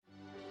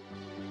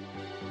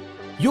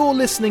You're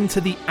listening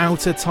to the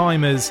Outta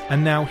Timers,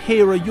 and now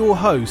here are your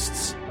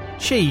hosts,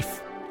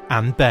 Chief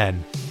and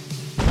Ben.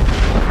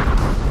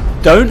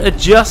 Don't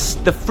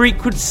adjust the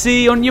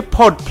frequency on your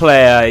pod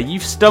player.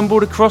 You've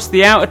stumbled across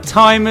the Outta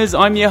Timers.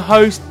 I'm your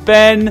host,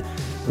 Ben.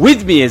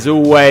 With me, as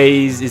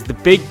always, is the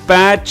big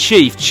bad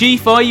Chief.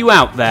 Chief, are you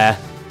out there?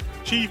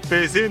 Chief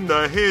is in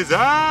his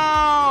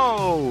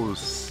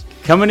house.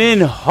 Coming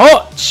in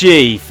hot,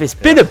 Chief. It's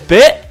been a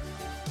bit.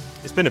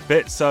 It's been a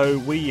bit, so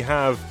we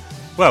have...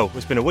 Well,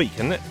 it's been a week,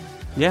 hasn't it?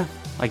 Yeah,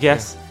 I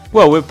guess. Yeah.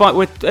 Well,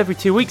 we're every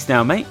 2 weeks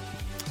now, mate.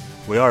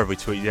 We are every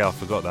 2 weeks. Yeah, I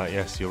forgot that.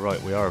 Yes, you're right.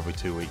 We are every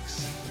 2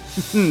 weeks.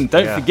 Don't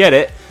forget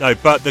it. No,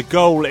 but the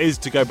goal is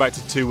to go back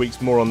to 2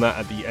 weeks. More on that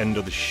at the end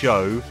of the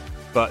show.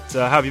 But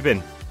how have you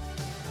been?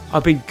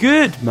 I've been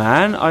good,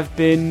 man. I've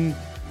been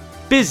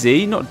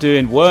busy, not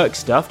doing work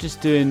stuff, just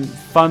doing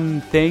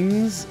fun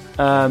things.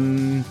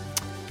 I've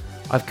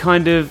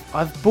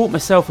bought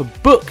myself a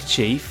book,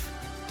 Chief.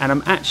 And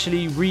I'm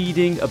actually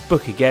reading a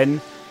book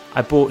again.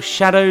 I bought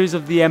Shadows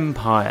of the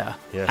Empire.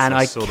 Yes, and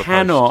I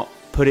cannot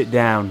put it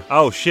down.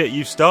 Oh, shit,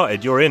 you've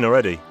started. You're in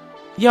already.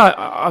 Yeah,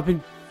 I've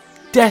been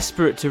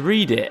desperate to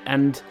read it.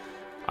 And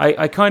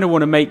I kind of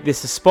want to make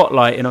this a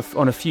spotlight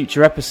on a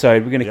future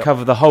episode. We're going to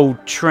cover the whole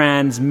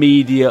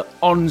transmedia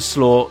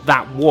onslaught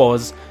that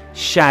was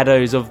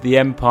Shadows of the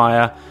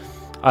Empire.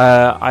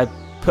 I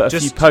put a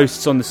few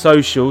posts on the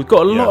social.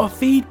 Got a lot of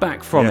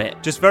feedback from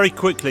it. Just very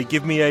quickly,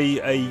 give me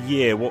a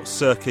year. What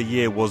circa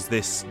year was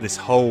this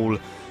whole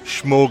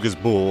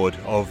smorgasbord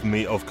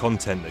of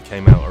content that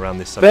came out around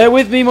this subject? Bear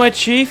with me, my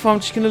Chief.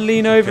 I'm just going to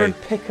lean over and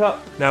pick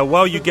up. Now,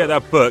 while you get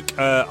that book,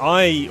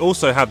 I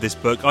also have this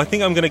book. I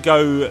think I'm going to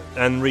go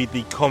and read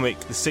the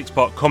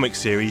 6-part comic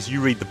series.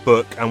 You read the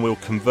book, and we'll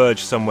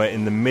converge somewhere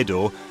in the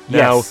middle.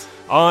 Now, yes.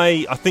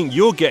 I think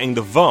you're getting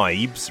the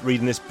vibes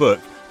reading this book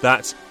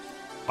that...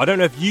 I don't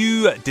know if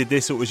you did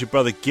this or it was your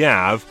brother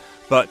Gav,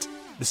 but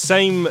the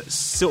same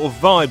sort of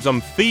vibes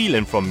I'm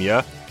feeling from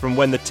you from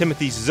when the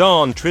Timothy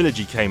Zahn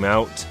trilogy came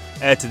out,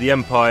 Heir to the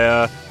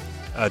Empire,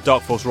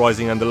 Dark Force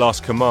Rising and The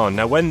Last Command.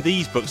 Now, when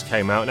these books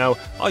came out, now,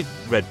 I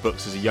read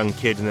books as a young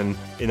kid and then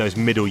in those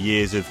middle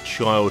years of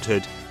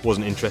childhood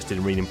wasn't interested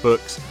in reading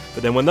books.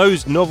 But then when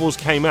those novels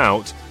came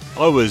out,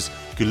 I was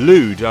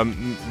glued.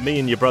 Me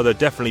and your brother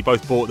definitely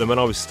both bought them, and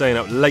I was staying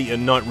up late at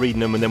night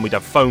reading them, and then we'd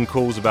have phone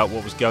calls about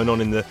what was going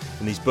on in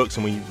these books,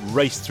 and we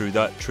raced through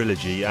that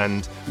trilogy.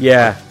 And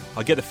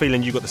I get the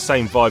feeling you got the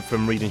same vibe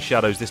from reading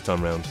Shadows this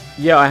time round.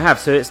 Yeah, I have.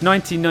 So it's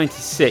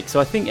 1996. So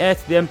I think Heir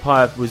to the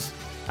Empire was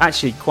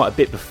actually quite a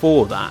bit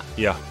before that.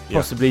 Yeah.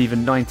 Possibly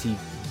even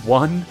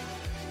 91.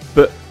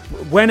 But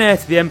when Heir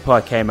to the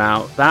Empire came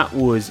out, that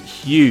was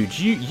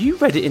huge. You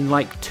read it in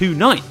like 2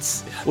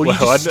 nights, or you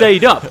just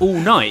stayed up all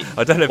night.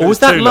 I don't know if it was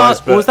 2 nights,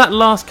 but... Or was that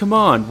Last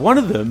Command? One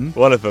of them,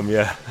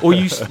 yeah. Or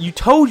you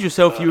told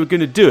yourself you were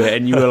going to do it,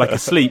 and you were like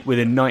asleep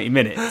within 90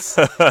 minutes.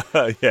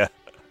 Yeah.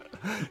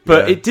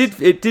 But it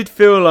did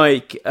feel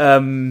like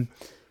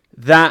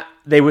that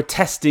they were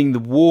testing the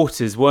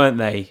waters, weren't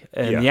they?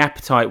 And the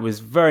appetite was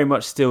very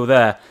much still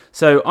there.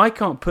 So I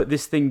can't put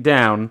this thing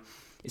down.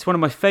 It's one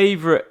of my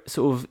favourite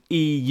sort of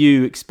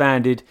EU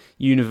expanded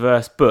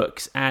universe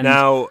books. And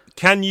now,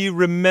 can you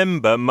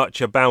remember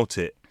much about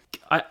it?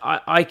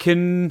 I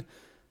can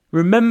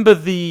remember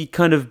the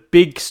kind of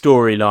big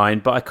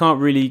storyline, but I can't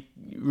really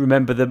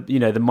remember the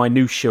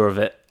minutiae of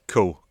it.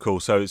 Cool.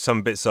 So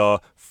some bits are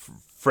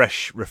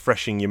fresh,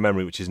 refreshing your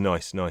memory, which is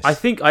nice. I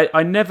think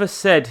I never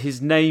said his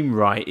name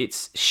right.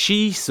 It's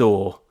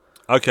Sheesaw.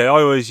 Okay,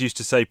 I always used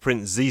to say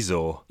Prince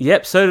Zizor.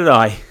 Yep, so did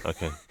I.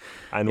 Okay.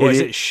 And what is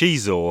it?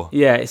 Shizor?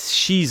 Yeah, it's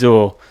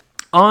Shizor.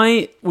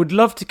 I would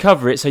love to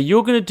cover it. So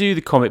you're going to do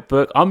the comic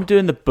book, I'm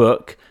doing the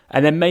book,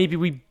 and then maybe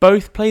we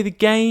both play the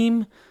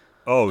game.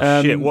 Oh,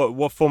 shit.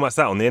 What format's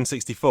that on, the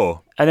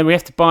N64? And then we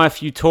have to buy a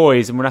few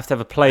toys, and we'll have to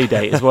have a play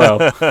date as well.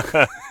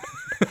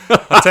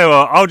 I'll tell you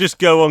what, I'll just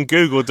go on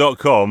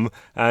google.com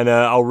and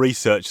I'll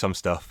research some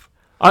stuff.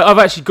 I've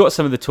actually got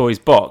some of the toys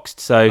boxed.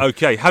 So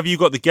okay, have you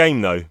got the game,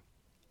 though?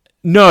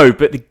 No,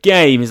 but the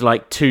game is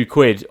like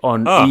 £2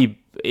 on eBay.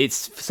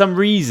 It's, for some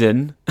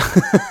reason,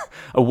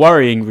 a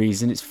worrying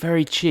reason, it's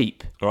very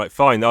cheap. All right,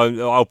 fine.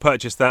 I'll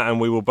purchase that, and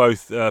we will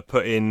both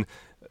put in,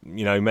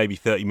 maybe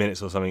 30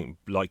 minutes or something,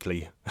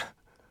 likely.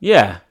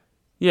 Yeah.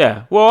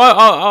 Well,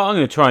 I'm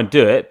going to try and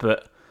do it,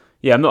 but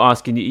yeah, I'm not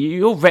asking you.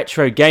 You're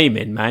retro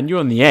gaming, man. You're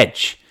on the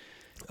edge.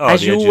 Oh,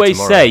 as you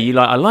always say,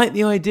 I like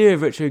the idea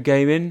of retro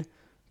gaming,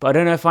 but I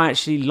don't know if I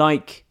actually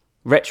like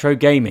retro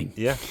gaming.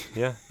 Yeah,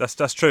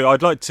 that's true.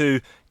 I'd like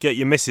to get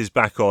your missus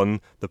back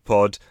on the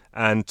pod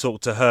and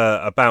talk to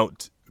her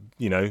about,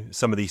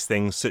 some of these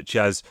things, such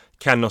as,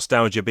 can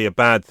nostalgia be a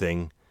bad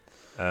thing?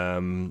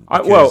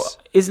 Well,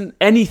 isn't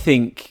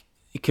anything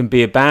can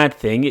be a bad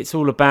thing? It's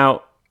all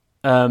about,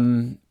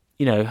 the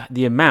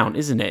amount,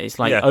 isn't it? It's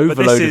like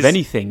overload of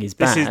anything is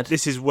bad.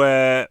 This is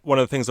where one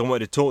of the things I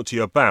wanted to talk to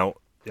you about.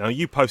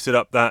 You posted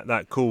up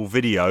that cool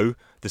video,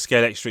 the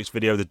Scalextric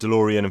video, the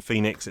DeLorean and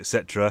Phoenix,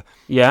 etc.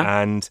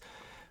 Yeah. And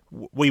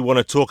we want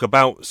to talk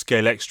about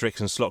Scalextric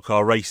and slot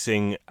car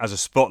racing as a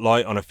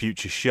spotlight on a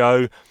future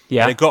show.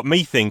 Yeah. And it got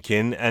me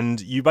thinking,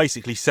 and you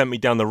basically sent me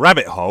down the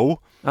rabbit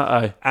hole.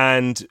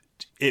 And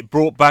it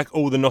brought back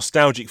all the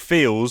nostalgic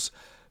feels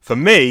for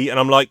me, and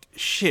I'm like,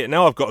 shit,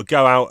 now I've got to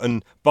go out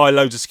and buy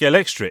loads of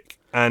Scalextric.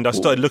 And I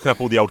started looking up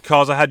all the old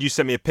cars I had. You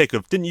sent me a pic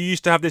of, didn't you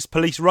used to have this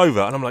police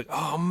Rover? And I'm like,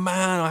 oh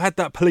man, I had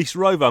that police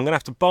Rover. I'm going to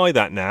have to buy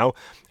that now.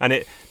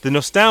 And the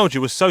nostalgia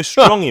was so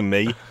strong in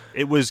me,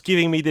 it was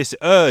giving me this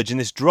urge and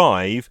this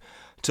drive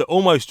to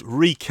almost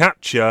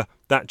recapture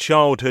that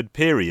childhood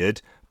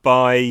period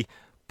by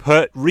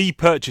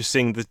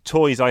repurchasing the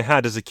toys I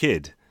had as a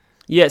kid.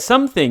 Yeah,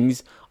 some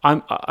things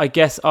I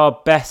guess are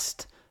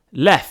best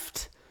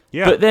left.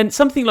 Yeah. But then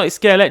something like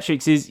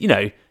Scalextric is,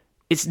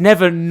 it's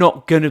never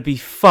not going to be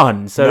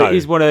fun. So It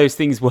is one of those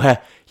things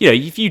where,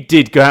 if you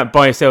did go out and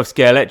buy yourself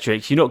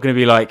Scalextric, you're not going to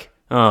be like,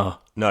 oh,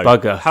 no,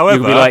 bugger. However,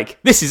 you'll be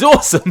like, this is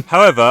awesome.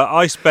 However,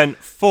 I spent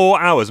 4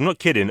 hours, I'm not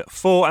kidding,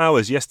 4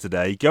 hours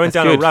yesterday going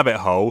down a rabbit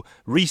hole,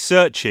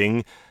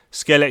 researching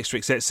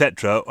Scalextrics,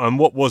 etc., and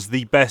what was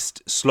the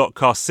best slot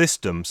car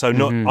system. So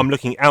I'm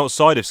looking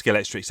outside of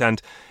Scalextrics,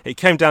 and it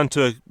came down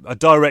to a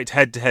direct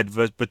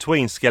head-to-head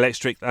between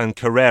Scalextric and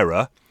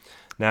Carrera.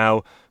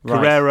 Now,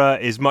 Carrera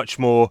is much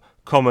more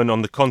common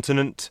on the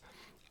continent,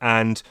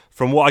 and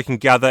from what I can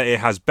gather,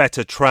 it has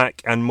better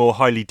track and more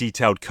highly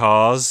detailed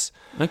cars.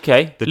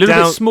 Okay, a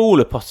little bit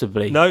smaller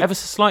possibly. No, ever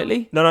so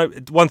slightly. No,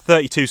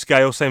 132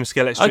 scale, same as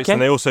Scalextric,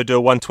 and they also do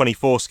a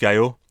 124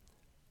 scale,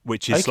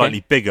 which is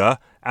slightly bigger,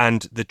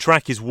 and the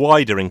track is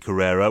wider in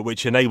Carrera,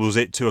 which enables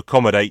it to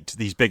accommodate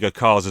these bigger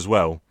cars as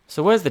well.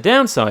 So where's the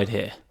downside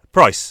here?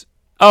 Price.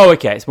 Oh,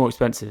 okay, it's more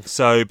expensive.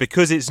 So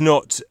because it's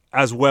not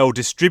as well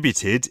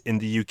distributed in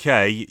the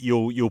UK,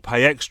 you'll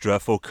pay extra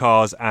for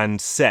cars and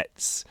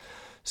sets.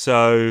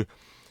 So,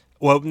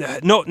 well,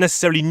 not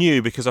necessarily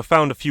new, because I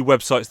found a few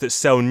websites that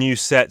sell new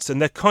sets, and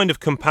they're kind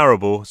of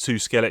comparable to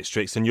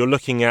Scalextrics, and you're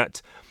looking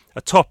at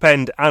a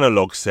top-end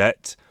analog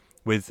set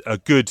with a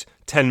good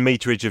 10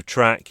 meterage of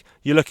track.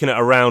 You're looking at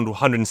around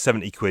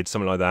 170 quid,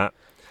 something like that.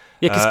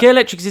 Yeah, because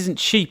Scalextrics isn't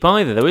cheap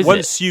either, though, is it?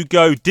 Once you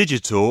go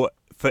digital,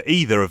 for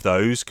either of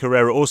those,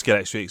 Carrera or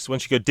Scalextrics,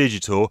 once you go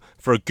digital,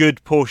 for a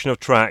good portion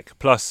of track,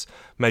 plus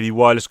maybe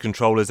wireless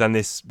controllers and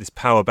this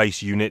power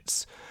base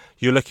units,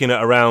 you're looking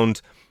at around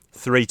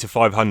 300 to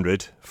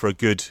 500 for a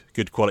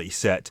good quality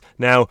set.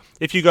 Now,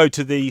 if you go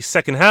to the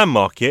second-hand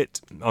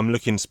market, I'm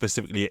looking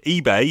specifically at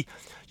eBay,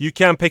 you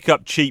can pick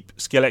up cheap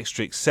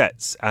Scalextric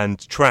sets and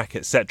track,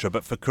 etc.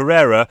 But for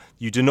Carrera,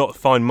 you do not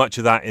find much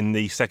of that in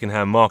the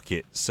second-hand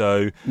market.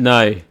 So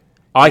no.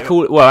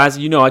 As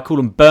you know, I call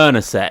them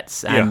burner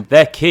sets, and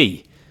they're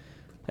key.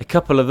 A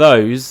couple of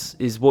those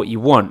is what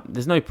you want.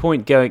 There's no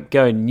point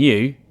going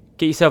new.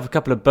 Get yourself a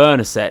couple of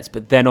burner sets,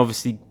 but then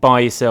obviously buy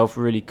yourself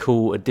really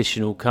cool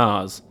additional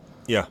cars.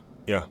 Yeah.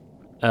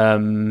 I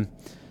mean,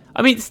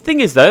 the thing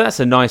is, though, that's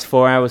a nice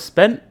 4 hours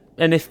spent,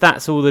 and if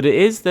that's all that it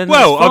is, then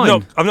that's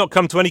fine. I've not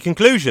come to any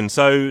conclusion,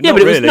 so yeah, not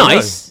but it really, was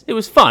nice. No. It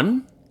was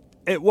fun.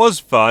 It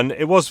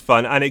was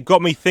fun, and it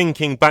got me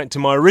thinking back to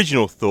my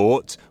original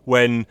thought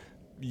when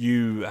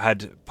you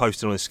had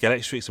posted on the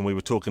Scalextrics and we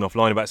were talking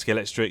offline about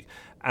Scalextric,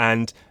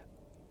 and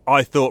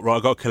I thought, right,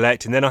 I've got to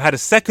collect, and then I had a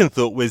second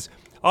thought was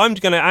I'm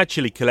going to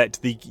actually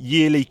collect the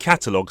yearly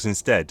catalogues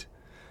instead,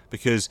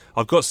 because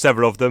I've got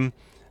several of them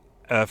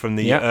from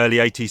the early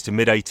 80s to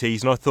mid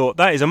 80s, and I thought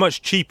that is a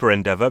much cheaper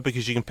endeavour,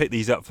 because you can pick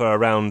these up for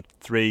around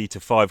 3 to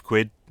 5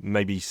 quid,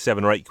 maybe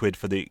 7 or 8 quid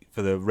for the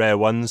rare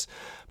ones,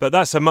 but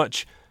that's a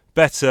much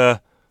better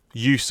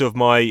use of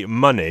my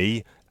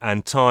money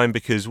and time,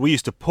 because we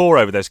used to pore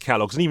over those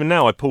catalogues, and even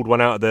now I pulled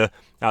one out of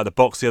the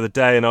box the other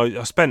day, and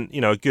I spent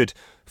a good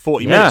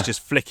 40 minutes just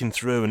flicking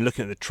through and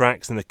looking at the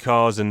tracks and the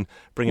cars and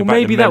bringing back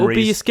the memories. Maybe that would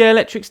be your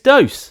Scalextric's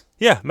dose.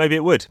 Yeah, maybe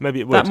it would.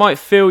 That might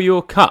fill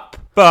your cup.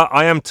 But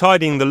I am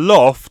tidying the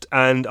loft,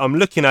 and I'm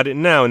looking at it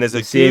now, and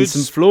there's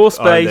some floor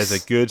space.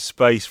 There's a good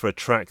space for a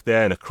track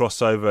there, and a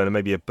crossover, and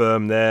maybe a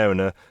berm there, and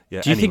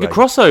Do you think a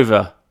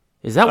crossover?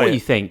 Is that what you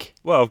think?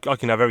 Well, I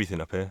can have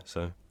everything up here,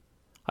 so.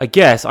 I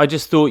guess. I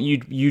just thought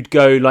you'd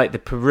go like the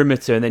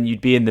perimeter, and then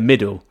you'd be in the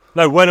middle.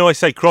 No, when I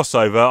say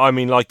crossover, I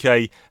mean like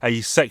a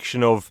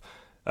section of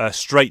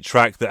straight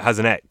track that has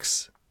an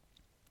X.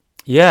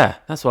 Yeah,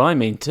 that's what I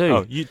mean too.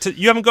 Oh,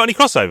 you haven't got any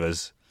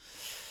crossovers?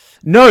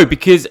 No,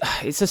 because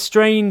it's a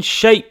strange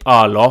shape,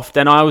 our loft,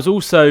 and I was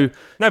also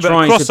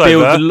trying to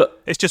build...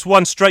 It's just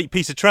one straight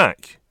piece of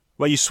track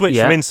where you switch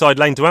from inside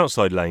lane to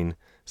outside lane.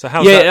 So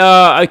how's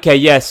that? Okay,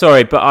 yeah,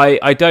 sorry, but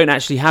I don't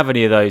actually have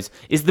any of those.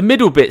 Is the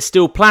middle bit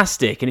still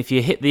plastic? And if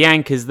you hit the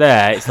anchors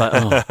there, it's like,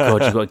 oh,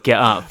 God, you've got to get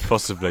up.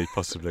 Possibly,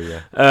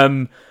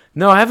 yeah.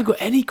 No, I haven't got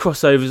any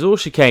crossovers or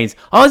chicanes.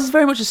 Ours is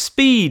very much a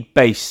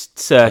speed-based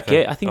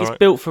circuit. Okay. I think it's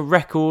built for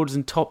records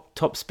and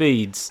top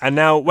speeds. And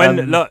now,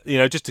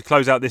 just to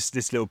close out this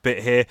little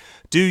bit here,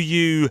 do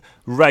you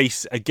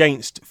race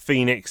against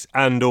Phoenix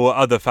and or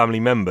other family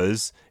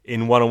members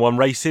in one-on-one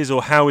races,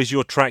 or how is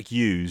your track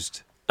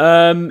used?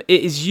 It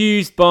is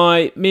used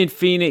by me and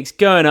Phoenix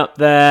going up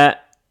there,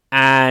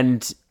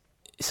 and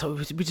so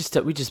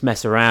we just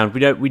mess around.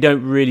 We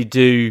don't really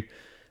do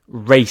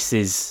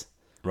races.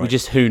 Right. We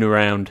just hoon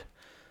around.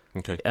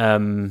 Okay.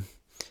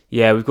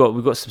 Yeah, we've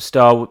got some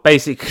Star Wars.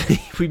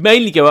 Basically, we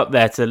mainly go up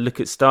there to look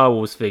at Star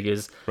Wars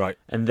figures. Right.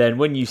 And then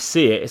when you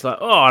see it, it's like,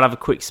 oh, I'll have a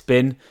quick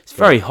spin. It's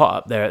very hot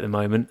up there at the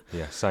moment.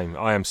 Yeah, same.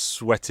 I am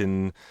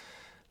sweating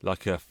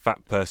like a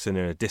fat person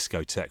in a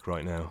discotheque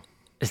right now.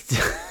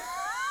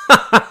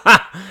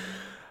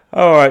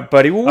 All right,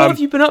 buddy. Well, what have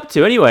you been up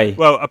to anyway?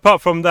 Well,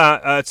 apart from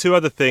that, two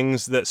other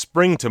things that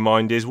spring to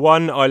mind is,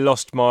 one, I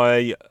lost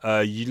my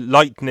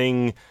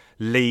lightning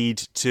lead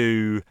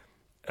to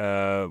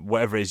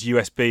whatever it is,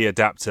 USB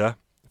adapter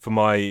for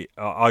my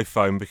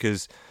iPhone,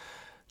 because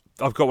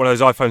I've got one of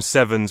those iPhone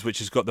 7s which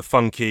has got the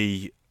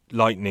funky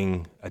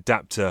lightning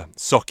adapter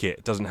socket.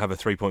 It doesn't have a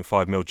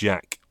 3.5mm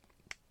jack.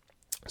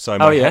 So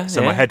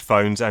my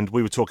headphones, and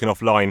we were talking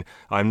offline,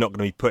 I'm not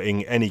going to be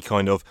putting any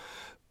kind of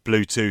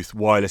Bluetooth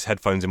wireless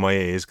headphones in my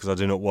ears because I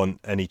do not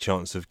want any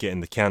chance of getting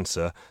the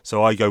cancer.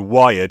 So I go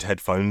wired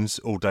headphones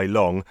all day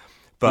long,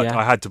 but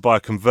I had to buy a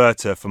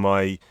converter for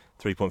my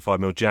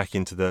 3.5mm jack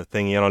into the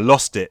thingy, and I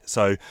lost it.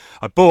 So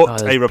I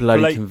bought a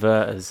replacement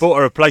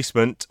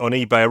on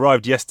eBay.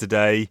 Arrived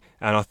yesterday,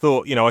 and I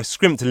thought, I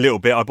scrimped a little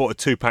bit. I bought a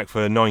 2-pack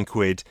for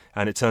 £9,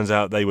 and it turns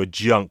out they were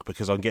junk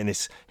because I'm getting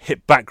this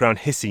background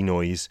hissy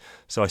noise.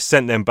 So I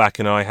sent them back,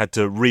 and I had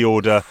to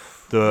reorder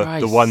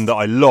the one that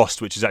I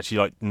lost, which is actually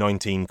like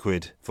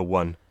 £19 for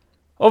one.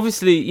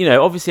 Obviously,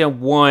 I'm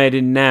wired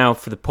in now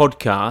for the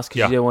podcast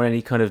because you don't want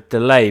any kind of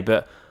delay,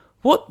 but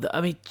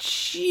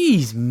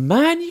jeez,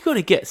 man, you got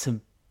to get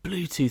some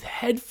Bluetooth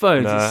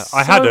headphones. It's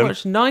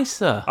much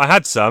nicer. I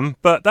had some,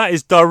 but that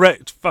is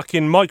direct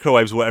fucking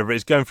microwaves or whatever it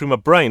is going through my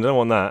brain. I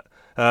don't want that.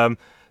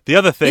 The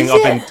other thing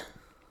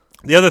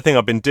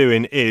I've been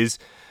doing is,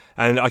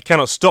 and I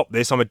cannot stop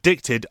this, I'm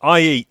addicted. I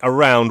eat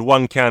around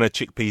 1 can of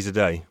chickpeas a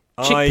day.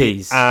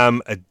 Chickpeas? I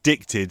am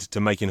addicted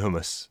to making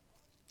hummus.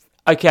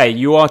 Okay,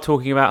 you are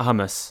talking about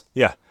hummus.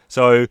 Yeah.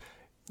 So,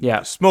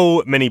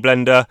 small mini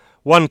blender.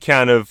 1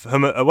 can of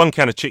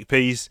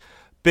chickpeas,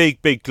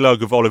 big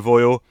glug of olive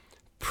oil.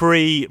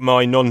 Pre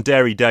my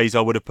non-dairy days, I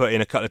would have put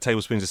in a couple of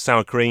tablespoons of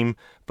sour cream,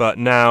 but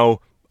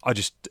now I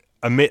just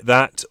omit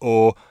that,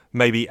 or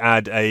maybe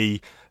add a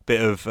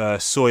bit of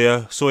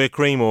soya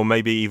cream, or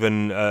maybe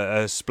even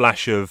a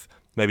splash of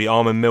maybe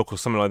almond milk or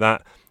something like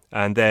that,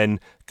 and then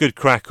good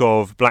crack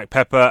of black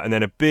pepper, and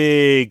then a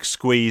big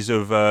squeeze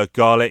of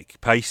garlic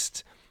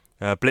paste.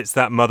 Blitz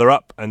that mother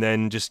up, and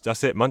then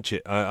that's it, munch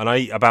it. And I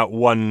eat about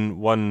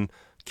one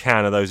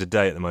can of those a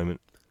day at the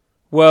moment.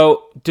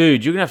 Well,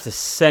 dude, you're going to have to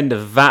send a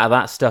vat of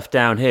that stuff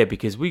down here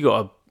because we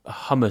got a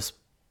hummus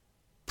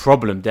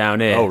problem down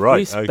here. Oh, right.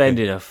 We're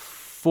spending a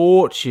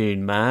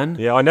fortune, man.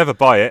 Yeah, I never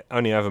buy it,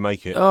 only ever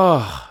make it.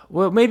 Oh,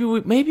 well, maybe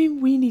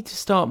we need to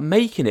start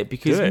making it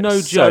because,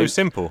 no joke. So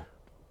simple.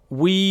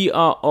 We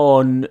are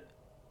on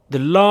the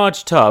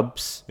large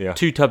tubs,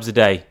 2 tubs a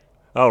day.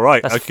 Oh,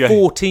 right, That's okay.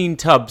 14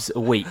 tubs a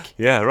week.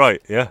 Yeah,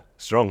 right, yeah,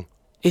 strong.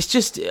 It's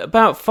just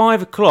about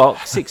 5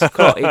 o'clock, 6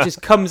 o'clock, it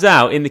just comes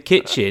out in the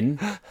kitchen.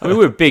 I mean,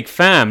 we're a big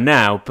fam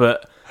now,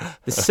 but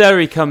the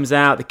celery comes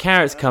out, the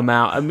carrots come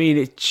out. I mean,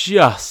 it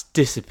just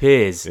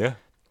disappears. Yeah.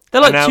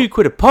 They're like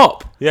 £2 a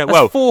pop. Yeah,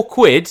 that's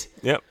 £4.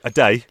 Yeah, a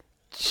day.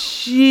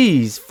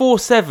 Jeez, 4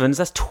 sevens,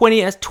 that's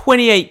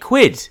 28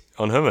 quid.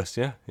 On hummus,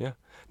 yeah.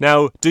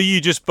 Now, do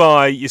you just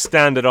buy your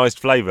standardised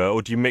flavour,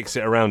 or do you mix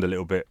it around a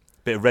little bit?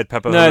 Bit of red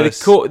pepper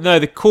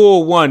hummus? The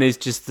core one is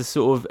just the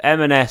sort of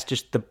M&S,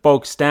 just the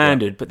bog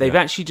standard, but they've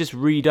actually just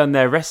redone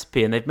their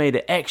recipe and they've made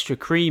it extra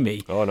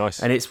creamy. Oh, nice.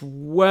 And it's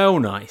well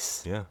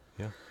nice. Yeah.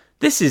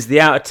 This is the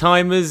Outta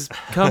Timers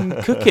come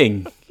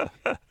cooking.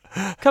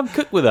 Come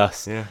cook with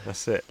us. Yeah,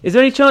 that's it. Is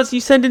there any chance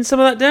you send in some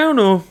of that down,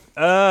 or?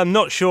 I'm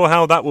not sure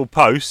how that will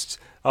post.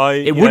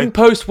 It wouldn't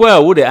post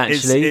well, would it,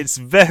 actually? It's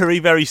very,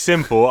 very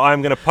simple.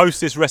 I'm going to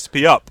post this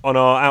recipe up on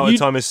our Outta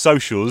Timers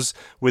socials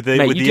with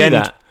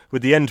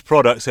the end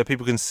product so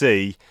people can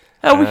see.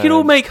 Oh, we can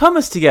all make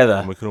hummus together.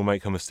 And we can all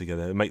make hummus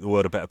together and make the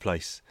world a better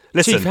place.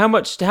 Listen, Chief, how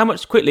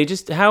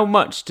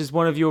much does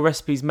one of your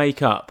recipes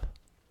make up?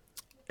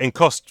 In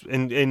cost,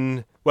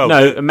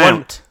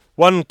 amount.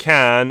 One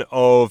can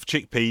of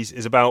chickpeas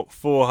is about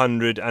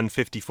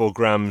 454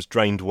 grams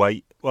drained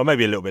weight. Well,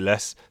 maybe a little bit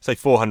less, say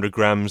 400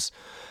 grams.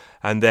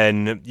 And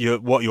then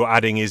what you're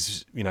adding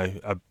is,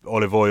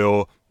 olive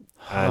oil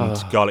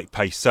and garlic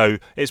paste. So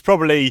it's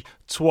probably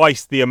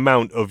twice the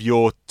amount of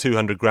your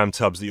 200-gram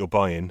tubs that you're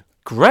buying.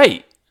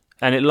 Great.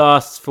 And it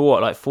lasts for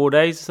what, like 4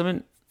 days or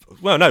something?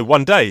 Well, no,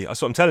 1 day.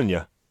 That's what I'm telling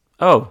you.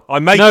 Oh. I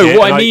make it. No,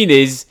 what I mean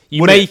is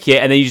you make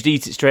it and then you just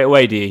eat it straight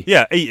away, do you?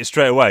 Yeah, eat it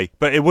straight away.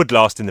 But it would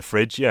last in the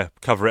fridge. Yeah,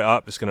 cover it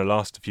up. It's going to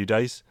last a few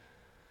days.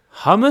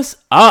 Hummus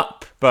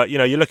up. But,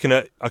 you're looking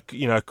at,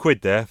 a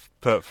quid there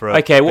for a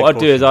Okay, what I'll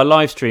do is I'll I'll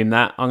live stream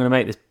that. I'm going to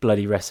make this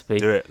bloody recipe.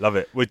 Do it. Love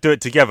it. We'll do it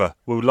together.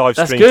 We'll live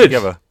stream good.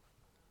 together.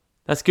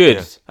 That's good.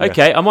 Yeah.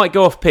 Okay, I might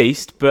go off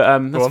piste,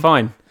 but that's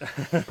fine.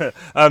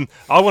 I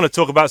want to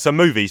talk about some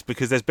movies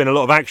because there's been a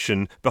lot of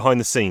action behind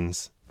the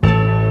scenes.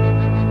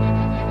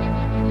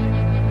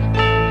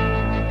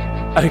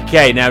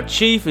 Okay, now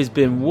Chief has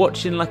been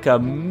watching like a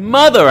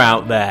mother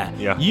out there.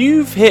 Yeah.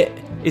 You've hit...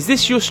 Is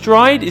this your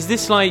stride? Is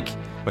this like...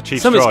 My chief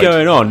something's stride.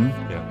 going on?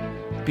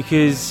 Yeah.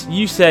 Because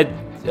you said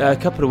a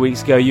couple of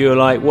weeks ago, you were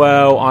like,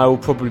 well, I will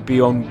probably be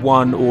on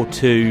 1 or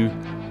 2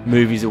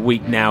 movies a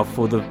week now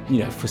for the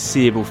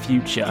foreseeable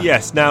future.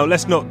 Yes, now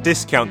let's not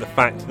discount the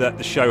fact that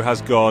the show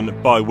has gone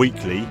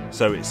bi-weekly,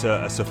 so it's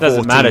a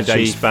Doesn't matter,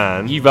 14-day Chief.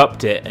 span. You've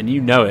upped it, and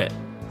you know it.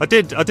 I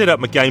did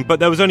up my game, but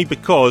that was only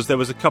because there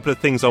was a couple of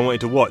things I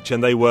wanted to watch,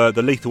 and they were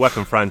the Lethal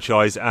Weapon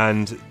franchise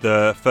and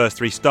the first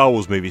 3 Star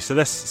Wars movies. So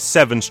that's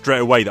 7 straight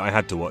away that I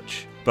had to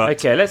watch. But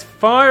Okay, let's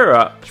fire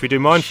up. should we do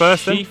mine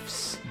first then?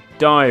 Chief's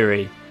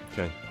Diary.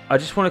 Okay. I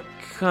just want to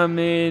come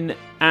in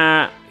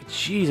at...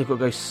 Jeez, I've got to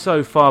go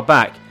so far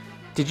back.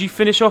 Did you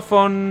finish off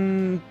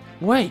on...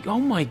 Wait, oh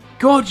my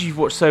God, you've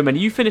watched so many.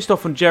 You finished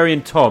off on Jerry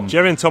and Tom.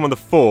 Jerry and Tom on the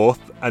 4th,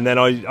 and then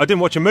I didn't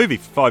watch a movie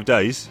for 5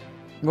 days.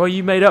 Well,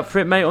 you made up for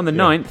it, mate, on the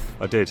 9th.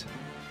 I did.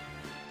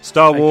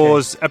 Star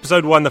Wars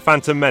Episode 1, The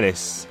Phantom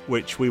Menace,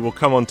 which we will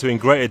come on to in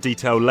greater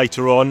detail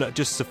later on.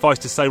 Just suffice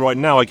to say right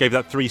now, I gave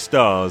that 3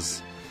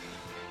 stars.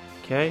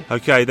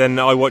 Okay, then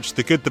I watched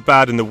The Good, the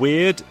Bad and the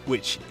Weird,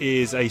 which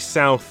is a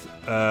South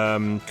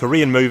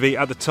Korean movie.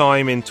 At the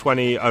time, in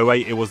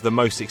 2008, it was the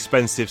most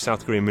expensive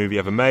South Korean movie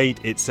ever made.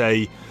 It's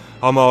a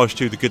homage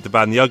to The Good, the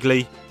Bad and the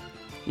Ugly.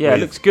 Yeah,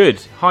 it looks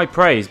good. High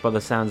praise by the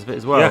sounds of it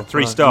as well. Yeah,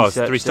 3 stars.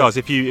 3 stars.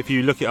 If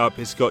you look it up,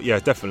 it's got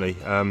definitely.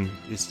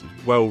 It's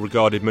well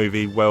regarded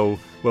movie, well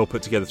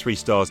put together. 3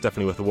 stars,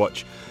 definitely worth a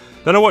watch.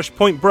 Then I watched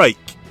Point Break.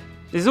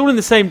 It's all in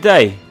the same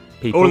day,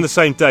 people. All in the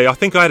same day. I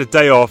think I had a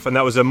day off, and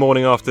that was a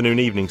morning, afternoon,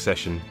 evening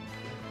session.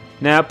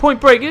 Now,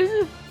 Point Break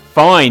is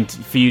fine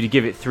for you to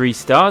give it 3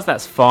 stars.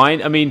 That's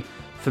fine. I mean,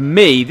 for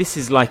me, this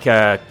is like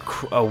a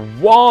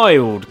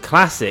wild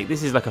classic.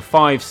 This is like a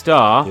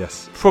 5-star.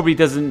 Yes. Probably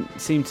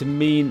doesn't seem to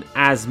mean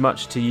as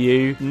much to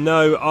you.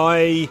 No,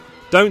 I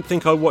don't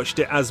think I watched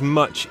it as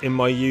much in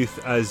my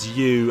youth as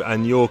you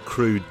and your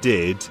crew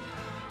did.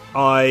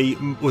 I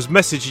was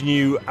messaging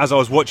you as I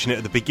was watching it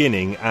at the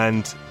beginning,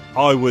 and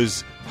I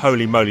was,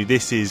 holy moly,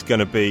 this is going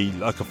to be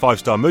like a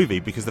 5-star movie,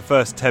 because the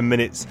first 10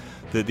 minutes,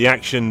 the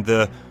action,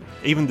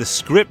 even the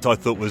script I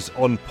thought was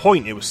on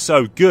point. It was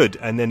so good,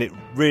 and then it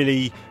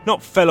really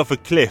not fell off a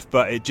cliff,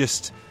 but it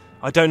just,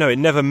 I don't know, it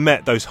never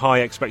met those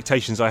high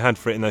expectations I had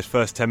for it in those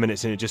first 10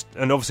 minutes,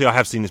 and obviously I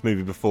have seen this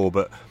movie before,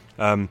 but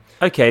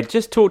okay,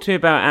 just talk to me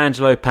about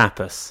Angelo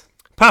Pappas.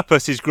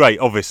 Pappas is great,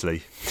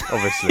 obviously.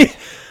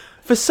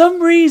 For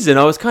some reason,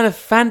 I was kind of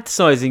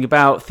fantasizing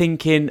about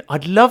thinking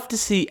I'd love to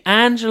see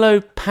Angelo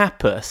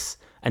Pappas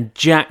and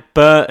Jack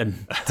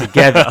Burton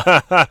together.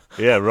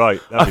 Yeah, right.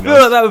 I feel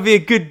like that would be a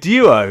good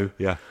duo.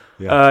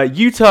 Yeah.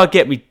 Utah,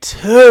 get me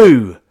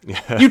 2.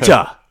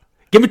 Utah,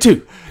 get me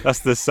 2. That's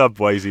the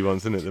Subways he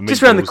wants, isn't it?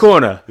 Just round the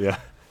corner. Yeah.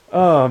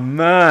 Oh,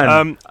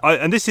 man.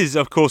 And this is,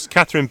 of course,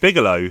 Catherine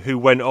Bigelow, who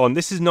went on...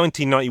 This is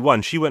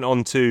 1991. She went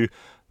on to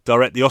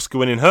direct the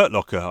Oscar-winning Hurt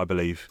Locker, I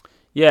believe.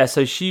 Yeah,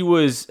 so she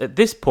was, at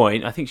this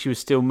point, I think she was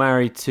still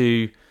married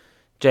to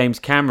James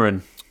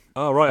Cameron.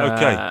 Oh, right,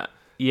 okay.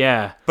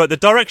 Yeah. But the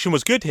direction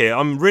was good here.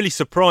 I'm really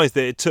surprised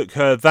that it took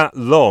her that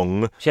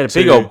long. She had a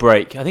big old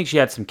break. I think she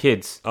had some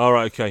kids. All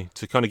right, okay.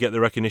 To kind of get the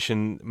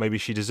recognition maybe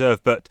she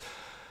deserved. But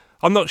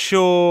I'm not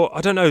sure.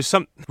 I don't know.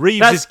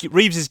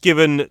 Reeves is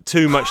given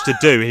too much to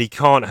do and he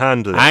can't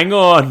handle it. Hang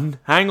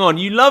on.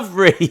 You love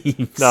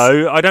Reeves.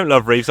 No, I don't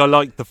love Reeves. I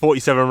like the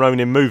 47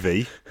 Ronin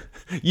movie.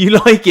 You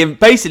like him.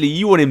 Basically,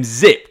 you want him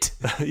zipped.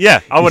 Yeah,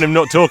 I want him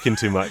not talking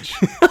too much.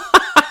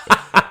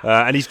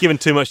 And he's given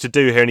too much to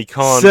do here and he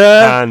can't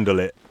handle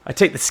it. I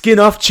take the skin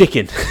off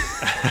chicken.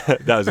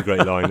 That was a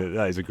great line.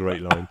 That is a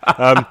great line.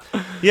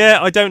 Yeah,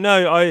 I don't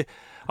know.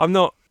 I'm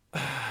not...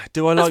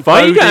 Do I like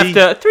fine. Bodhi? You don't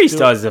have to... 3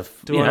 stars of...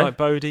 Do I like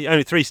Bodhi?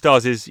 Only 3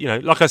 stars is,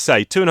 like I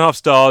say, 2.5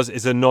 stars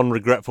is a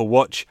non-regretful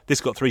watch. This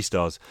got 3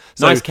 stars.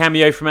 So, nice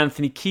cameo from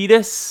Anthony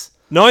Kiedis.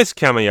 Nice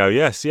cameo,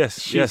 yes.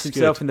 Shoots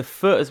himself in the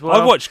foot as well.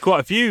 I've watched quite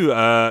a few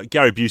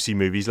Gary Busey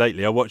movies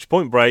lately. I watched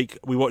Point Break.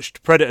 We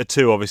watched Predator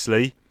 2,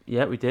 obviously.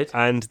 Yeah, we did.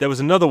 And there was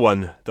another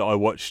one that I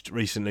watched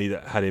recently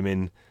that had him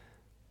in...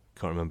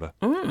 Can't remember.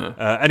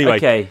 Anyway,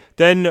 okay.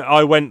 Then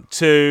I went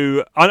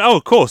to...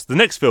 of course, the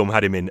next film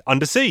had him in,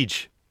 Under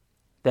Siege.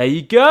 There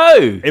you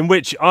go. In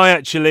which I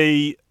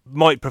actually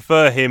might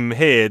prefer him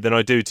here than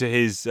I do to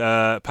his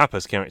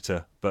Pappas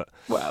character. But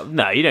well,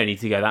 no, you don't need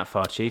to go that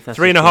far, Chief. That's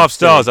 3.5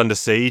 stars, Under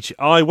Siege.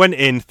 I went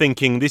in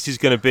thinking this is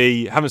going to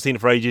be... Haven't seen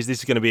it for ages. This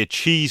is going to be a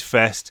cheese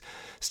fest.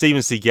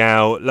 Steven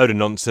Seagal, load of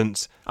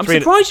nonsense. I'm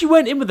surprised you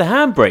went in with the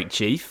handbrake,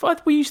 Chief.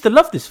 We used to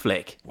love this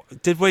flick.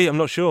 Did we? I'm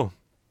not sure.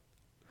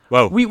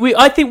 Well,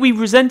 I think we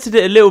resented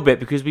it a little bit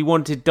because we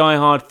wanted Die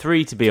Hard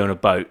 3 to be on a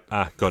boat.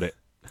 Got it.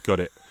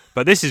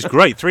 But this is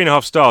great.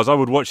 3.5 stars. I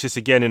would watch this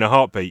again in a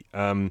heartbeat.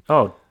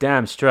 Oh,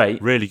 damn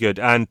straight. Really good.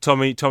 And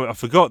Tommy, I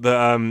forgot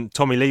that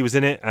Tommy Lee was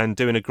in it and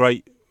doing a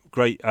great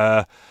kind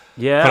of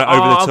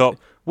over the top.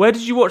 Where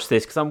did you watch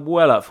this? Because I'm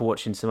well up for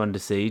watching some Under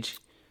Siege.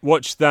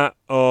 Watched that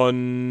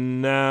on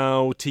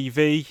Now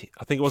TV.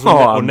 I think it was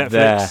on Netflix.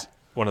 There.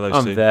 One of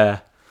those two. I'm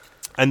there.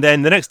 And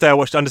then the next day I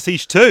watched Under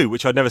Siege 2,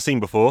 which I'd never seen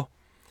before.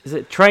 Is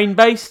it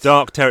train-based?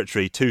 Dark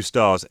Territory, 2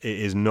 stars. It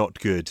is not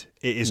good.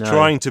 It is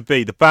trying to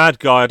be... The bad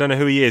guy, I don't know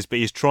who he is, but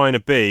he's trying to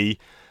be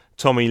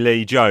Tommy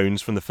Lee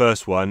Jones from the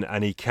first one,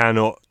 and he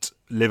cannot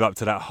live up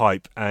to that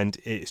hype, and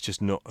it's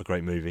just not a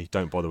great movie.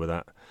 Don't bother with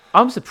that.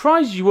 I'm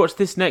surprised you watched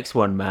this next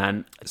one,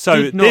 man.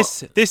 So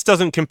this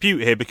doesn't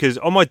compute here, because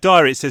on my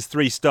diary it says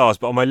 3 stars,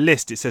 but on my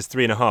list it says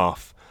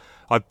 3.5.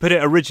 I put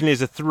it originally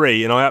as a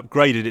 3, and I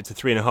upgraded it to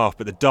 3.5,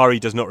 but the diary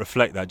does not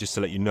reflect that, just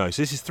to let you know.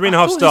 So this is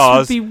 3.5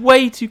 stars. This would be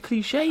way too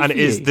cliche and for it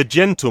is The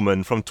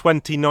Gentleman from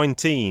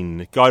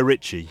 2019, Guy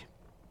Ritchie.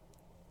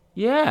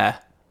 Yeah.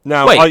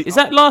 Now, wait, is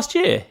that last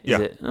year? Yeah,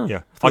 is it? Oh,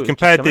 yeah. I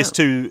compared this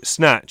to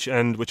Snatch,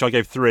 which I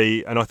gave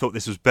 3, and I thought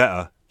this was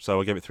better,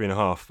 so I gave it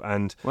 3.5.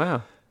 And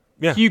wow.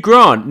 Yeah. Hugh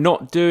Grant,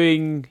 not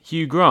doing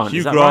Hugh Grant.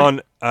 Hugh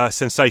Grant, right?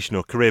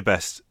 Sensational, career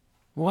best.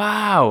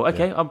 Wow.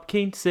 Okay, yeah. I'm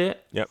keen to see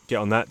it. Yep, get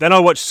on that. Then I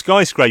watched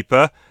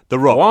Skyscraper, The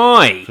Rock.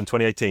 Why? From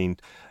 2018.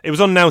 It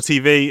was on Now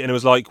TV, and it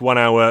was like 1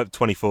 hour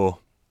 24.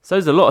 So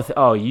there's a lot of...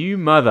 oh, you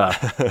mother.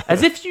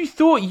 As if you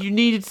thought you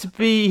needed to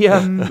be...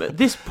 at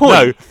this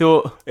point,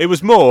 no, it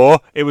was more...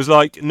 It was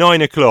like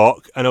 9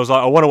 o'clock, and I was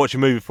like, I want to watch a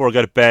movie before I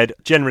go to bed.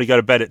 Generally go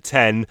to bed at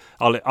 10.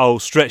 I'll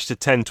stretch to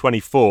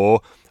 10:24,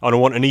 and I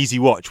want an easy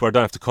watch where I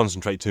don't have to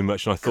concentrate too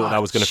much, and I thought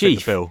that was going to fit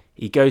the bill.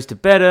 He goes to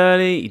bed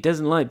early. He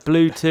doesn't like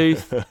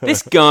Bluetooth.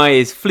 This guy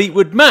is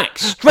Fleetwood Mac,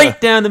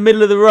 straight down the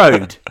middle of the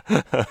road.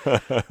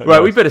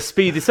 Right, we better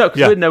speed this up,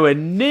 because we're nowhere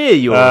near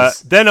yours.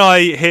 Then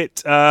I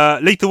hit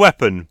Lethal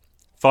Weapon,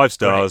 5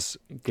 stars.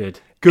 Right. Good.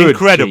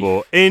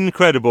 Incredible, Chief.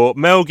 Incredible.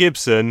 Mel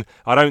Gibson,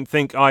 I don't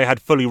think I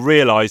had fully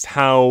realised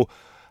how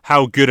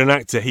good an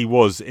actor he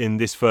was in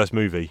this first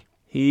movie.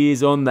 He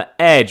is on the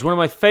edge. One of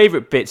my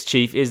favourite bits,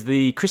 Chief, is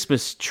the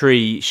Christmas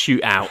tree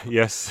shootout.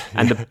 Yes.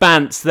 And the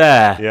bants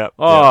there. Yeah.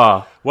 Oh.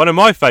 Yeah. One of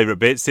my favourite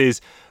bits is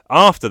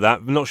after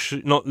that, not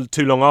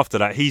too long after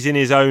that, he's in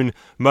his own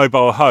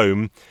mobile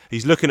home.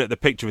 He's looking at the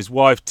picture of his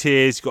wife,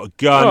 tears. He's got a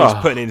gun.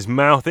 He's putting it in his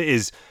mouth. It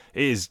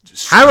is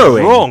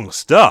harrowing. Strong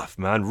stuff,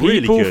 man.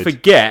 Really good. People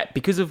forget,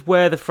 because of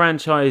where the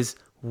franchise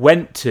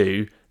went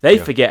to, they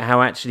forget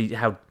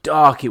how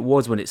dark it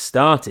was when it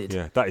started.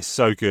 Yeah, that is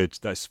so good.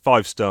 That's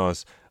 5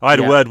 stars. I had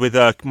a word with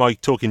my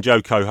Talking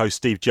Joe co-host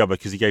Steve Jubber,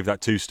 because he gave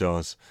that 2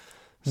 stars.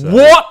 So,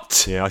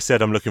 what? Yeah, I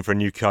said I'm looking for a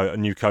new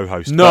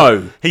co-host. No.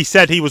 But he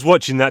said he was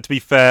watching that, to be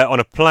fair, on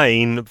a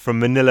plane from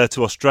Manila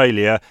to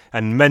Australia,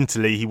 and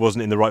mentally he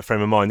wasn't in the right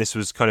frame of mind. This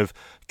was kind of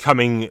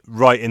coming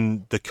right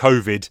in the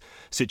COVID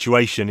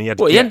situation. He had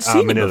to get out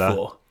of Manila. It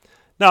before?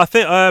 No, I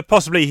think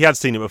possibly he had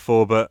seen it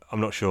before, but I'm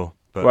not sure.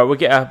 But, right,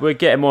 we'll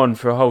get him on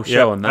for a whole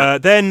show on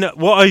that. Then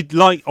what I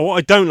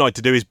don't like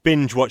to do is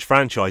binge watch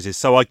franchises.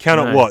 So I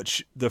cannot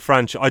watch the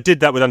franchise. I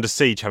did that with Under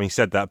Siege, having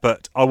said that,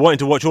 but I wanted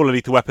to watch all of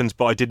Lethal Weapons,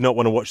 but I did not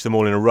want to watch them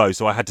all in a row.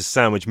 So I had to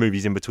sandwich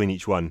movies in between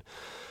each one.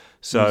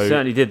 So you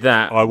certainly did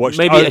that. I watched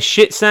maybe a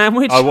shit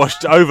sandwich. I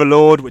watched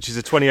Overlord, which is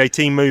a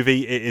 2018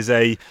 movie. It is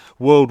a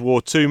World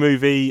War II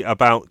movie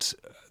about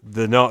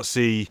the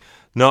Nazis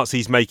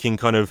making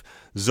kind of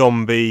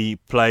zombie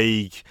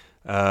plague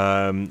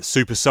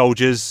super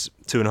soldiers.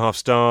 2.5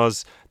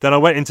 stars. Then I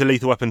went into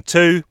Lethal Weapon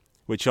 2,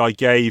 which I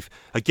gave,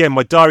 again,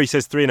 my diary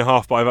says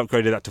 3.5, but I've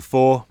upgraded that to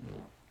 4.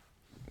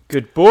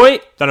 Good boy.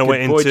 Then I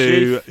went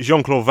into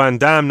Jean-Claude Van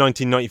Damme,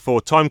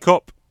 1994 Time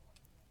Cop.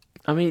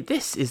 I mean,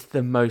 this is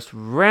the most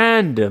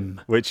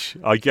random. Which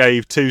I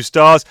gave 2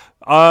 stars.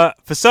 For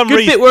some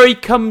reason... Good bit where he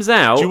comes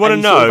out. Do you want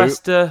to know?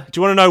 Do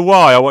you want to know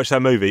why I watched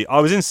that movie? I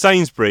was in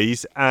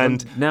Sainsbury's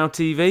and... Now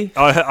TV?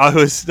 I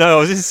was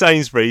in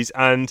Sainsbury's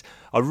and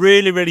I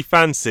really, really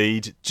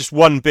fancied just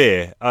one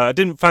beer. I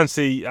didn't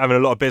fancy having a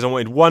lot of beers. I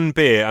wanted one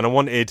beer and I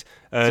wanted...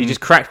 so you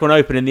just cracked one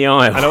open in the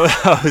aisle. And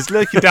I was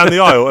looking down the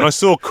aisle and I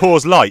saw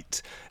Coors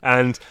Light.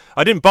 And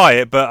I didn't buy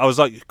it, but I was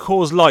like,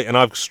 Coors Light. And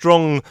I have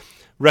strong...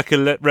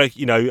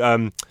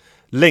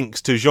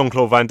 links to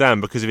Jean-Claude Van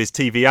Damme because of his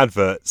TV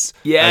adverts.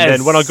 Yes. And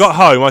then when I got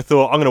home, I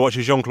thought, I'm going to watch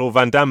a Jean-Claude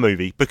Van Damme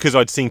movie because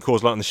I'd seen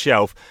Coors Light on the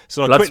shelf.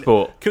 So I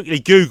quickly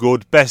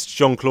Googled best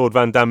Jean-Claude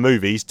Van Damme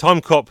movies. Time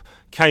Cop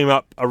came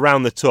up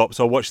around the top,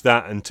 so I watched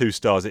that and 2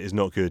 stars. It is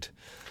not good.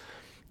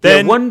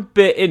 Then one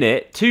bit in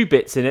it, 2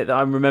 bits in it that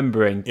I'm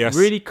remembering. Yes.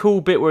 Really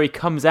cool bit where he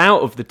comes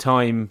out of the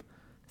time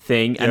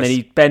thing and then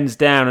he bends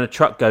down and a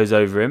truck goes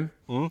over him.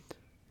 Mm.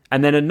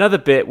 And then another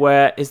bit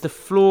where is the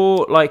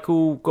floor like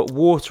all got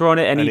water on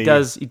it, and he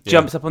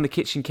jumps up on the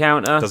kitchen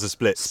counter. Does a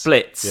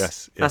splits.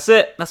 Yes. That's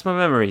it. That's my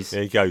memories.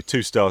 There you go.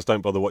 2 stars.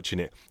 Don't bother watching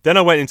it. Then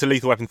I went into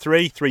Lethal Weapon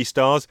 3, 3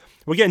 stars.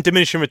 We're getting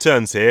diminishing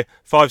returns here.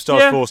 5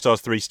 stars, 4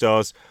 stars, 3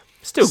 stars.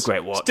 Still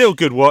great watch. Still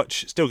good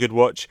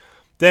watch.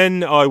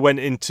 Then I went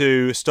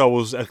into Star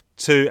Wars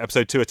 2,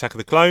 Episode 2, Attack of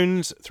the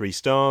Clones. 3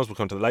 stars. We'll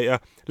come to that later.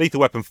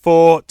 Lethal Weapon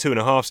 4,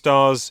 2.5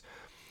 stars.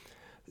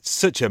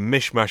 Such a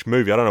mishmash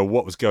movie. I don't know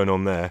what was going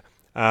on there.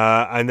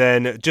 And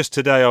then just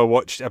today I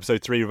watched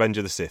Episode 3, Revenge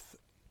of the Sith.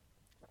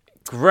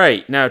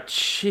 Great. Now,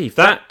 Chief,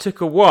 that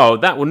took a while.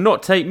 That will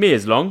not take me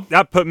as long.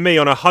 That put me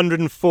on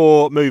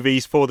 104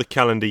 movies for the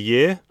calendar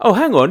year. Oh,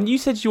 hang on. You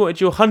said you wanted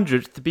your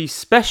 100th to be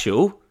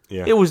special.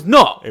 Yeah. It was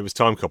not. It was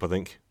Time Cop, I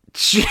think.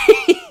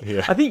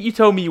 Yeah. I think you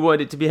told me you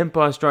wanted it to be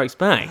Empire Strikes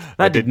Back.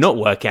 That did not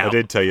work out. I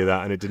did tell you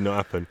that, and it did not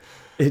happen.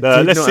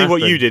 Let's see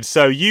what you did.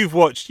 So you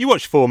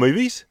watched 4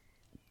 movies.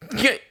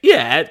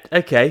 Yeah.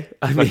 Okay.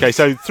 Okay.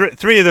 So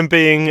 3 of them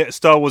being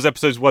Star Wars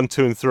episodes 1,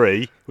 2, and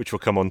 3, which we'll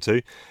come on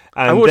to,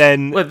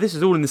 and well, this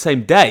is all in the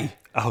same day.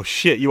 Oh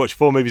shit! You watched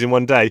 4 movies in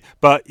one day,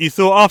 but you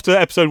thought after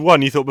episode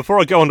 1, you thought before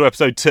I go on to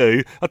episode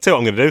 2, I'll tell you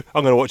what I'm going to do.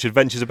 I'm going to watch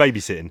Adventures of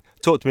Babysitting.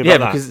 Talk to me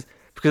about that.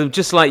 Because I'm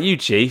just like you,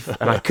 Chief,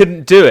 and I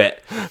couldn't do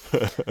it.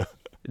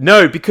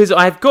 No, because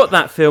I've got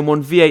that film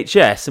on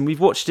VHS, and we've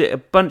watched it a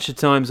bunch of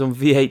times on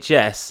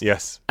VHS.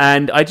 Yes.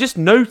 And I just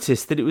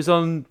noticed that it was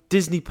on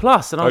Disney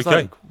Plus, and I was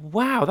like,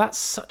 wow, that's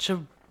such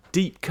a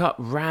deep-cut,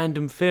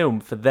 random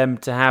film for them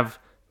to have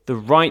the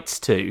rights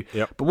to.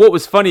 Yep. But what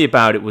was funny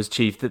about it was,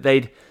 Chief, that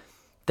they'd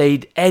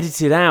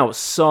edited out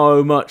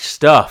so much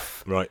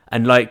stuff. Right.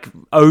 And,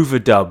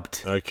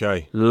 overdubbed.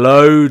 Okay.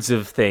 Loads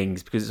of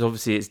things,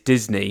 because it's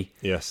Disney.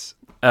 Yes.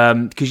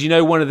 Because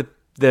one of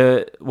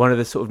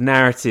the sort of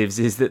narratives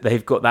is that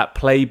they've got that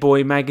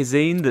Playboy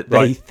magazine that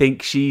they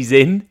think she's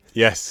in.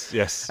 Yes.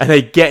 And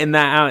they're getting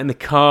that out in the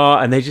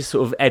car, and they just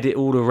sort of edit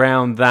all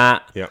around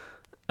that. Yeah.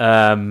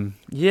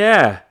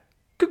 Yeah.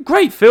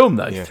 Great film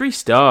though. Yeah. 3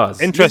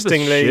 stars.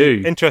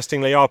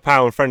 Interestingly, our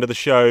pal and friend of the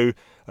show,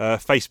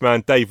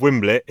 Faceman Dave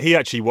Wimblett, he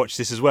actually watched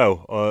this as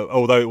well.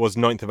 Although it was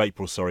 9th of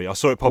April. Sorry, I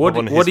saw it pop up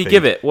on his. What do you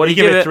give it? What do you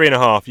give it?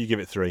 3.5. You give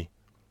it 3.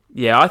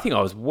 Yeah, I think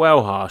I was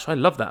well harsh. I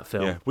love that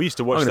film. Yeah, we used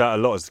to watch that a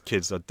lot as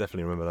kids. I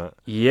definitely remember that.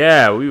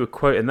 Yeah, we were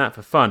quoting that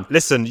for fun.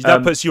 Listen,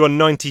 that puts you on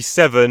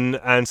 97,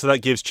 and so that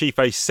gives Chief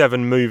a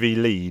 7-movie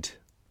lead.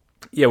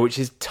 Yeah, which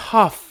is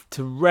tough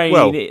to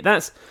rein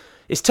in.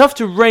 It's tough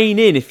to rein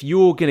in if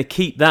you're going to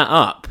keep that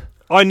up.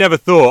 I never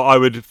thought I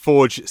would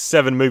forge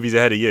 7 movies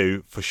ahead of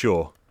you, for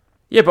sure.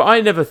 Yeah, but I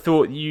never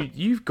thought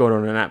you've gone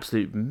on an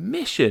absolute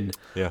mission.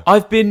 Yeah.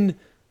 I've been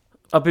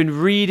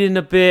reading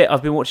a bit.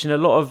 I've been watching a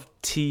lot of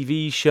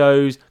TV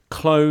shows,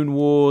 Clone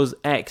Wars,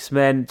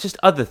 X-Men, just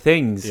other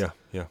things. Yeah.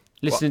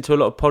 Listening to a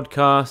lot of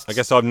podcasts. I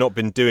guess I've not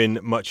been doing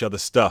much other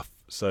stuff,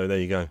 so there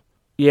you go.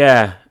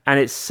 Yeah, and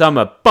it's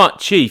summer. But,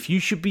 Chief, you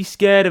should be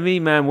scared of me,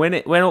 man. When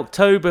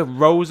October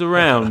rolls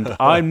around,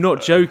 I'm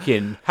not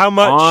joking. How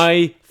much?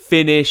 I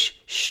finish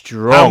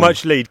strong. How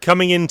much lead?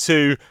 Coming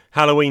into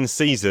Halloween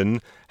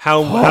season,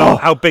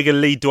 how big a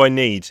lead do I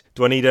need?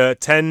 Do I need a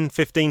 10,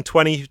 15,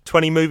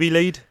 20 movie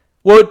lead?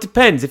 Well, it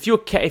depends. If you're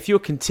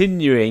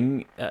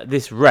continuing at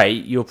this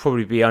rate, you'll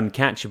probably be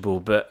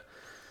uncatchable. But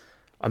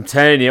I'm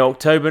telling you,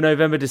 October,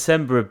 November,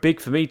 December are big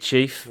for me,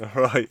 Chief.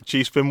 All right,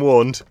 Chief's been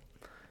warned.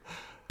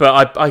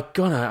 But I'm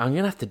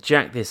gonna have to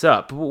jack this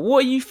up.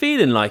 What are you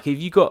feeling like? Have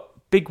you got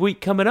big week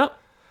coming up?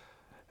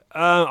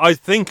 I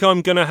think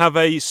I'm gonna have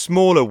a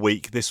smaller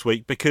week this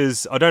week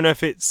because I don't know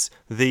if it's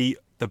the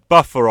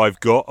buffer I've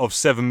got of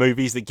 7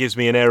 movies that gives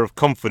me an air of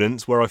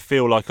confidence where I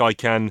feel like I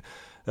can.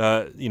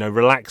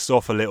 Relax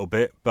off a little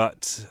bit,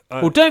 but...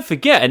 well, don't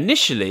forget,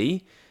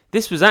 initially,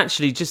 this was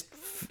actually just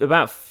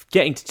about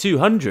getting to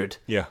 200.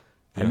 Yeah.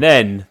 And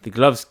then the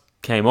gloves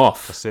came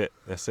off.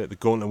 That's it. The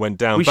gauntlet went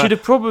down. We should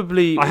have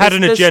probably... I had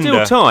an agenda.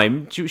 There's still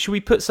time. Should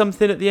we put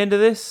something at the end of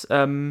this?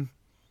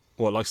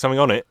 What, like something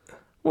on it?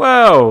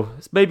 Well,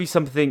 maybe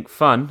something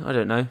fun. I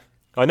don't know.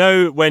 I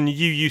know when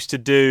you used to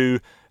do...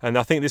 And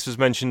I think this was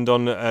mentioned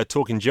on a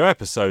Talking Joe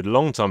episode a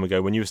long time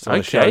ago when you were still on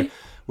the show.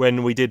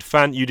 When you did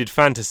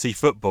fantasy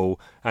football,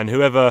 and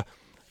whoever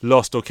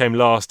lost or came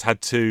last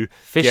had to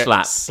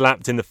get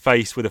slapped in the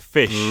face with a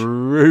fish.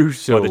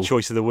 Brutal. By the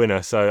choice of the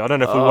winner. So I don't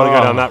know if we want to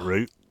go down that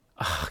route.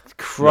 Oh,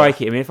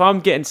 crikey. No. I mean, if I'm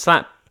getting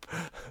slapped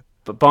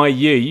by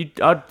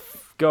I'd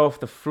go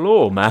off the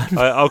floor, man.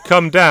 I'll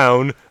come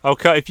down.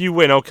 If you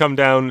win, I'll come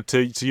down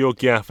to your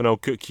gaff and I'll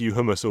cook you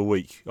hummus all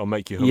week. I'll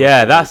make you hummus.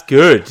 Yeah, that's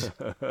good.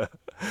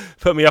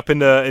 Put me up in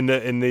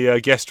the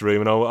guest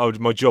room, and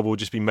my job will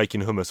just be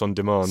making hummus on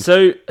demand.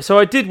 So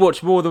I did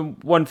watch more than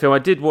one film. I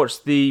did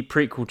watch the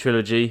prequel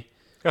trilogy.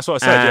 That's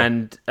what I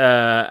said.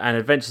 And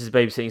Adventures of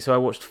Babysitting. So I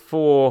watched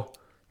 4.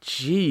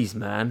 Jeez,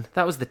 man,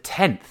 that was the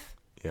 10th.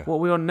 Yeah. What are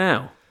we on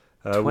now?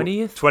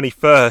 20th,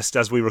 21st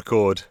as we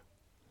record.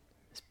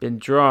 It's been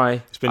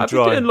dry. I've been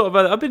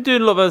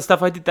doing a lot of other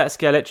stuff. I did that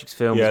Scalextric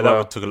film. Yeah, as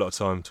well. That took a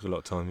lot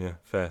of time. Yeah,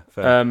 fair.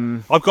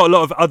 I've got a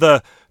lot of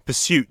other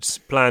pursuits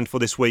planned for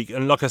this week,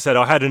 and like I said,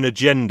 I had an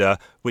agenda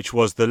which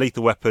was the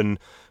Lethal Weapon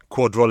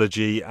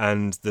quadrilogy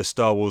and the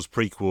Star Wars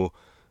prequel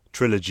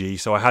trilogy,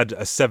 so I had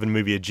a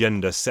 7-movie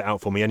agenda set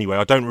out for me anyway.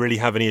 I don't really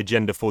have any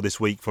agenda for this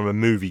week from a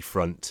movie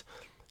front,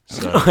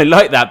 so. I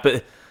like that,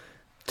 but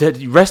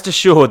rest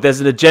assured there's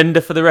an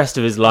agenda for the rest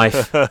of his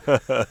life. I've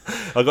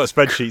got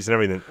spreadsheets and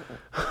everything.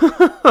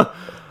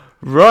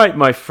 Right,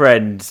 my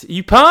friend,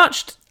 you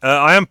parched?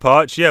 I am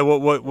parched, yeah.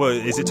 What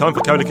is it time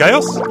for Cola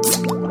Chaos?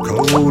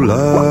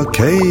 Cola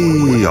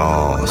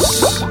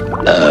Chaos.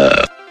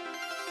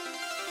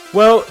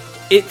 Well,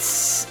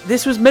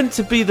 this was meant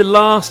to be the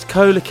last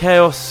Cola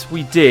Chaos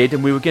we did,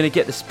 and we were going to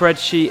get the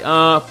spreadsheet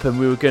up and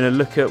we were going to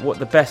look at what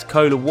the best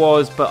cola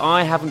was, but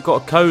I haven't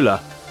got a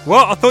cola.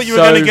 What? I thought you were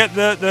going to get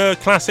the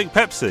classic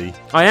Pepsi.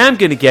 I am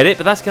going to get it,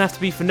 but that's going to have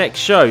to be for next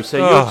show. So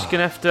you're just going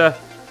to have to...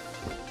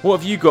 What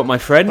have you got, my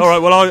friend? All right,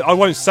 well, I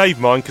won't save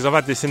mine because I've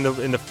had this in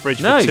the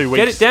fridge for 2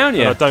 weeks. Get it down,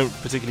 and I don't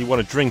particularly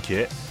want to drink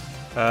it.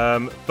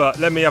 But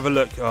let me have a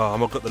look. Oh,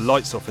 I've got the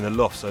lights off in the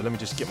loft, so let me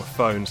just get my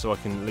phone so I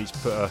can at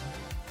least put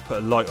a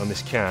light on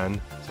this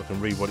can so I can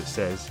read what it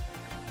says.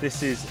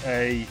 This is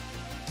a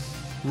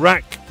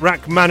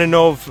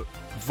Rachmaninoff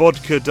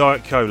Vodka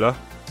Diet Cola.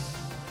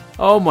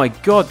 Oh my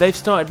God, they've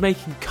started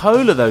making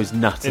cola, those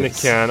nutters. In a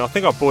can. I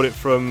think I bought it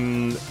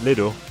from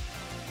Lidl.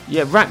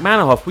 Yeah,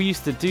 Rachmaninoff, we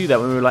used to do that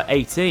when we were like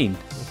 18.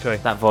 Okay.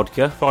 That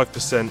vodka.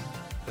 5%.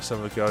 Let's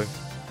have a go.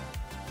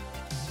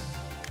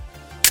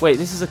 Wait,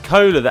 this is a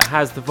cola that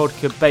has the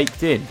vodka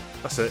baked in.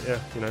 That's it, yeah.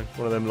 You know,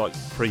 one of them like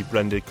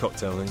pre-blended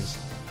cocktail things.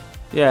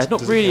 Yeah, it's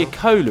not really a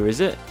cola, is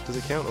it? Does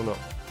it count or not?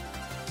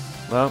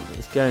 Well,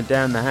 it's going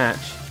down the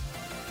hatch.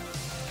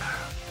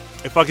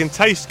 If I can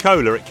taste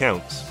cola, it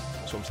counts.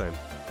 That's what I'm saying.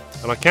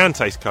 And I can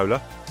taste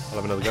cola.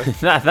 I'll have another go.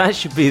 that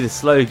should be the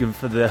slogan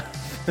for the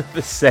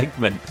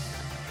segment.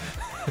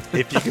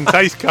 If you can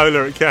taste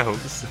cola, it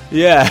counts.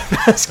 Yeah,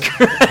 that's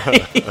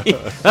great.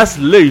 That's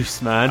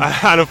loose, man.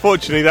 And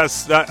unfortunately,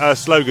 that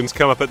slogan's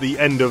come up at the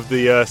end of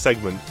the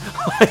segment.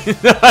 I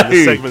know.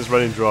 The segment's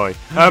running dry.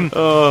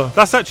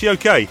 That's actually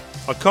okay.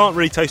 I can't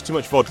really taste too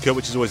much vodka,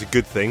 which is always a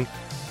good thing.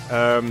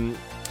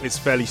 It's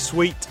fairly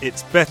sweet.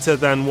 It's better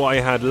than what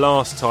I had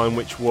last time,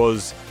 which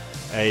was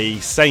a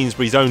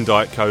Sainsbury's own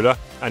Diet Cola.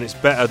 And it's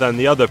better than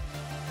the other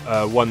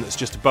one that's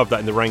just above that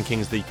in the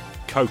rankings, the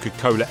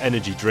Coca-Cola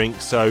energy drink.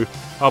 So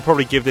I'll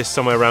probably give this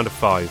somewhere around a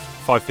 5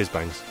 fizz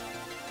bangs.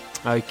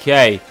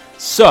 Okay,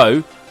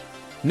 so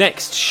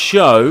next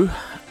show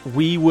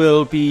we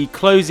will be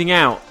closing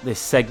out this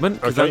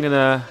segment because I'm going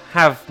to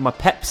have my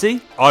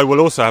Pepsi. I will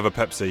also have a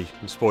Pepsi.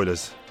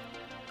 Spoilers.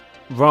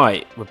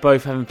 Right, we're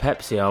both having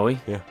Pepsi, are we?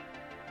 Yeah.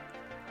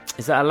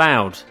 Is that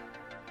allowed?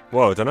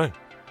 Well, I don't know.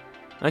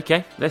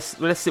 Okay, let's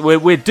see.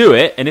 We'll do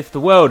it, and if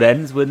the world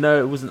ends, we'll know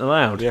it wasn't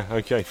allowed. Yeah.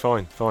 Okay.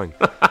 Fine.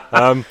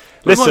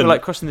 Listen, might be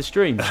like crossing the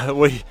stream.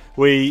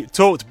 We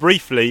talked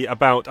briefly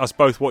about us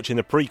both watching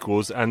the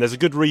prequels, and there's a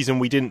good reason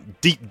we didn't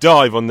deep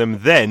dive on them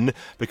then,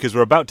 because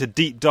we're about to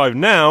deep dive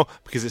now,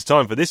 because it's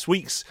time for this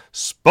week's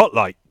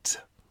Spotlight.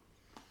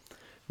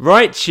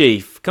 Right,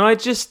 Chief. Can I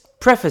just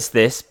preface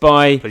this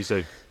by Please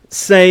do.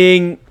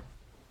 saying,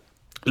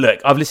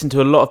 look, I've listened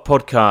to a lot of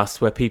podcasts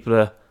where people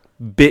are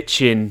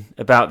bitching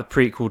about the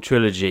prequel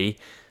trilogy.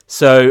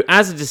 So,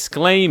 as a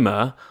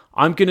disclaimer,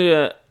 I'm going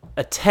to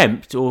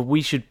attempt, or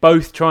we should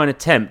both try and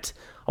attempt,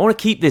 I want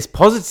to keep this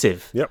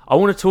positive. Yep. I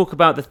want to talk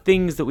about the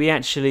things that we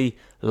actually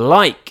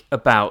like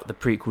about the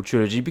prequel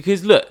trilogy,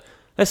 because look,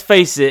 let's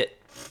face it,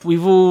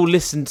 we've all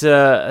listened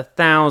to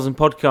 1,000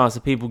 podcasts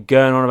of people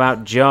going on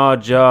about Jar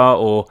Jar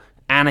or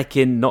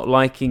Anakin not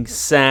liking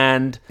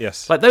sand.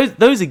 Yes. Like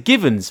those are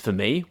givens for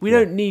me. We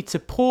don't need to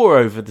pour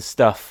over the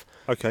stuff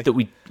that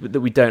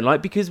we don't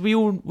like, because we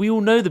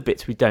all know the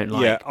bits we don't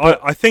like. Yeah,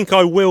 I think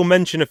I will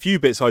mention a few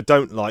bits I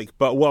don't like,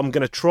 but what I'm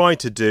going to try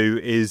to do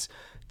is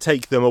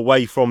take them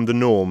away from the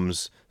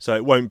norms. So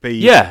it won't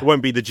be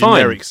the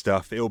generic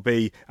stuff. It'll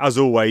be, as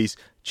always,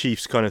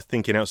 Chief's kind of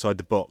thinking outside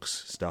the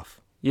box stuff.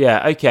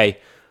 Yeah, okay.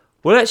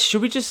 Well,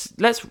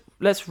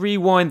 let's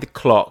rewind the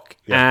clock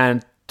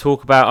and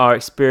talk about our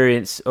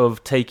experience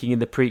of taking in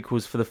the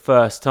prequels for the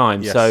first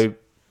time. Yes. So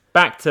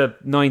back to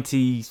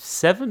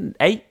 97,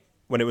 8?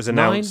 When it was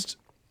announced.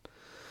 9?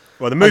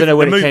 Well, the movie, I don't know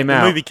when it came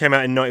out. The movie came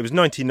out it was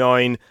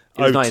 99,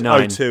 it was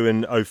 99. 02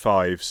 and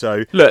 05.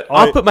 So look,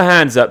 I'll put my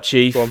hands up,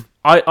 Chief. Go on.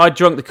 I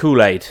drunk the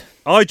Kool-Aid.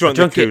 I drank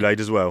the Kool-Aid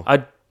as well.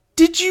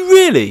 Did you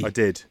really? I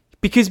did.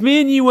 Because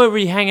me and you weren't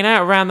really hanging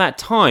out around that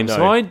time, No.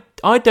 so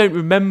I don't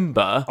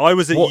remember. I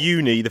was at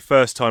uni the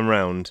first time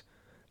round.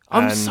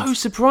 I'm so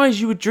surprised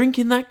you were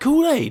drinking that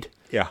Kool-Aid.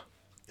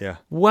 Yeah.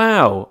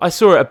 Wow. I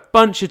saw it a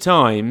bunch of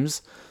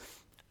times,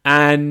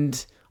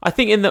 and I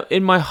think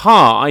in my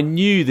heart I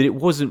knew that it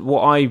wasn't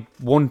what I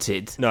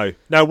wanted. No.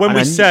 Now, when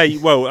we say,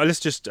 well, let's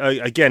just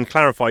again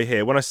clarify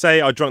here. When I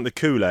say I drank the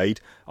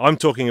Kool-Aid, I'm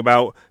talking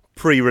about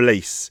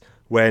pre-release.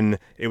 When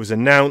it was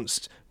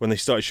announced, when they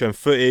started showing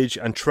footage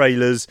and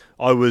trailers,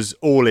 I was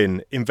all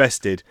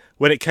invested.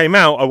 When it came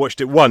out, I watched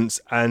it once,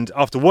 and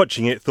after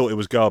watching it, thought it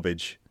was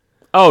garbage.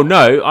 Oh,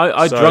 no,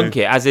 I drunk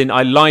it, as in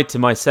I lied to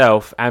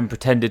myself and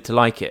pretended to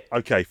like it.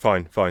 Okay,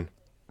 fine.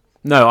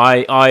 No,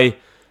 I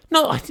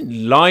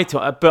didn't lie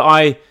to it,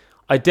 but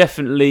I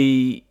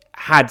definitely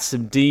had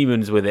some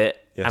demons with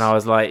it, and I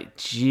was like,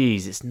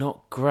 geez, it's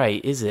not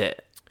great, is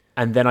it?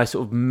 And then I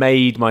sort of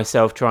made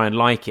myself try and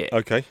like it.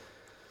 Okay.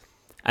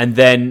 And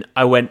then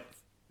I went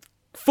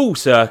full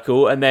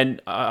circle, and then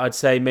I'd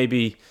say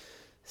maybe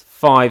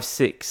 5,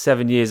 6,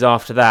 7 years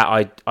after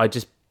that, I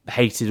just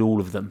hated all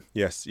of them.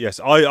 Yes.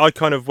 I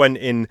kind of went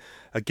in,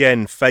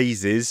 again,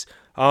 phases.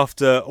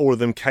 After all of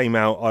them came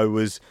out, I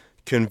was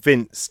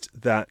convinced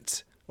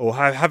that, or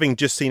having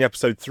just seen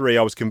episode 3,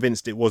 I was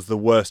convinced it was the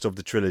worst of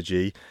the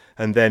trilogy.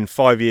 And then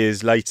 5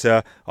 years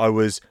later, I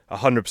was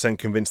 100%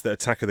 convinced that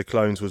Attack of the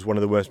Clones was one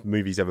of the worst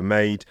movies ever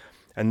made.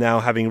 And now,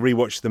 having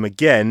rewatched them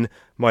again,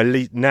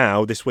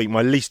 this week,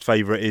 my least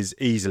favourite is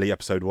easily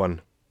episode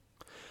 1.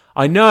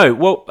 I know.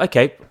 Well,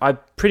 okay, I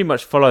pretty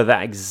much follow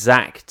that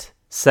exact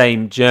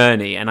same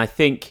journey, and I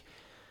think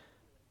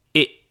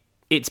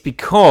it's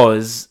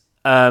because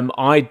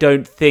I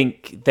don't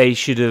think they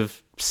should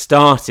have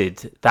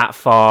started that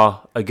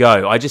far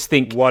ago. I just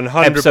think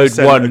 100% episode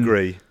 1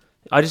 agree.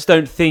 I just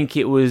don't think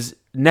it was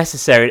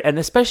necessary, and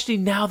especially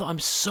now that I'm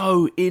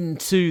so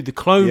into the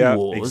Clone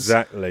Wars.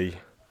 Exactly.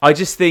 I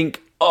just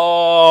think,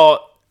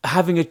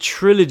 having a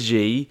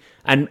trilogy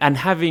and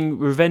having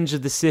Revenge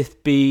of the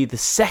Sith be the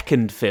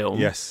second film,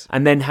 yes,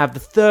 and then have the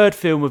third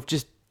film of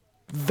just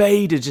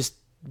Vader just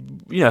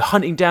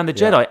hunting down the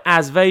Jedi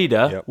as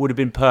Vader would have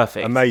been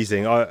perfect.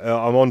 Amazing.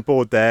 I'm on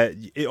board there.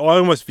 I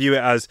almost view it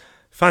as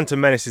Phantom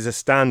Menace is a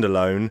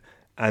standalone,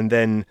 and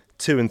then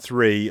 2 and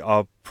 3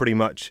 are pretty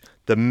much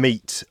the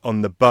meat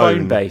on the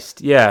bone.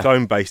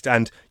 Clone-based.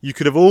 And you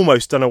could have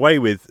almost done away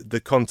with the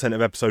content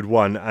of episode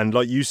 1, and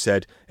like you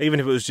said, even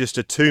if it was just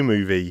a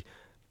 2-movie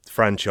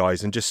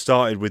franchise, and just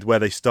started with where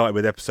they started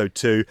with episode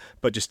 2,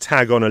 but just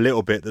tag on a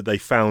little bit that they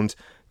found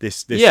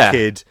this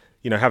kid,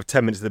 have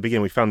 10 minutes at the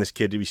beginning, we found this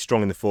kid, he'd be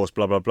strong in the Force,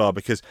 blah, blah, blah,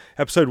 because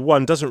episode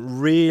 1 doesn't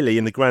really,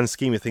 in the grand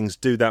scheme of things,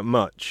 do that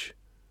much.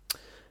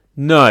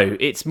 No,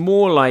 it's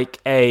more like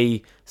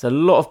it's a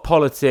lot of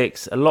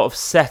politics, a lot of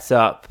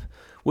setup,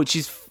 which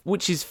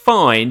is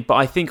fine, but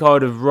I think I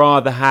would have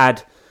rather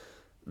had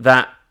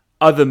that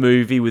other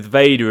movie with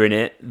Vader in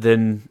it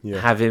than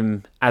have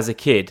him as a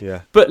kid.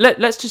 Yeah. But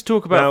let's just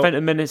talk about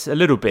Phantom Menace a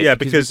little bit,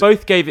 because we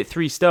both gave it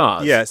 3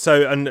 stars. Yeah,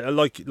 so, and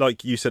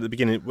like you said at the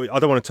beginning, I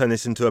don't want to turn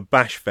this into a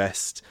bash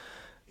fest.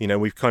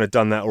 We've kind of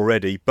done that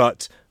already,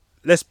 but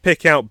let's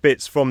pick out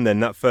bits from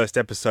that first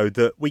episode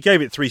that we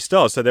gave it 3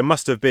 stars, so there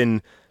must have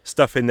been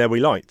stuff in there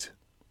we liked.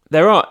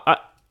 There are.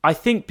 I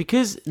think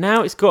because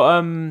now it's got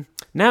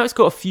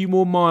a few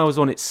more miles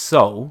on its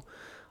soul.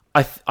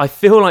 I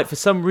feel like for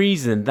some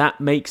reason that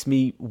makes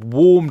me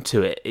warm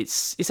to it.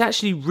 It's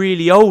actually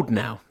really old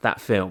now, that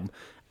film.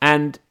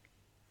 And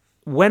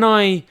when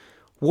I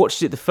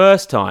watched it the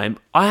first time,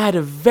 I had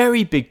a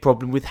very big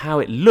problem with how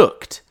it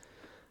looked.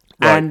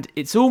 Right. And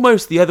it's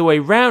almost the other way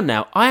round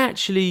now. I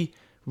actually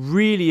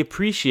really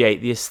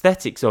appreciate the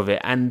aesthetics of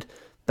it and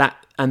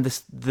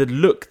the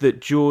look that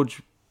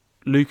George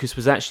Lucas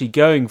was actually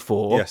going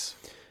for. Yes.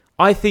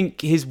 I think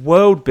his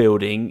world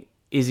building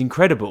is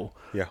incredible.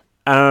 Yeah.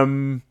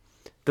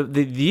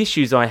 The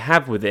issues I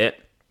have with it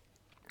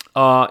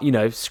are,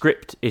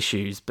 script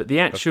issues, but the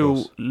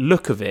actual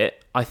look of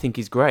it, I think,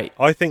 is great.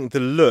 I think the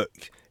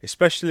look,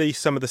 especially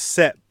some of the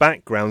set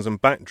backgrounds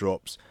and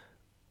backdrops,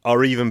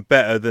 are even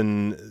better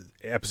than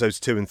episodes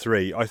 2 and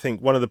 3. I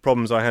think one of the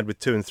problems I had with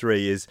 2 and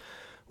 3 is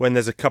when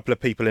there's a couple of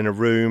people in a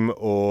room,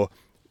 or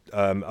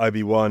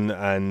Obi-Wan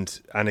and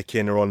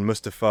Anakin are on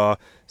Mustafar,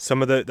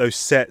 some of those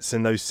sets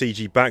and those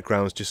CG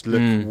backgrounds just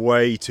look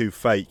way too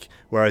fake.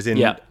 Whereas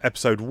in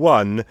episode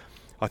 1,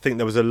 I think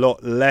there was a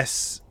lot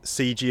less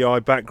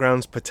CGI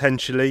backgrounds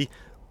potentially,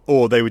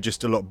 or they were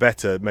just a lot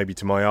better, maybe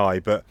to my eye.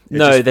 But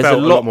it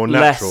felt a lot more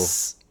natural.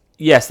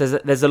 Yes,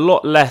 there's a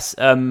lot less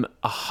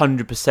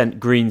 100%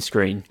 green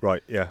screen.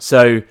 Right. Yeah.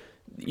 So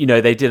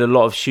they did a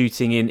lot of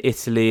shooting in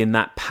Italy in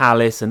that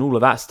palace, and all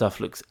of that stuff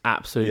looks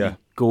absolutely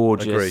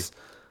gorgeous.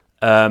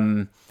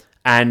 Agree.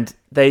 And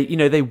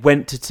they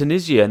went to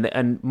Tunisia,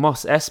 and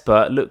Mos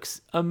Espa looks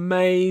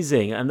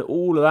amazing, and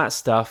all of that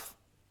stuff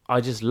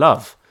I just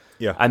love.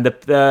 Yeah. And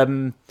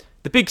the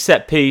big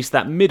set piece,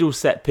 that middle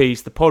set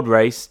piece, the pod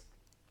race,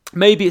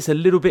 maybe it's a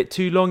little bit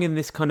too long in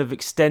this kind of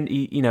extent.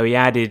 He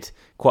added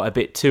quite a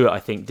bit to it,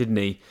 I think, didn't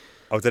he?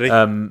 Oh, did he?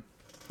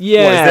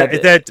 Yeah. Is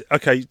there,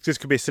 okay, this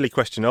could be a silly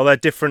question. Are there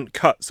different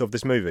cuts of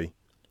this movie?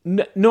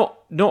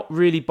 Not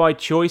really by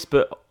choice,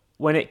 but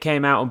when it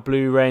came out on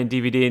Blu-ray and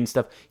DVD and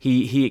stuff,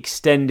 he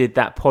extended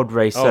that pod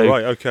race. Oh,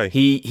 right, okay.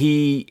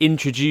 He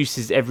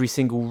introduces every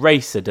single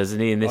racer, doesn't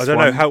he? In this, I don't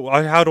know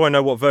how do I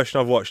know what version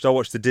I've watched? I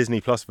watched the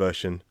Disney Plus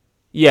version.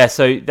 Yeah,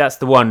 so that's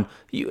the one.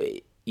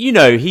 They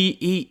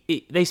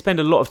spend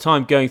a lot of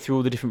time going through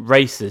all the different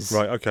races,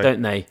 right? Okay,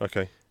 don't they?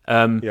 Okay.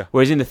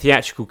 Whereas in the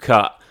theatrical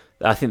cut,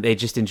 I think they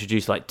just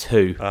introduced like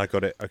 2.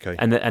 Got it. Okay.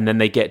 And then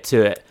they get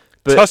to it.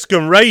 But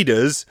Tusken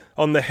Raiders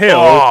on the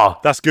hill.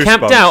 That's goosebumps.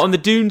 Camped out on the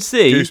Dune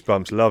Sea.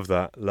 Goosebumps. Love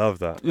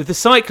that. With the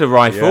cycler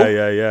rifle.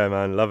 Yeah,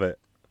 man. Love it.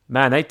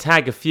 Man, they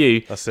tag a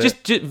few. That's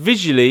it. Just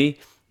visually,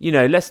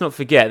 let's not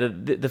forget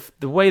that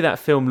the way that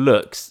film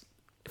looks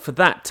for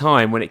that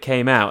time when it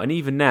came out, and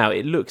even now,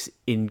 it looks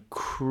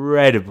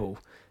incredible.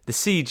 The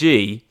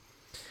CG,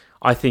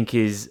 I think,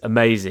 is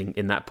amazing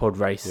in that pod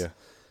race. Yeah.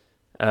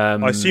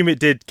 I assume it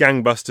did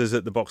gangbusters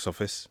at the box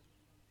office.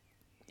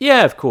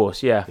 Yeah, of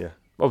course. Yeah.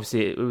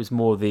 obviously it was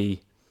more the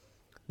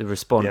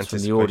response from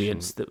the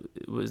audience that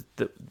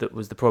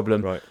was the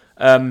problem. Right.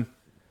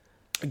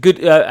 Good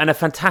and a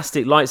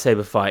fantastic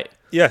lightsaber fight.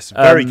 Yes,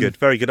 very good,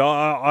 very good.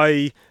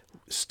 I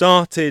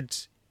started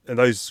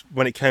those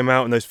when it came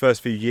out in those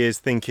first few years,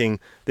 thinking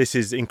this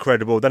is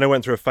incredible. Then I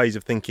went through a phase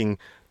of thinking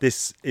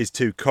this is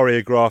too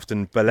choreographed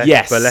and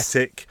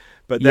balletic.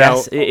 But now,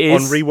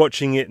 on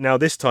rewatching it now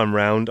this time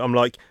round, I'm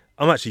like,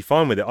 I'm actually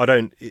fine with it.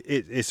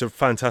 It's a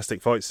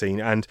fantastic fight scene,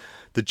 and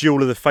the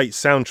Duel of the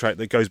Fates soundtrack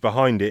that goes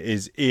behind it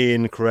is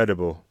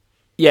incredible.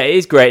 Yeah, it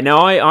is great. Now,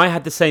 I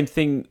had the same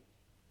thing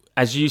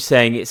as you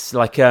saying. It's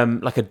like a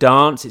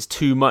dance. It's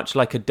too much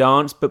like a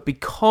dance. But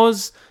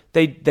because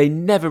they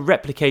never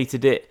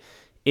replicated it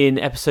in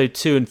episode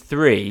 2 and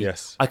 3,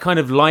 yes, I kind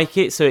of like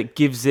it. So it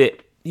gives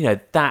it,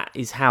 that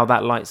is how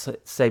that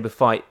lightsaber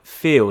fight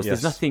feels. Yes.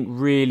 There's nothing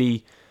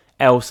really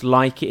else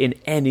like it in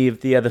any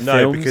of the other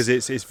films. No, because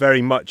it's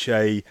very much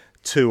a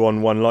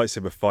 2-on-1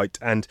 lightsaber fight.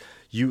 And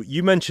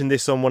you mentioned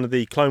this on one of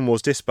the Clone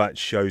Wars Dispatch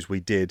shows we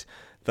did,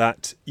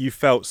 that you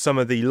felt some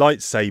of the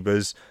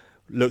lightsabers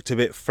looked a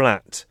bit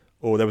flat,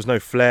 or there was no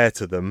flair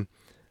to them.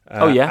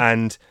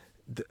 And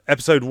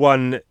episode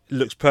 1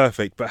 looks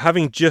perfect, but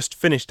having just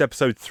finished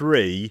episode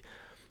 3,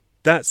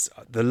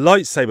 the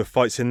lightsaber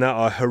fights in that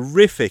are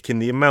horrific in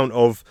the amount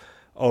of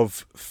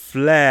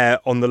flair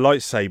on the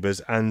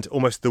lightsabers and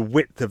almost the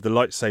width of the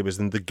lightsabers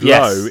and the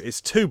glow. Yes.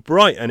 It's too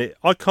bright, and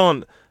I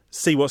can't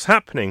see what's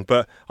happening.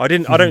 But I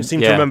don't seem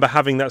to remember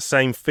having that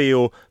same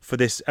feel for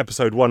this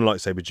episode 1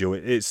 lightsaber duel.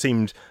 It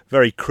seemed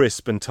very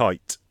crisp and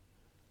tight.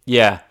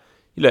 Yeah,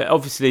 look,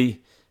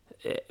 obviously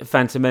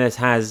Phantom Menace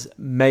has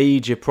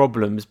major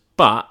problems,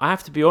 but I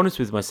have to be honest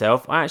with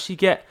myself, I actually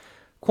get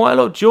quite a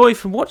lot of joy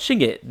from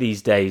watching it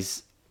these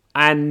days,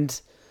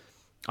 and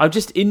I'm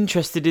just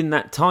interested in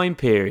that time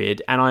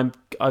period, and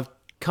I've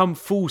come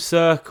full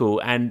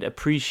circle and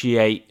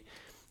appreciate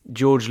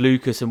George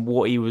Lucas and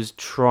what he was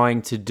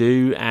trying to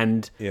do,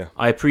 and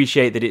I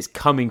appreciate that it's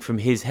coming from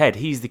his head.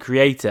 He's the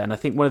creator, and I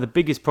think one of the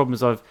biggest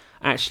problems I've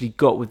actually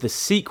got with the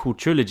sequel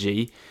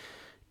trilogy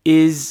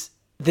is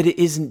that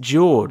it isn't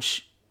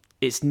George.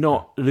 It's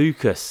not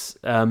Lucas.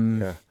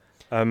 And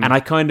I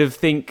kind of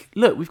think,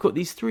 look, we've got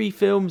these 3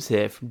 films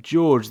here from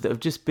George that have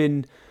just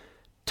been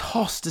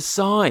tossed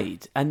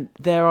aside, and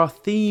there are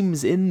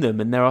themes in them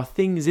and there are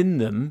things in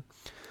them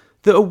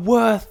that are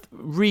worth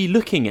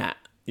re-looking at.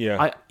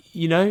 I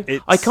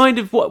kind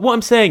of what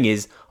I'm saying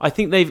is I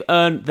think they've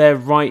earned their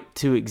right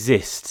to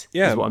exist.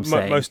 Is what I'm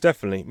saying. Most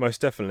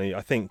definitely.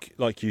 I think,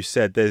 like you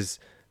said, there's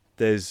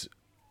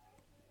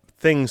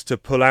things to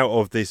pull out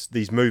of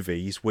these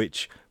movies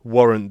which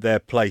warrant their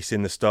place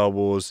in the Star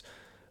Wars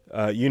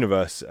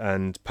universe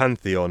and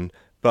pantheon.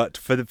 But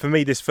for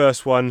me, this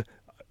first one,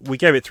 we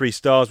gave it 3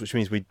 stars, which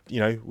means we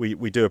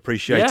do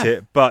appreciate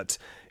it, but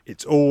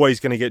it's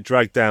always going to get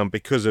dragged down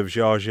because of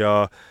Jar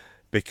Jar,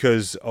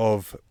 because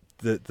of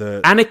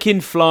the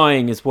Anakin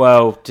flying as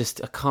well.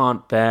 Just I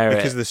can't bear it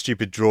because of the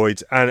stupid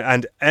droids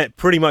and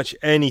pretty much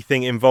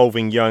anything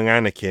involving young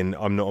Anakin,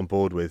 I'm not on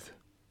board with.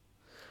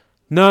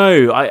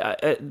 No,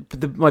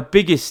 my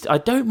biggest. I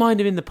don't mind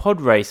him in the pod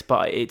race,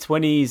 but it's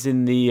when he's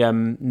in the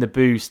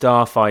Naboo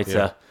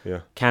starfighter.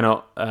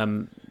 Cannot.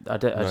 I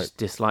just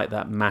dislike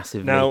that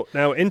massively.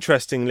 Now,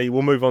 interestingly,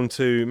 we'll move on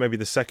to maybe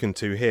the second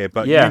 2 here.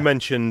 But you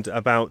mentioned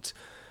about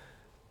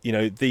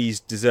these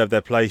deserve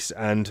their place,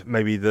 and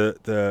maybe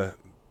the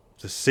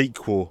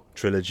sequel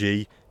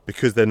trilogy,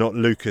 because they're not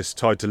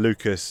tied to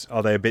Lucas,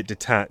 are they a bit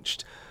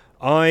detached?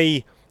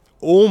 I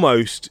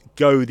almost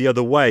go the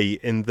other way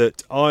in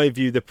that I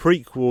view the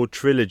prequel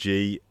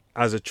trilogy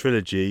as a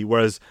trilogy,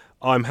 whereas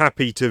I'm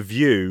happy to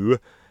view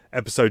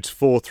episodes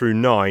 4 through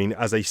 9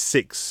 as a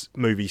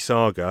 6-movie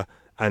saga,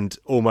 and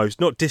almost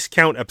not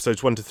discount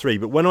episodes 1 to 3.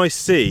 But when I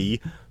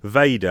see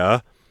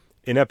Vader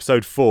in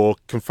episode 4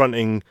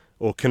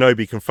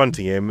 Kenobi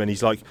confronting him, and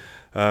he's like,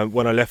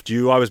 when I left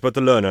you, I was but the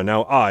learner.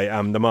 Now I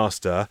am the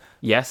master.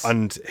 Yes.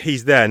 And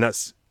he's there, and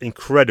that's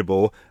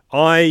incredible.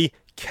 I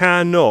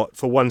cannot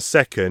for 1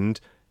 second,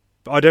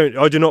 I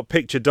do not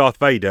picture Darth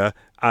Vader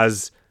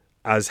as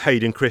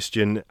Hayden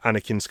Christian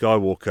Anakin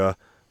Skywalker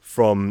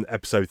from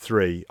episode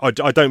 3. I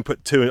don't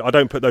put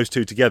those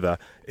 2 together.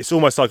 It's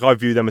almost like I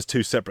view them as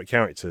 2 separate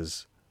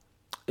characters.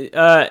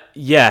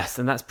 Yes,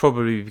 and that's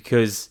probably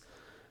because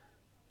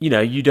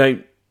you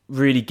don't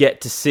really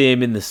get to see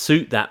him in the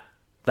suit that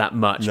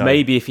much. No.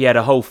 Maybe if he had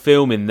a whole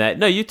film in there.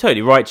 No, you're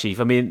totally right, Chief.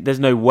 I mean, there's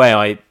no way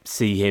I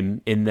see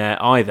him in there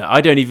either.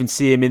 I don't even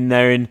see him in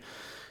there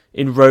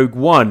in Rogue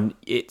One.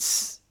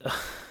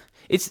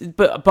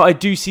 But I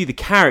do see the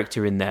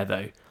character in there,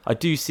 though. I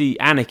do see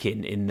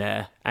Anakin in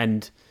there,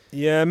 and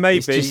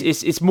maybe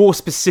it's more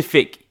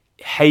specific.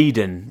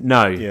 Hayden,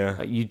 no,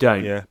 you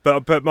don't. Yeah,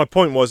 but my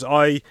point was,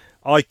 I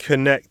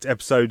connect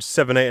episodes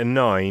 7, 8, and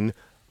 9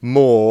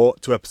 more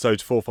to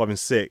episodes 4, 5, and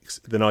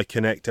 6 than I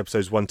connect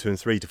episodes 1, 2, and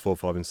 3 to 4,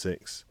 5, and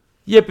 6.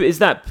 Yeah, but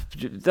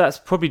that's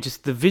probably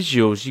just the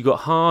visuals. You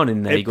got Han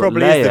in there. It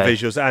probably is the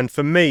visuals, and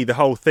for me, the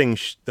whole thing,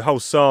 the whole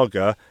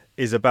saga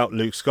is about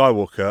Luke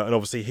Skywalker, and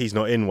obviously he's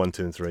not in 1,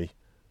 2, and 3,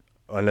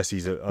 unless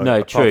he's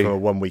apart from a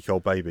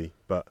 1-week-old baby.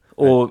 But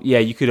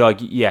you could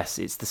argue, yes,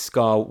 it's the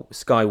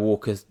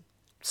Skywalker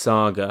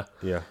saga.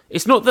 Yeah.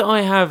 It's not that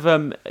I have.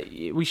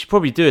 We should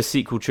probably do a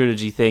sequel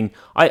trilogy thing.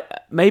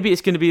 Maybe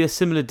it's going to be a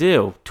similar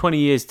deal. 20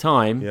 years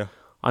time, Yeah.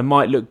 I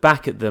might look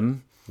back at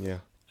them. Yeah.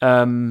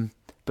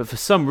 But for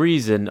some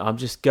reason, I'm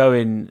just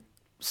going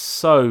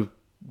so.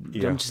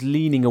 Yeah. I'm just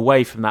leaning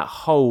away from that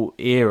whole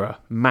era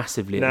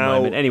massively at the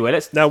moment. Anyway,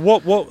 let's. Now,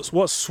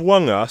 what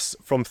swung us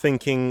from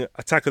thinking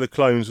Attack of the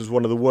Clones was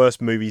one of the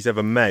worst movies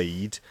ever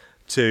made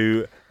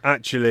to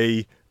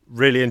actually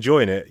really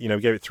enjoying it? You know,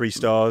 we gave it 3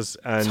 stars.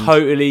 And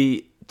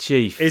Totally,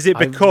 Chief. Is it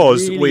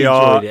because we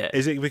are?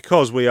 Is it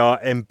because we are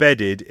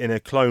embedded in a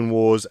Clone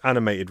Wars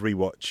animated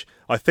rewatch?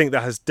 I think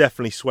that has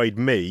definitely swayed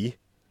me.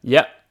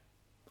 Yep,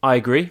 I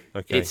agree.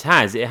 Okay. It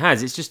has.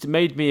 It's just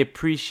made me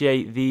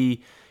appreciate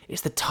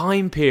It's the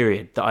time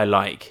period that I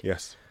like.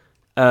 Yes.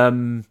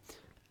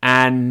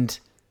 And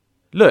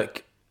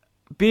look,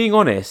 being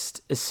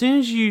honest, as soon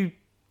as you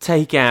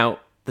take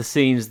out the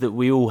scenes that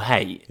we all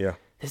hate,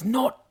 there's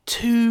not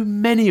too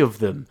many of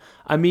them.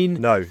 I mean,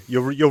 no,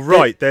 you're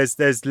right.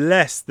 There's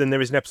less than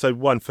there is in episode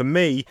 1. For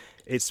me,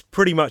 it's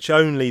pretty much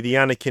only the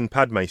Anakin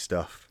Padme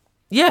stuff.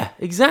 Yeah,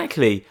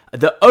 exactly.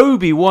 The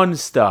Obi-Wan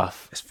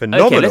stuff. It's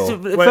phenomenal.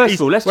 Okay,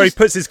 first of all, he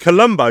puts his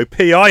Columbo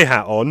PI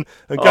hat on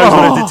and goes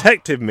on a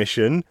detective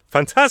mission.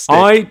 Fantastic.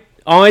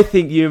 I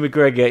think Ewan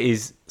McGregor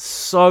is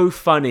so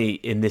funny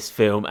in this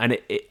film, and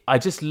I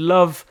just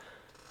love.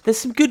 There's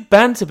some good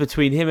banter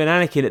between him and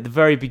Anakin at the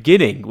very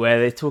beginning, where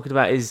they're talking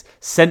about his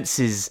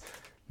senses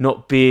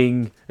not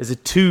being as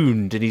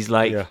attuned, and he's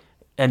like,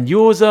 "And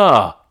yours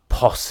are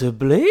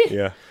possibly."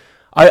 Yeah.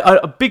 I'm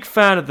a big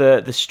fan of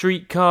the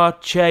streetcar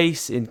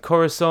chase in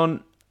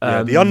Coruscant.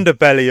 The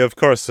underbelly of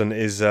Coruscant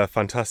is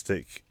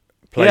fantastic.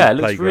 It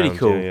looks really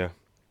cool. Yeah.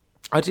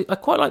 I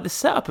quite like the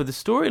setup of the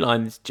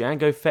storyline. This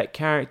Jango Fett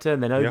character,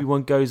 and then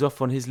Obi-Wan goes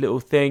off on his little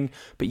thing.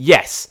 But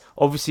yes,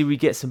 obviously we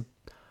get some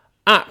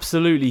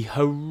absolutely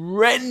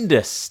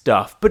horrendous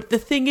stuff. But the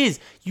thing is,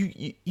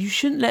 you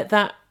shouldn't let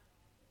that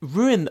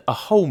ruin a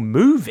whole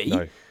movie.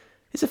 No.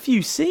 There's a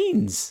few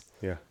scenes.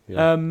 Yeah.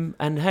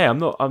 And hey, I'm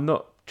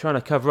not trying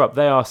to cover up.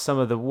 They are some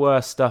of the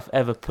worst stuff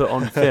ever put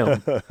on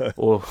film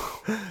or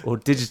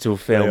digital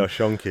film. They are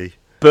shonky.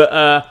 But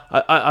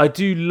I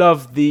do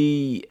love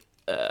the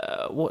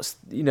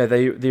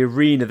the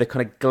arena, the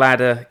kind of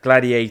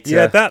gladiator.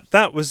 Yeah,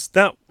 that was.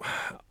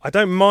 I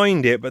don't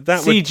mind it, but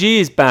that CG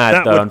is bad.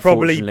 That though, would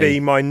probably unfortunately. be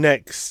my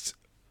next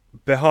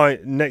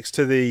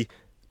to the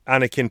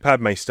Anakin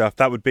Padme stuff.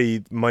 That would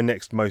be my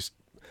next most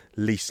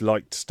least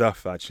liked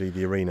stuff. Actually,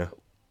 the arena.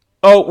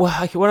 Oh,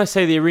 well, when I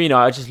say the arena,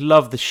 I just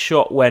love the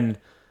shot when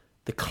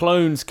the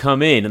clones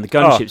come in and the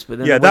gunships. But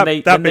then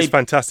that bit's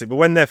fantastic. But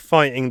when they're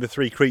fighting the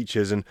 3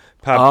 creatures and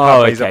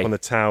Padme's up on the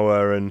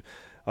tower, and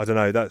I don't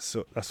know, that's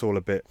all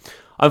a bit.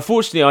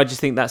 Unfortunately, I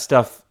just think that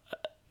stuff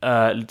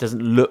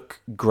doesn't look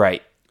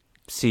great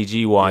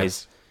CG wise.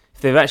 Yes.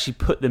 If they've actually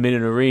put them in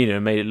an arena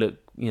and made it look,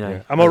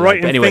 Am I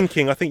right in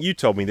thinking? I think you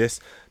told me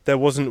this. There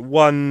wasn't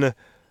one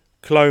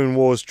Clone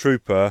Wars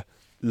trooper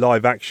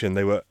live action.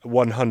 They were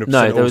 100%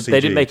 no, all CG.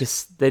 They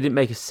didn't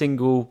make a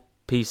single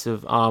piece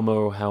of armor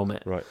or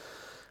helmet. Right.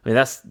 I mean,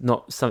 that's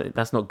not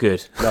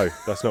good. No,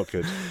 that's not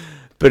good.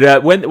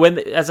 But when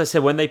as I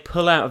said, when they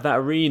pull out of that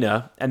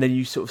arena and then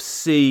you sort of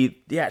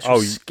see the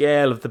actual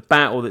scale of the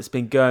battle that's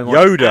been going on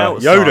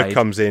outside. Yoda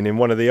comes in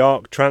one of the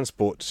Ark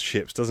transport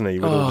ships, doesn't he,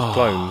 with all the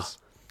clones?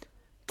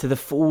 To the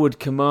forward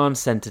command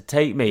center,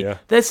 take me. Yeah.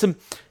 There's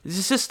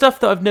just stuff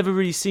that I've never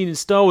really seen in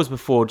Star Wars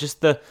before.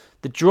 Just the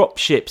drop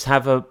ships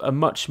have a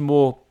much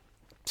more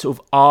sort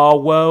of our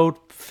world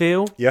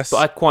feel. Yes. But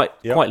I quite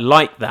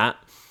like that.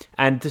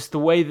 And just the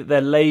way that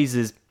their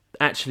lasers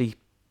actually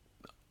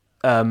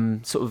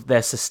sort of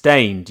they're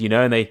sustained,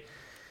 and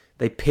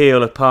they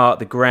peel apart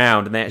the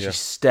ground and they actually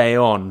stay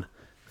on.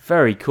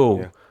 Very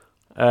cool.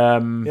 Yeah,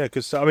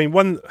 because I mean,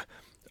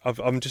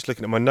 I'm just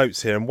looking at my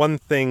notes here, and one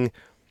thing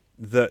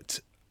that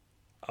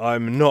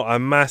I'm not a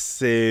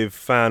massive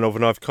fan of,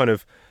 and I've kind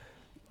of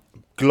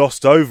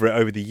glossed over it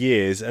over the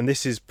years, and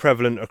this is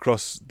prevalent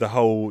across the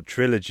whole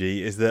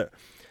trilogy, is that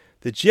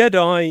the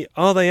Jedi,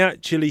 are they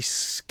actually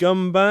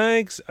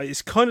scumbags?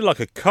 It's kind of like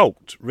a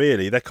cult,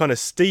 really. They're kind of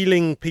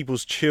stealing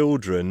people's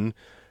children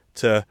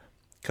to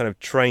kind of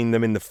train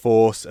them in the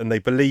Force, and they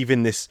believe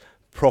in this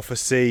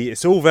prophecy.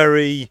 It's all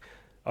very,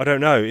 I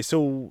don't know, it's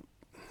all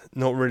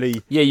not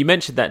really... Yeah, you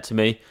mentioned that to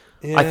me.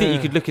 Yeah. I think you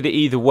could look at it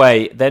either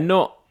way. They're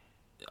not...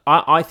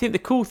 I think the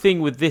cool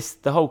thing with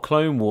the whole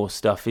Clone War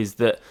stuff is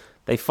that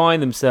they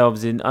find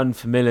themselves in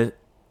unfamiliar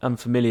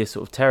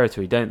sort of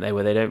territory, don't they,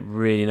 where they don't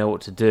really know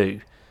what to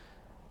do.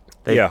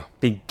 They've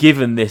been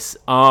given this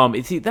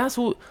army. See, that's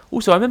all.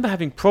 Also, I remember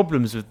having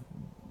problems with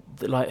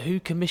who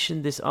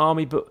commissioned this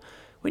army, but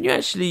when you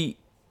actually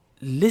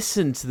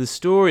listen to the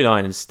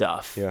storyline and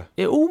stuff,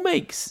 it all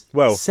makes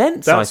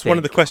sense. That's one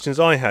of the questions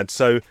I had.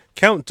 So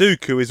Count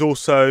Dooku is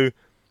also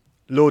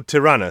Lord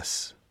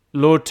Tyrannus.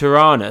 Lord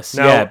Tyrannus,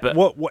 now, but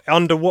what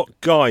under what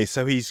guise?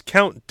 So he's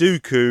Count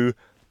Dooku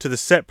to the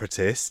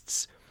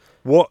Separatists.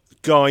 What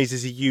guise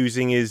is he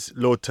using is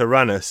Lord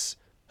Tyrannus?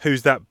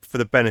 Who's that for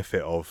the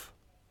benefit of?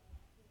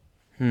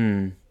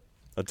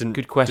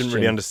 Good question. Didn't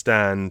really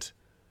understand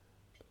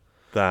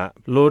that.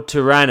 Lord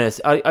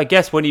Tyrannus, I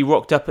guess when he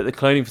rocked up at the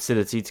cloning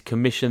facility to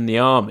commission the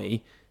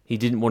army, he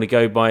didn't want to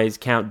go by his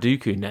Count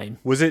Dooku name.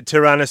 Was it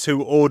Tyrannus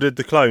who ordered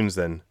the clones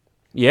then?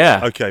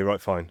 Yeah. Okay,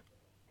 right, fine.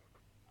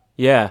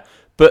 Yeah,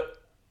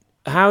 but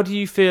how do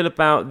you feel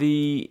about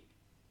Dooku?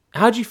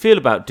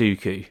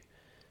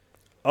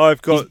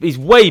 He's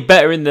way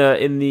better in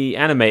the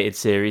animated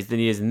series than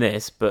he is in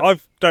this, but I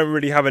don't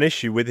really have an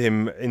issue with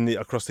him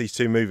across these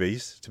two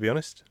movies, to be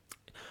honest.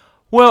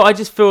 Well, I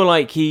just feel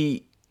like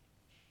he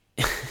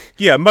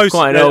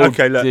quite an old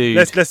dude.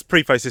 Let's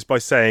preface this by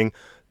saying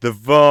the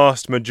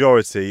vast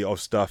majority of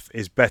stuff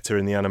is better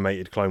in the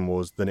animated Clone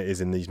Wars than it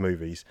is in these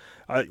movies.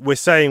 We're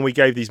saying we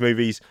gave these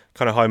movies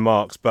kind of high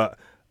marks, but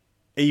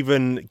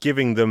even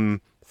giving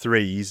them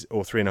 3s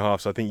or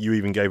 3.5s, I think you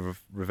even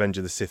gave Revenge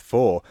of the Sith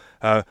 4.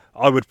 I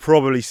would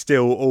probably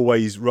still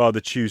always rather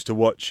choose to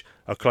watch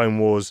a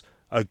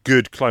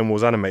good Clone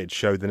Wars animated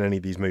show than any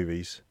of these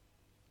movies.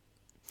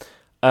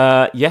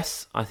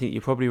 Yes, I think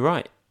you're probably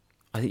right.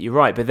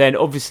 But then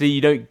obviously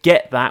you don't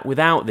get that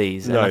without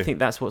these, and I think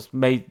that's what's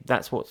made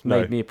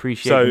me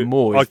appreciate them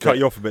more. I cut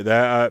you off a bit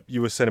there.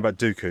 You were saying about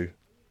Dooku,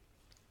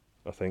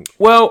 I think.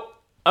 Well,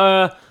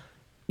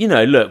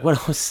 look, when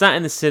I was sat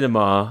in the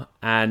cinema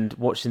and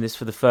watching this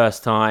for the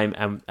first time,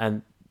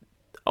 and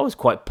I was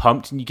quite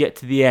pumped, and you get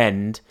to the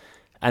end,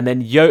 and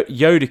then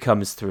Yoda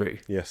comes through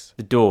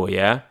the door.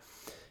 Yeah.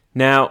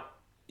 Now,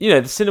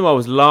 the cinema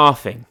was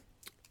laughing.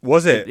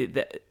 Was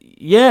it?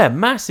 Yeah,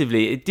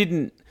 massively. It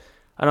didn't.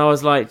 And I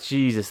was like,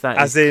 Jesus, that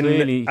is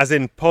clearly... As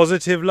in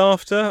positive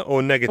laughter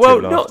or negative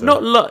laughter?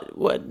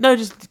 No,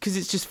 just because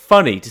it's just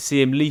funny to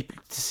see him to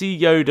see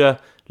Yoda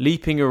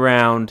leaping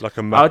around. Like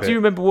a Muppet. I do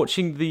remember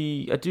watching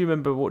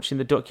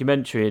the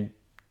documentary, and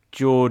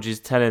George is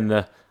telling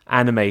the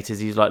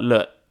animators, he's like,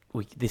 look,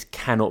 this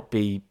cannot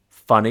be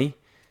funny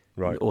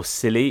or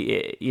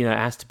silly. It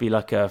has to be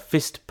like a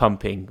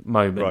fist-pumping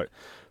moment. Right.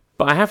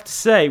 But I have to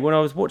say, when I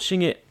was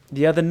watching it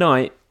the other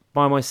night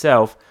by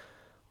myself,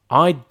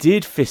 I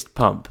did fist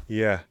pump.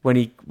 Yeah. When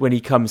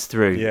he comes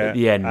through at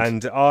the end.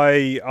 And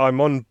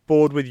I'm on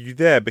board with you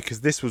there,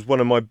 because this was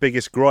one of my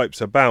biggest gripes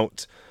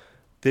about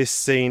this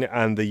scene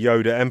and the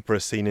Yoda Emperor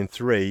scene in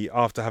 3.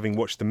 After having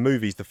watched the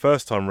movies the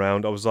first time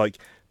round, I was like,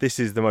 this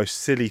is the most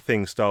silly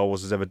thing Star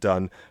Wars has ever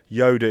done.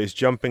 Yoda is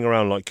jumping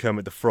around like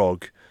Kermit the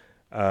Frog,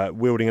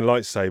 wielding a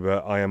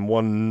lightsaber. I am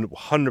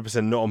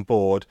 100% not on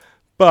board.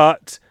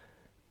 But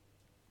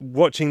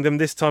watching them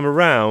this time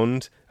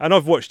around, and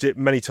I've watched it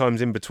many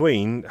times in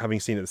between, having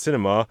seen it at the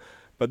cinema,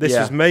 but this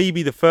was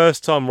maybe the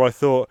first time where I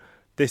thought,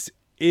 this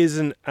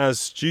isn't as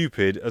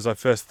stupid as I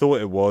first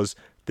thought it was.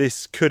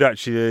 This could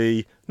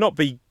actually not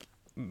be,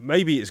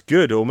 maybe it's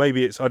good, or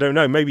maybe it's, I don't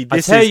know, maybe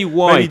this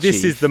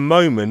is the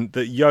moment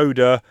that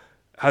Yoda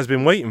has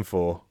been waiting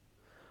for.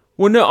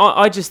 Well, no,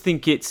 I just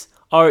think it's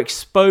our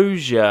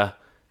exposure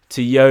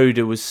to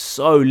Yoda was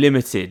so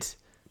limited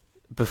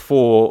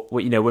before,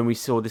 when we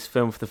saw this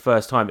film for the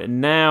first time, and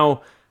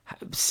now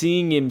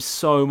seeing him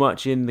so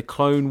much in the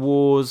Clone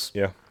Wars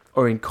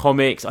or in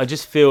comics, I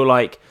just feel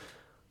like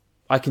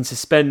I can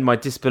suspend my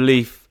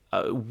disbelief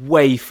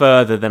way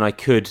further than I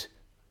could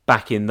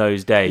back in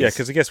those days. Yeah,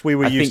 because I guess we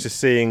were used to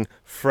seeing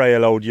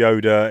frail old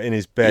Yoda in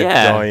his bed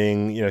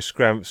dying,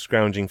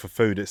 scrounging for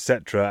food,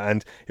 etc.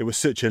 And it was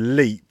such a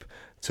leap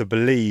to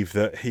believe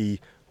that he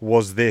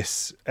was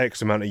this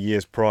X amount of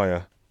years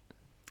prior.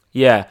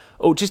 Yeah.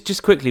 Oh,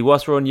 just quickly,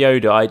 whilst we're on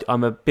Yoda,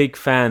 I'm a big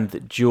fan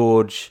that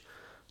George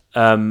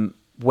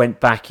went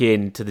back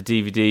into the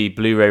DVD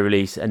Blu-ray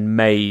release and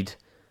made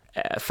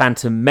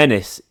Phantom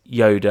Menace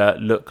Yoda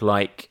look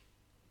like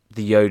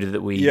the Yoda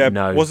that we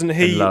know. Wasn't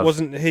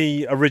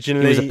he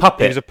originally? He was a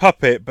puppet. He was a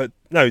puppet, but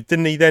no,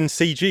 didn't he then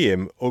CG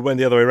him, or went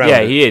the other way around?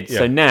 Yeah, he did. Yeah.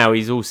 So now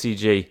he's all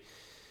CG.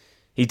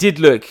 He did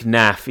look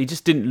naff. He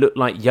just didn't look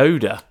like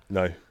Yoda.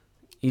 No.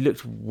 He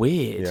looked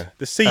weird. Yeah,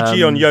 the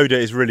CG on Yoda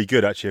is really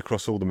good, actually,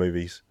 across all the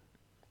movies.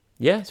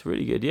 Yeah, it's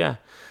really good, yeah.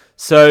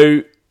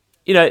 So,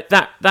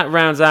 that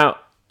rounds out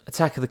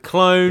Attack of the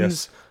Clones.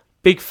 Yes.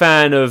 Big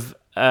fan of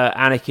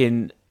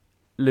Anakin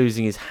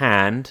losing his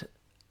hand.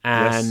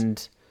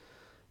 And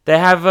they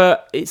have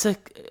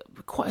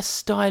quite a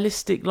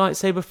stylistic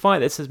lightsaber fight.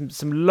 There's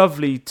some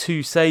lovely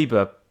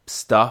two-saber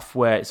stuff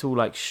where it's all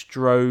like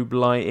strobe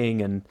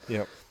lighting, and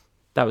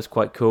that was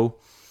quite cool.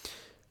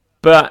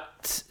 But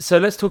so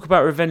let's talk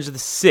about Revenge of the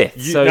Sith.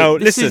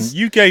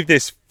 You gave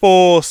this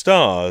 4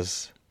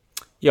 stars.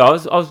 Yeah, I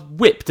was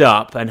whipped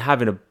up and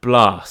having a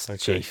blast,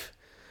 Chief,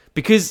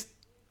 because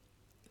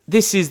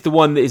this is the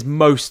one that is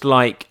most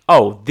like,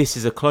 this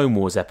is a Clone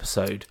Wars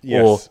episode,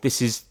 or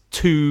this is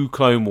 2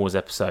 Clone Wars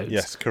episodes.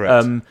 Yes,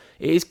 correct.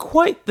 It is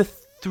quite the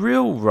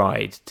thrill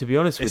ride, to be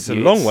honest with you.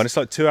 It's a long one. It's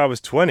like 2 hours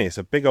 20. It's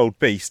a big old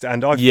beast,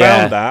 and I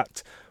found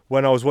that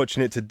when I was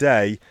watching it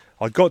today.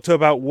 I got to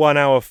about 1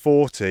 hour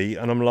 40,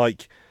 and I'm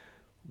like,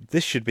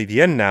 this should be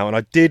the end now. And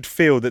I did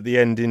feel that the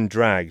ending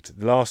dragged.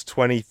 The last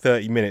 20,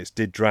 30 minutes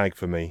did drag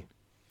for me.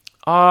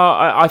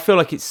 I feel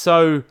like it's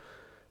so,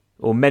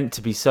 or meant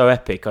to be so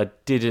epic. I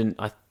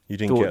You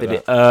didn't thought get that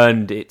it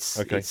earned its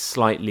Okay.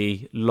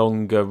 slightly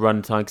longer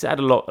runtime because it had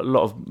a lot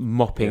of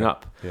mopping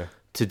up Yeah.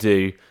 to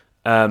do.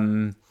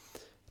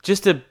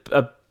 Just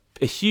a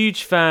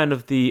huge fan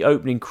of the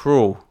opening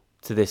crawl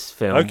to this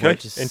film. Okay, where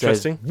it just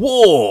interesting. Says,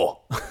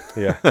 War!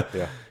 Yeah,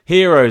 yeah.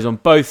 Heroes on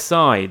both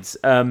sides.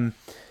 And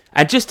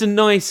just a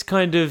nice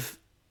kind of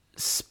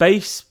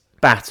space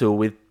battle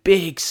with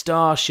big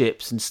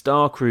starships and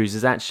star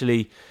cruisers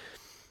actually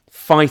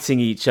fighting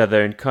each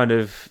other and kind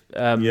of...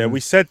 We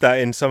said that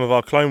in some of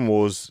our Clone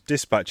Wars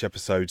Dispatch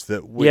episodes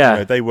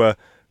that they were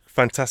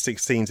fantastic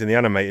scenes in the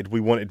animated. We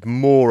wanted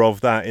more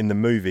of that in the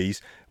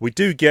movies. We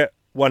do get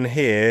one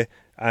here,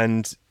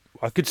 and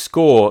a good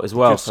score as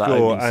well. Good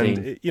score, and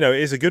it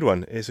is a good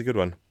one. It's a good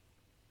one.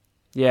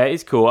 Yeah,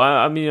 it's cool.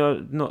 I mean,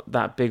 I'm not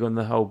that big on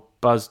the whole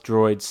buzz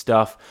droid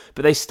stuff,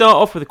 but they start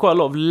off with quite a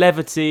lot of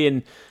levity,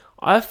 and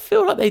I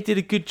feel like they did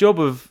a good job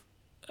of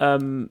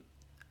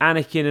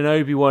Anakin and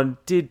Obi-Wan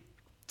did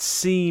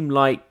seem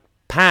like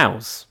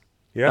pals.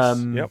 Yes,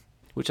 yep.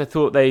 Which I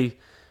thought they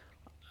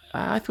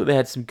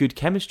had some good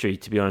chemistry,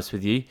 to be honest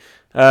with you.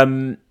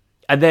 And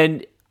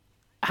then,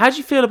 how do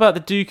you feel about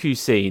the Dooku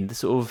scene? The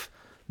sort of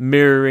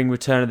mirroring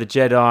Return of the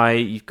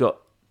Jedi. You've got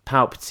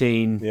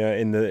Palpatine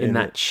in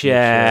that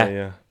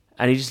chair,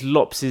 and he just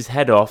lops his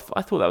head off.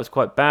 I thought that was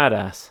quite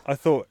badass. I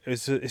thought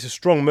it's a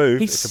strong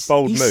move. It's a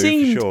bold move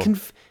for sure.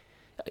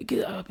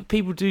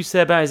 People do say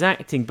about his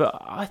acting, but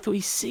I thought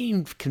he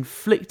seemed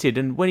conflicted,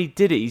 and when he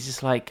did it, he's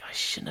just like, I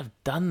shouldn't have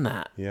done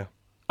that. Yeah.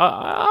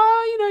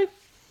 I know.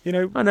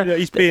 Yeah,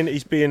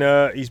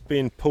 he's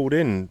being pulled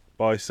in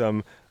by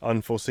some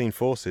unforeseen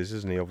forces,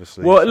 isn't he?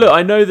 Obviously. Well, look,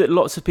 I know that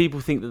lots of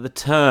people think that the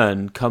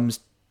turn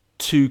comes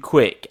too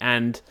quick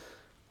and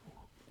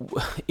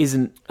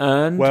isn't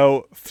earned.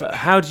 Well,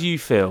 how do you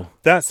feel?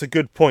 That's a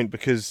good point,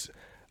 because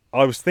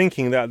I was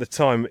thinking that at the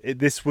time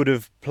this would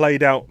have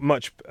played out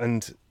much,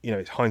 and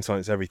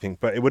hindsight's everything,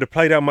 but it would have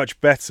played out much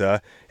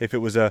better if it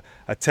was a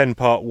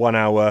 10-part 1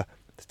 hour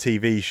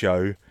TV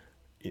show.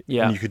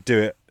 Yeah, and you could do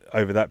it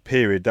over that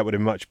period. That would have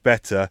been much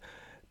better.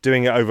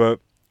 Doing it over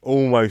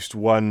almost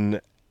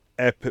one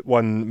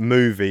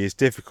movie is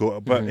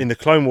difficult, but in the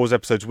Clone Wars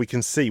episodes we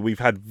can see we've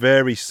had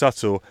very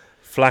subtle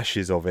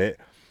flashes of it.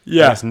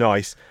 Yeah, that's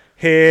nice.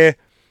 Here,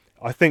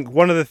 I think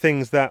one of the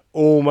things that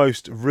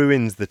almost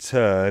ruins the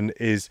turn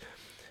is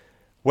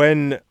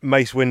when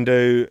Mace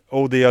Windu,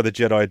 all the other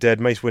Jedi are dead,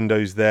 Mace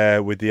Windu's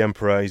there with the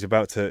Emperor, he's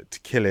about to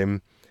kill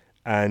him,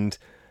 and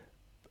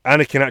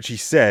Anakin actually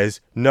says,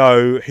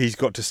 no, he's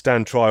got to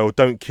stand trial,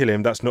 don't kill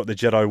him, that's not the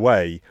Jedi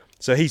way.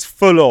 So he's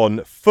full on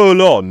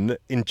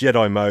in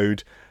Jedi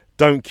mode,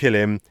 don't kill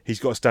him, he's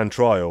got to stand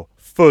trial,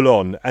 full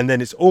on. And then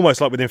it's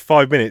almost like within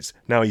 5 minutes,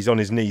 now he's on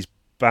his knees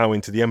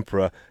bowing to the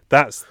Emperor.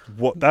 That's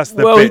the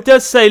well, bit. He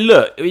does say,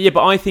 look, yeah,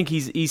 but I think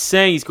he's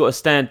saying he's got to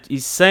stand,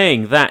 he's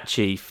saying that,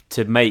 Chief,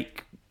 to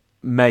make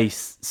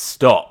Mace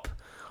stop.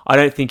 I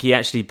don't think he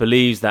actually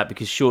believes that,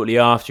 because shortly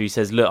after he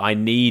says, look, I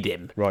need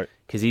him. Right.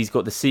 Because he's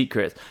got the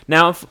secret.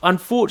 Now,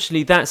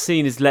 unfortunately, that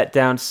scene is let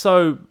down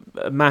so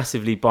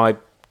massively by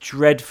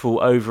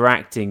dreadful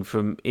overacting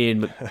from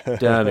Ian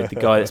McDermott, the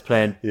guy that's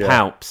playing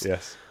Palps.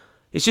 Yes.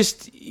 It's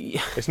just...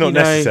 It's not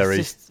necessary.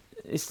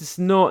 It's just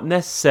not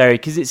necessary,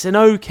 because it's an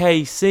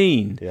okay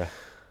scene. Yeah.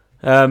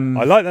 I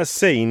like that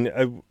scene,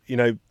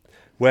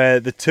 where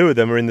the two of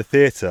them are in the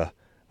theatre.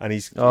 And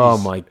he's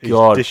my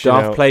God,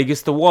 Darth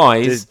Plagueis the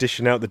Wise.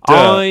 Dishing out the dirt.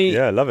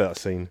 I love that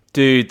scene.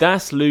 Dude,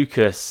 that's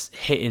Lucas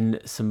hitting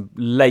some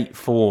late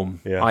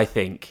form, Yeah. I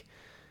think.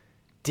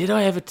 Did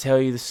I ever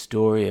tell you the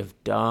story of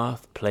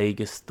Darth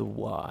Plagueis the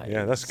Wise?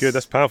 Yeah, that's good.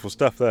 That's powerful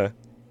stuff there.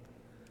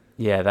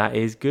 Yeah, that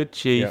is good,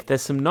 Chief. Yep.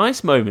 There's some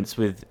nice moments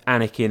with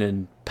Anakin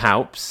and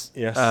Palps.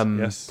 Yes,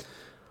 yes.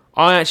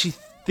 I actually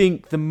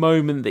think the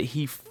moment that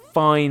he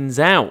finds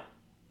out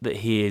that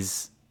he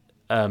is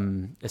a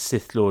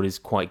Sith Lord is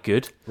quite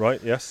good.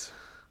 Right, yes.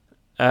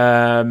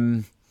 But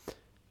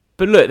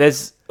look,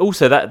 there's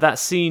also that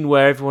scene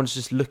where everyone's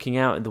just looking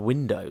out in the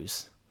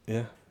windows.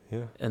 Yeah,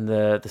 yeah. And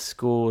the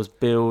score's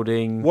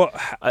building. What?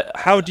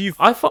 How do you...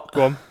 Go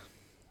on.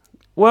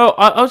 Well,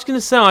 I was going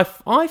to say,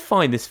 I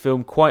find this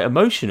film quite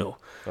emotional.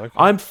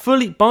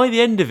 Okay. By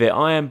the end of it,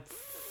 I am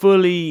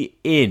fully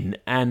in.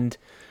 And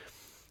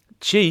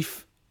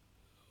Chief,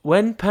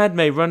 when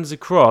Padme runs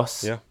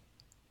across... Yeah.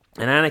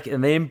 And Anakin,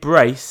 and they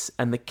embrace,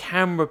 and the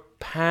camera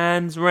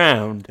pans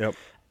round. Yep.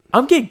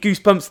 I'm getting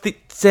goosebumps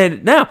saying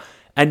it now.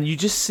 And you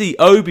just see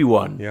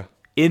Obi-Wan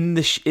in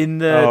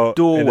the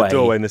doorway. In the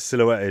doorway, in the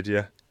silhouetted,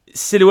 yeah.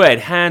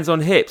 Silhouetted, hands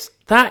on hips.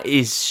 That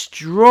is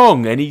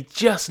strong. And he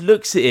just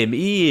looks at him.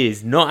 He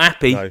is not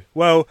happy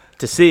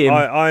to see him.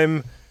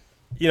 I'm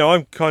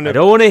kind of... I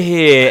don't want to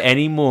hear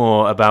any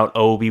more about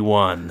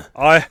Obi-Wan.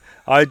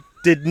 I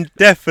didn't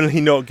definitely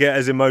not get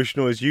as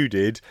emotional as you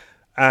did.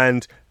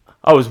 And...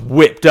 I was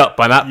whipped up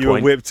by that point. You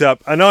were whipped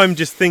up. And I'm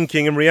just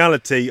thinking, in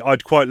reality,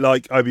 I'd quite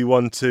like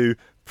Obi-Wan to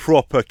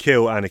proper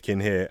kill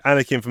Anakin here.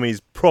 Anakin, for me, is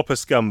proper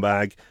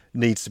scumbag,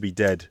 needs to be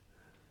dead.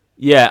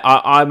 Yeah,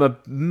 I'm a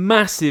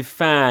massive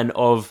fan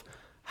of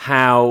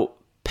how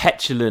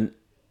petulant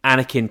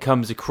Anakin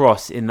comes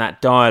across in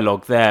that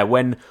dialogue there.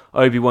 When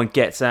Obi-Wan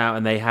gets out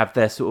and they have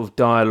their sort of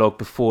dialogue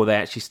before they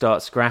actually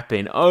start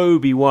scrapping,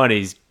 Obi-Wan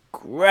is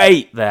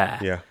great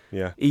there.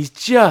 Yeah.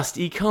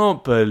 He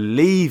can't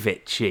believe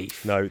it,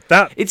 Chief. No,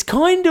 it's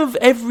kind of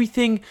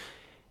everything.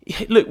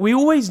 Look, we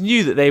always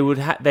knew that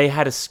they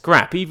had a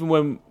scrap. Even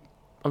when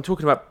I'm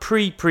talking about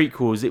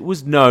pre-prequels, it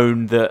was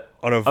known that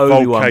on a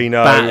Obi-Wan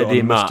volcano battered on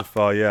him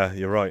Mustafar. up. Yeah,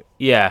 you're right.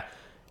 Yeah.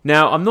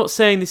 Now, I'm not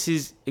saying this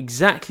is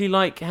exactly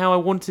like how I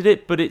wanted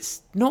it, but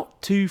it's not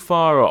too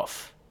far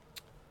off.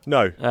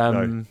 No.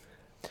 The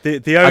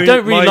only, I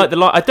don't really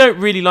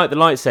like the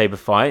lightsaber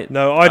fight.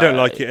 No, I don't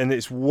like it, and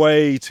it's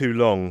way too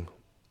long.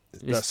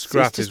 That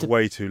scrap is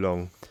way too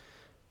long.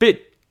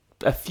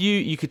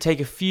 You could take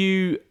a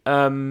few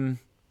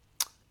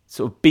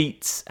sort of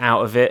beats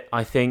out of it,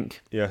 I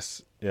think.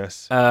 Yes.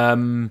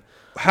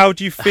 How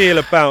do you feel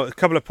about a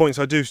couple of points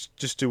I do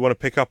want to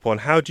pick up on?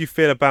 How do you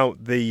feel about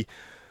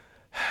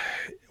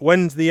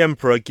when the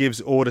Emperor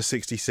gives Order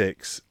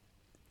 66?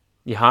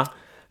 Yeah.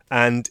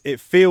 And it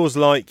feels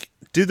like,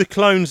 do the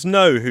clones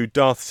know who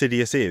Darth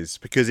Sidious is?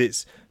 Because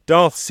it's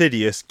Darth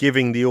Sidious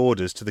giving the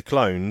orders to the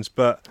clones,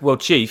 but... Well,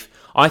 Chief,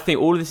 I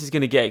think all of this is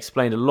going to get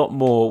explained a lot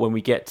more when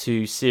we get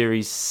to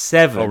Series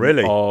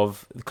 7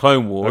 of the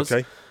Clone Wars.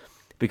 Okay.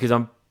 Because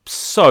I'm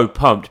so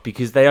pumped,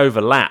 because they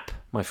overlap,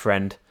 my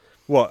friend.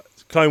 What?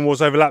 Clone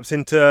Wars overlaps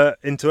into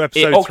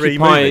Episode 3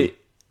 movie?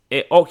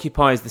 It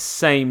occupies the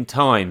same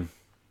time.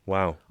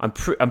 Wow. I'm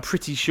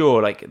pretty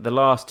sure like the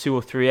last 2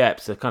 or 3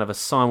 eps are kind of a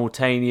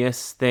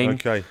simultaneous thing.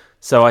 Okay.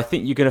 So I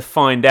think you're going to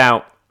find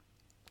out,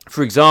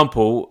 for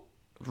example,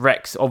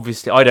 Rex,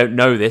 obviously, I don't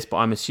know this, but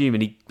I'm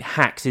assuming he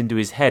hacks into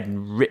his head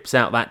and rips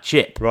out that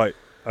chip. Right.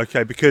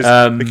 Okay,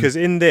 because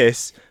in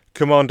this,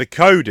 Commander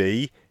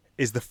Cody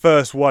is the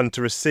first one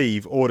to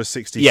receive Order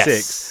 66.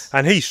 Yes.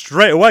 And he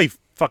straight away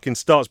fucking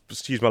starts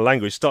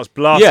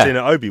blasting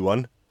at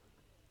Obi-Wan.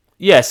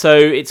 Yeah, so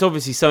it's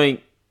obviously something,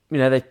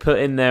 they put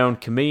in there on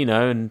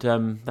Kamino, and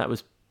that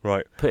was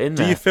put in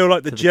there. Do you feel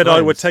like the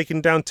Jedi were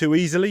taken down too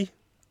easily?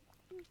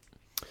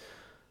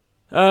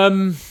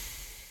 No,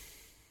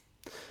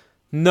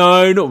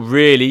 not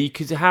really,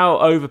 because how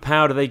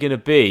overpowered are they going to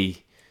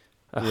be?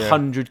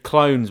 100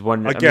 clones.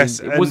 I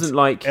guess it wasn't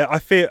like I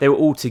feel they were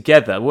all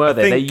together, were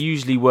they? They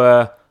usually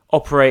were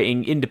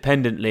operating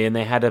independently, and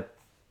they had a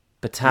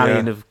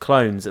battalion of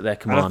clones at their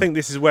command. And I think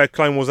this is where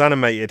Clone Wars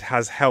Animated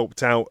has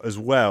helped out as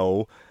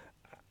well,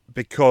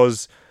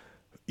 because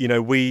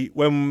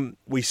when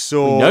we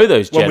saw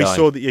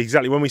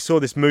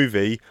this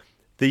movie,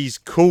 these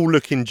cool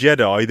looking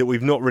Jedi that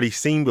we've not really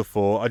seen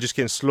before are just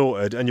getting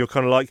slaughtered, and you're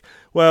kind of like,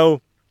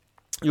 well,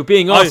 you're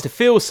being asked to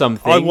feel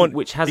something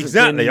which hasn't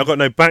exactly. been... I've got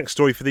no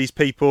backstory for these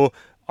people.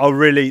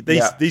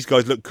 These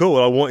guys look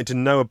cool. I wanted to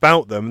know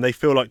about them. They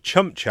feel like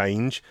chump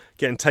change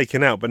getting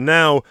taken out, but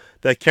now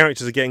their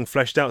characters are getting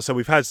fleshed out. So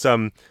we've had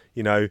some,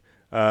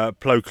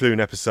 Plo Koon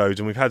episodes,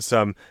 and we've had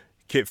some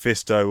Kit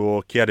Fisto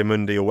or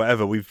Ki-Adi-Mundi or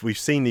whatever. We've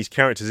seen these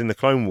characters in the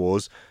Clone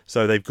Wars,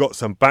 so they've got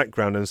some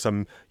background and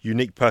some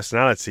unique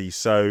personality.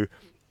 So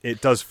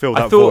it does fill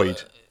that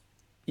void.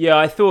 Yeah,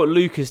 I thought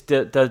Lucas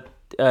did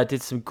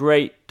some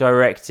great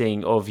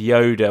directing of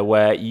Yoda,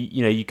 where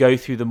you go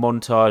through the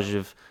montage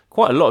of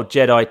quite a lot of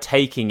Jedi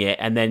taking it,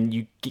 and then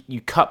you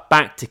cut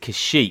back to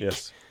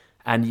Kashyyyk,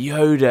 and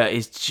Yoda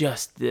is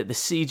just the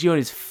CG on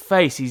his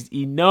face.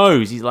 He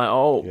knows. He's like,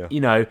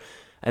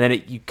 and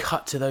then you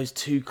cut to those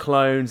 2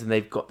 clones, and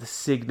they've got the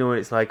signal, and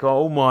it's like,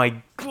 oh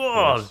my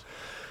god,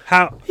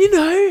 how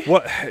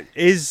what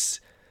is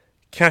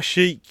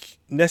Kashyyyk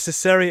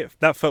necessary?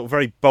 That felt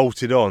very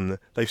bolted on.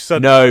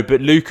 No,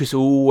 but Lucas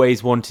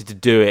always wanted to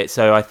do it,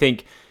 so I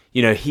think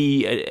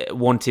he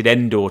wanted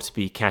Endor to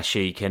be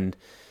Kashyyyk, and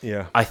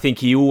I think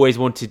he always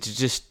wanted to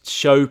just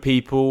show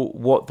people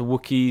what the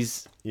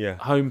Wookiees'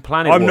 home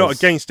planet was. I'm not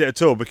against it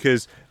at all,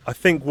 because I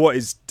think what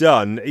is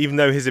done, even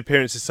though his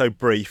appearance is so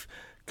brief,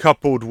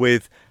 coupled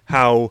with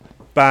how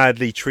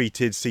badly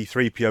treated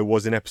C-3PO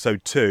was in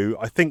Episode 2,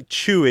 I think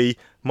Chewie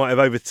might have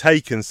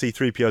overtaken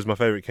C-3PO as my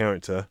favourite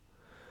character.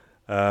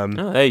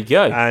 There you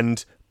go.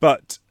 And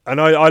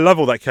I love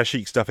all that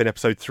Kashyyyk stuff in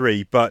Episode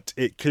 3, but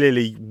it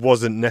clearly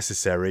wasn't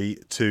necessary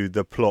to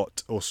the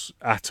plot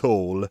at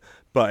all.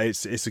 But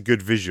it's a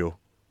good visual.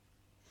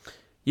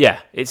 Yeah,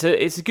 it's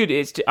a good.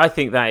 I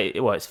think that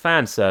it's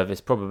fan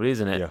service, probably,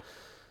 isn't it?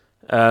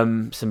 Yeah.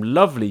 Some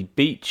lovely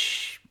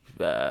beach,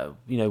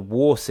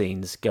 war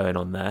scenes going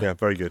on there. Yeah,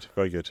 very good,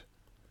 very good.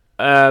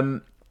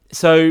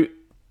 So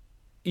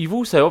you've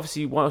also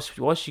obviously whilst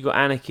you got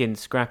Anakin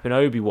scrapping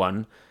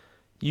Obi-Wan,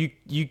 you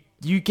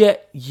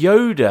get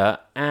Yoda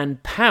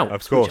and Palps,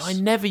 of course, which I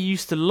never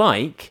used to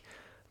like,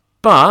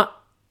 but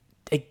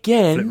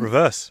again, flip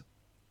reverse.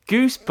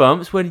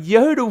 Goosebumps when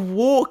Yoda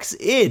walks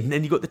in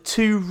and you got the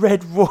 2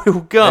 red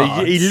royal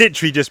guards. He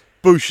literally just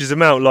booshes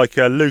them out like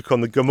Luke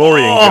on the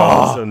Gamorrean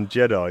guards and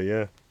Jedi.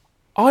 Yeah,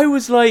 I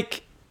was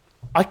like,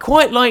 I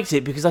quite liked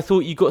it because I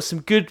thought you got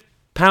some good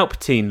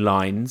Palpatine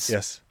lines.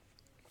 Yes,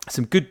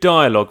 some good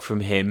dialogue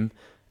from him,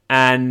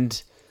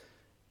 and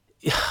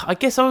I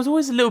guess I was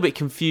always a little bit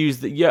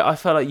confused that I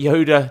felt like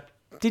Yoda,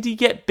 did he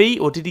get beat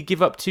or did he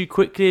give up too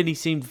quickly? And he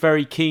seemed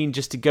very keen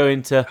just to go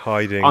into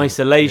hiding,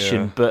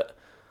 isolation. But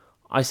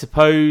I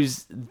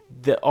suppose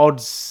the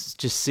odds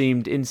just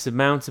seemed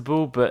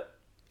insurmountable. But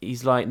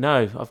he's like,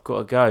 no, I've got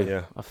to go.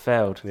 Yeah. I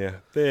failed. Yeah,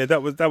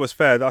 that was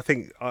fair. I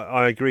think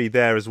I agree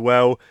there as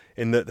well.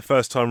 In that the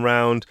first time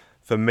round,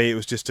 for me, it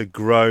was just a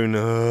groan.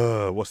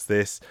 What's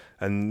this?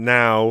 And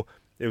now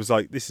it was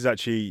like, this is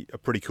actually a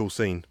pretty cool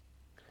scene.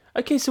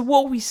 Okay, so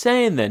what are we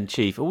saying then,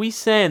 Chief? Are we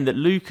saying that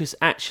Lucas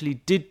actually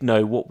did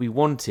know what we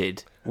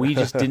wanted? We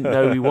just didn't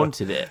know we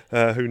wanted it?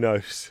 Who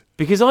knows?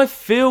 Because I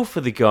feel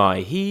for the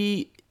guy.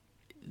 It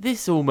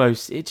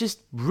just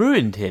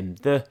ruined him.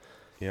 The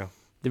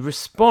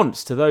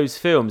response to those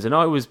films, and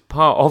I was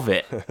part of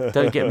it,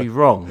 don't get me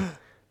wrong.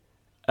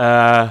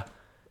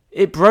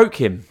 It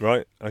broke him.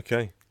 Right,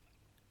 okay.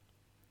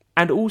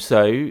 And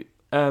also,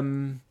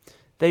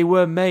 they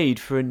were made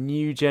for a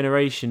new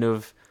generation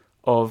of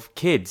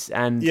kids,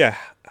 and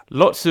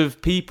lots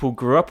of people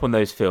grew up on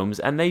those films,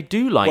 and they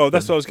do like them. Well,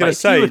 that's what I was going to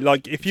say.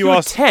 If you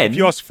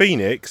ask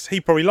Phoenix,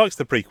 he probably likes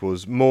the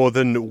prequels more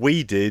than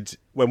we did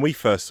when we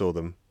first saw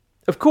them.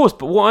 Of course,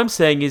 but what I'm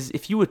saying is,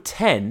 if you were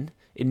 10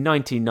 in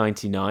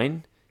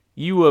 1999,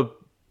 you were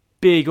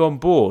big on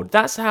board.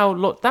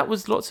 That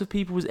was lots of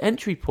people's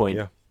entry point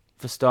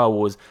for Star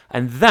Wars,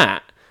 and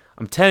that,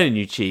 I'm telling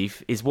you,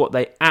 Chief, is what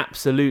they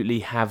absolutely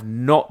have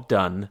not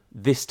done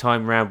this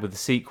time round with the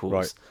sequels.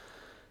 Right.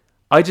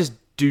 I just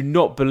do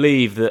not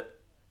believe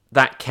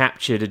that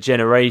captured a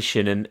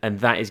generation, and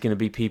that is going to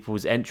be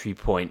people's entry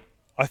point.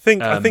 I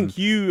think I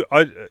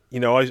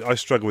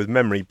struggle with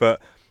memory,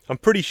 but I'm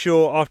pretty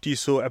sure after you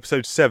saw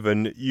episode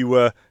 7, you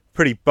were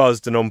pretty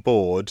buzzed and on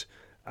board.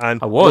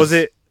 And I was.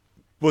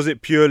 Was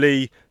it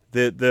purely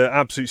the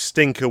absolute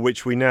stinker,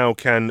 which we now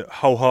can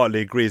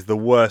wholeheartedly agree is the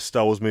worst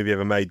Star Wars movie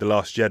ever made, The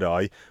Last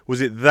Jedi?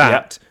 Was it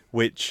that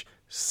which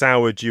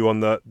soured you on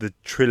the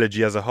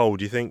trilogy as a whole,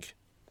 do you think?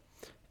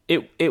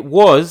 It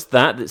was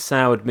that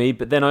soured me,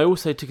 but then I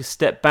also took a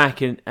step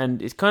back,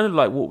 and it's kind of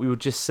like what we were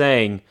just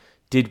saying.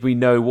 Did we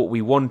know what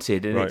we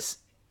wanted? And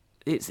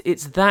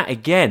it's that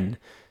again.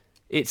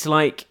 It's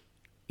like,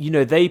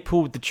 they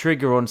pulled the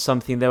trigger on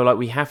something. They were like,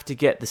 we have to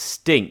get the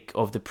stink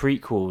of the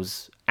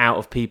prequels out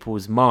of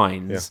people's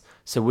minds,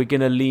 so we're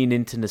going to lean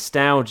into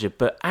nostalgia.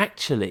 But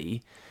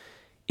actually,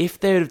 if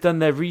they would have done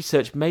their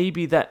research,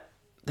 maybe that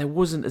there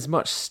wasn't as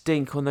much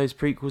stink on those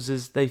prequels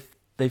as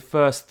they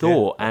first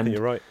thought. I think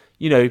you're right.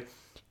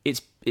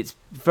 It's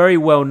very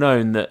well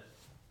known that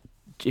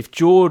if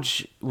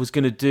George was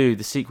going to do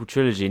the sequel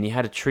trilogy and he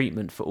had a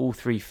treatment for all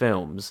 3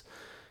 films,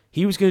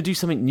 he was going to do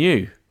something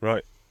new.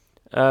 Right.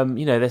 There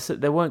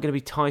weren't going to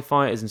be TIE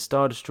fighters and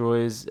Star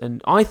Destroyers,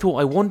 and I thought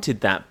I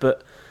wanted that,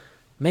 but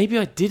maybe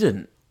I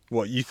didn't.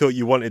 What, you thought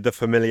you wanted the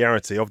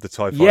familiarity of the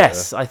TIE fighter?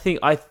 Yes, I think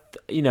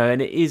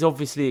and it is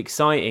obviously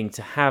exciting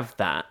to have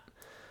that.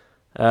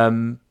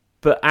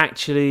 But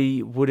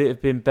actually, would it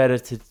have been better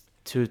to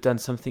have done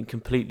something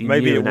completely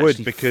maybe new it and would,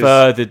 actually because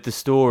furthered the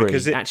story?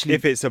 Because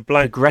if it's a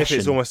blank, if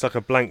it's almost like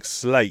a blank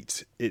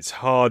slate, it's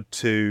hard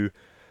to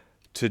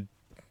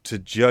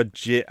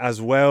judge it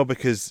as well,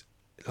 because,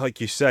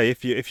 like you say,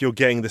 if you're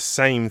getting the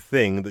same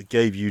thing that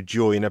gave you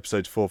joy in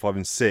episodes 4, 5,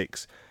 and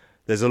 6,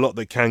 there's a lot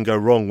that can go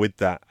wrong with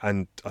that,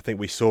 and I think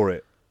we saw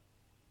it.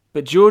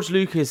 But George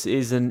Lucas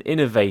is an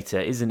innovator,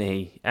 isn't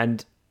he?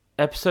 And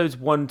episodes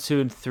 1,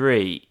 2, and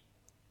 3,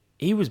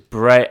 he was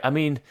brave. I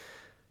mean,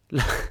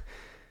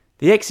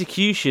 the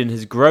execution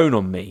has grown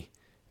on me,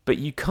 but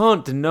you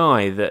can't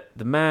deny that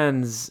the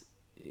man's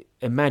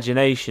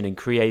imagination and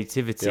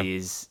creativity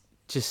is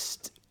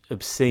just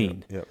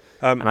obscene. Yeah.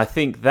 And I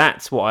think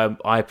that's what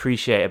I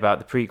appreciate about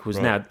the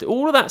prequels now.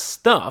 All of that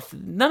stuff,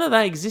 none of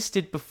that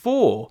existed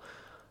before.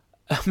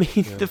 I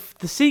mean,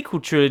 the sequel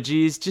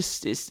trilogy is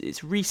just, it's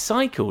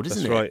recycled,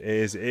 isn't it? That's right.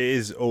 It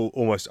is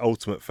almost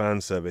ultimate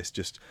fan service.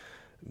 Just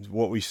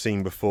what we've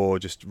seen before,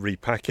 just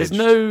repackaged. There's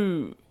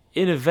no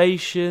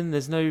innovation.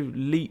 There's no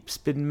leaps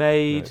been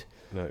made.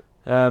 No.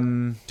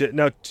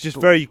 Now, just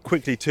very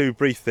quickly, 2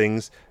 brief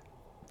things.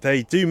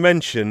 They do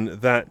mention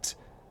that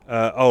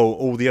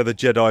all the other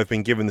Jedi have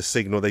been given the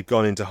signal. They've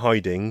gone into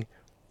hiding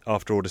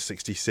after Order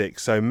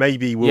 66. So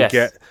maybe we'll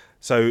get...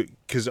 So,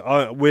 because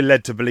we're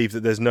led to believe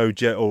that there's no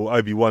or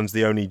Obi-Wan's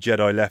the only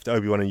Jedi left.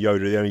 Obi-Wan and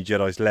Yoda are the only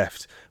Jedis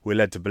left. We're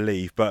led to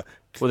believe, but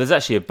there's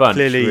actually a bunch.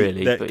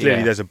 Clearly,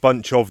 there's a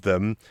bunch of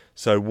them.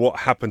 So, what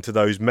happened to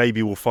those?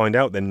 Maybe we'll find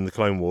out then in the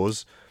Clone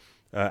Wars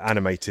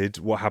animated.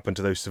 What happened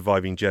to those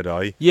surviving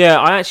Jedi? Yeah,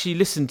 I actually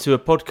listened to a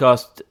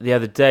podcast the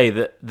other day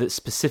that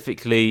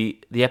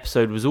specifically the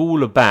episode was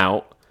all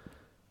about.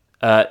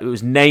 It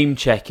was name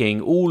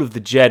checking all of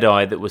the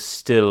Jedi that were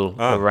still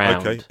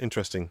around. Okay,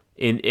 interesting.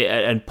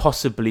 And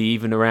possibly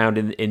even around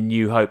in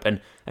New Hope,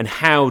 and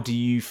how do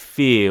you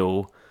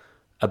feel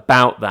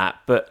about that?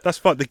 But that's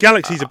fine. The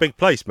galaxy's a big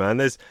place, man.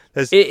 There's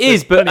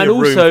plenty of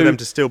room for them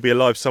to still be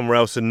alive somewhere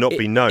else and not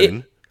be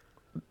known.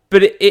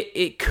 But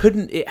it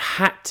couldn't. It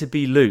had to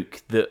be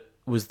Luke that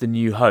was the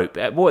New Hope.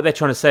 What they're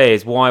trying to say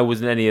is, why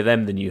wasn't any of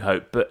them the New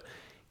Hope? But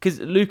because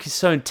Luke is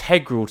so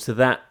integral to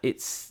that.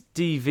 It's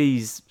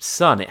DV's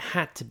son. It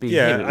had to be him.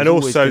 Yeah, and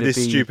also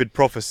this stupid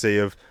prophecy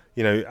of,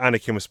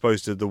 Anakin was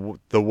supposed to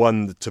the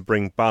one to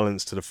bring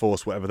balance to the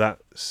Force, whatever that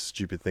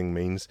stupid thing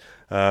means.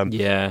 But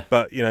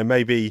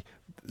maybe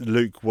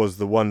Luke was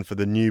the one for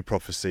the new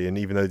prophecy, and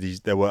even though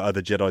there were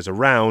other Jedis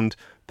around,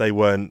 they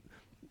weren't,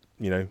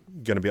 going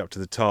to be up to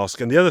the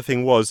task. And the other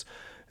thing was,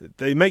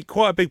 they make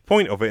quite a big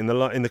point of it in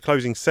the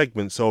closing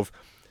segments of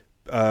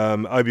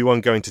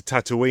Obi-Wan going to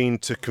Tatooine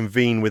to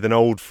convene with an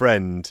old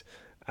friend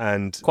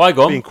and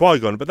being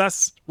Qui-Gon. But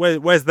that's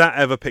where's that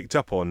ever picked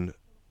up on?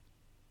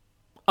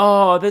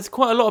 Oh, there's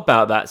quite a lot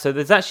about that. So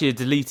there's actually a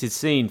deleted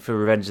scene for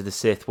Revenge of the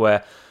Sith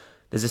where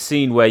there's a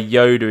scene where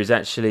Yoda is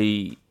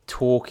actually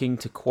talking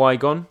to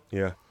Qui-Gon.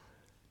 Yeah.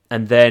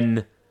 And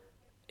then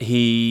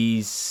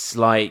he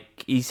said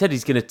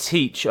he's going to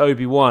teach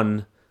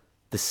Obi-Wan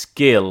the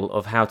skill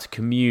of how to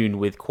commune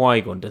with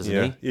Qui-Gon, doesn't he?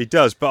 Yeah, he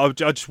does.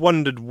 But I just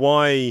wondered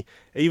why,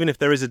 even if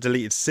there is a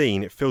deleted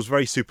scene, it feels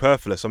very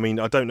superfluous. I mean,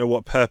 I don't know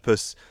what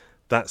purpose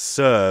that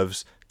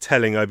serves,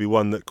 telling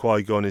Obi-Wan that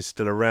Qui-Gon is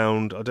still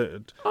around. I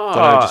don't know,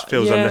 it just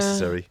feels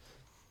unnecessary.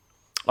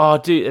 Oh,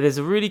 dude, there's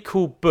a really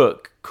cool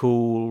book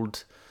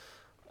called...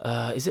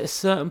 is it A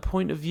Certain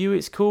Point of View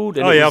it's called?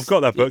 And I've got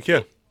that book,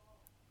 yeah.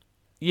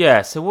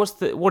 Yeah, so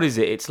what is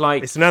it? It's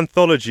an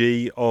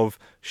anthology of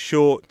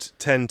short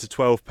 10 to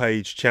 12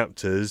 page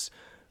chapters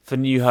for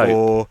New Hope.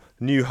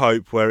 For New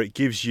Hope, where it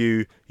gives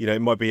you,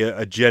 it might be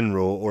a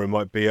general, or it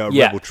might be a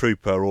rebel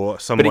trooper, or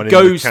someone in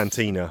the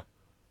cantina.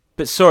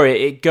 But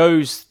sorry, it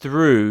goes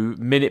through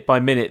minute by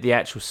minute the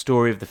actual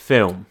story of the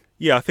film.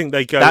 Yeah, I think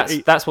they go.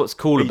 That's what's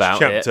cool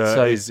about it. Each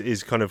chapter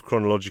is kind of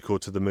chronological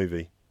to the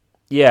movie.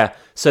 Yeah,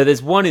 so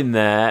there's one in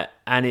there,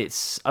 and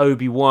it's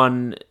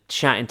Obi-Wan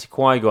chatting to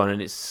Qui-Gon,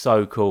 and it's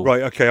so cool.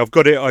 Right, okay, I've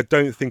got it. I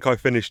don't think I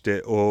finished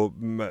it, or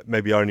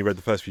maybe I only read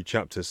the first few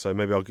chapters. So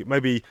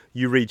maybe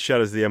you read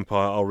Shadows of the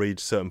Empire, I'll read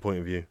A Certain Point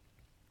of View.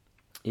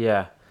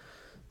 Yeah.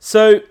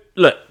 So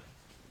look,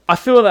 I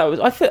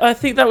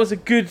think that was a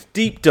good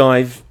deep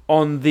dive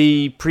on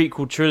the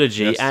prequel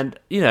trilogy, yes. And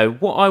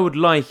what I would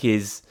like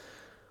is,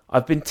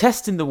 I've been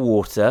testing the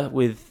water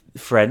with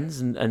friends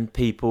and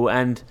people,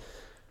 and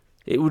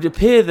it would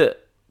appear that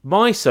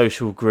my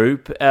social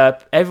group,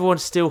 everyone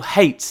still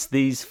hates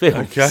these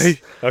films.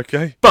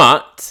 Okay.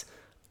 But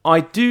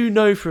I do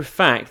know for a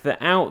fact that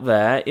out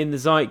there in the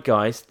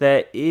zeitgeist,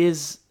 there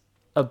is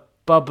a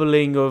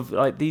bubbling of,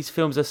 these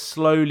films are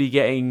slowly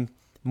getting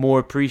more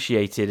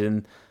appreciated,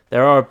 and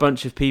there are a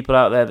bunch of people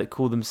out there that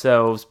call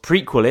themselves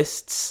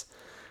prequelists,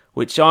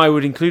 which I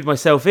would include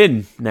myself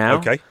in now.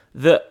 Okay.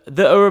 That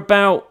are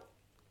about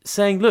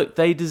saying, look,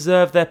 they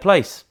deserve their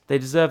place. They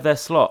deserve their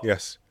slot.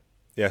 Yes.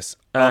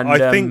 And,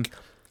 I think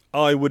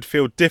I would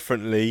feel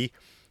differently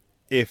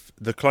if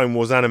the Clone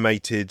Wars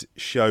animated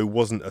show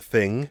wasn't a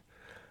thing,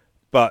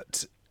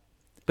 but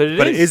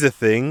it is a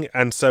thing,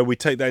 and so we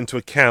take that into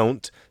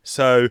account.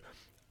 So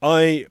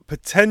I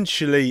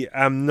potentially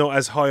am not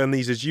as high on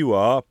these as you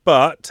are,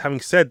 but having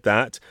said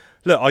that,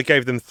 look, I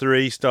gave them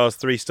 3 stars,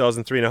 3 stars,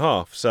 and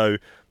 3.5. So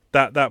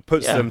that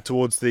puts them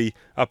towards the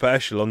upper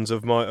echelons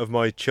of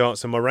my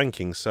charts and my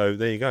rankings. So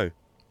there you go.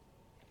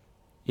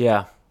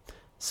 Yeah.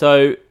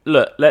 So,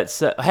 look, let's...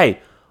 hey,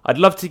 I'd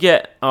love to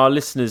get our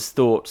listeners'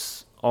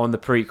 thoughts on the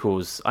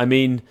prequels. I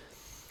mean,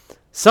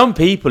 some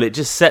people, it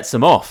just sets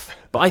them off.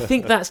 But I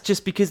think that's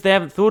just because they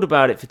haven't thought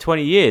about it for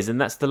 20 years, and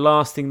that's the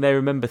last thing they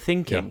remember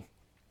thinking. Yeah.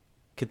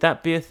 Could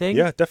that be a thing?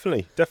 Yeah,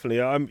 definitely.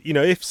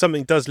 If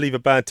something does leave a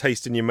bad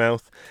taste in your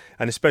mouth,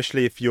 and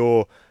especially if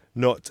you're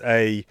not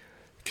a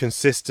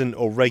consistent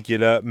or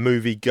regular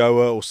movie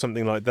goer or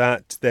something like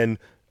that, then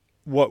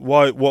what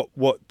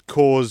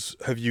cause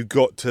have you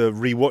got to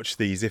rewatch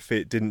these if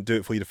it didn't do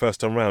it for you the first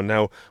time around?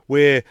 Now,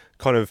 we're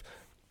kind of,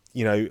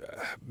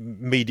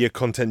 media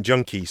content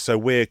junkies, so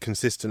we're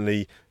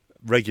consistently,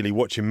 regularly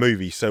watching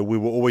movies, so we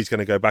were always going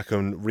to go back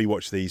and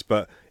rewatch these.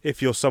 But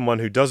if you're someone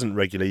who doesn't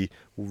regularly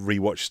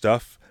rewatch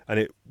stuff and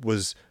it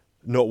was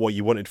not what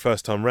you wanted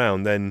first time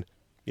round, then,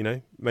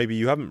 maybe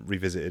you haven't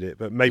revisited it,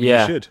 but maybe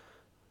you should.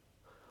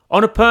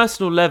 On a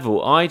personal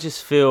level, I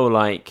just feel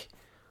like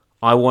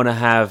I want to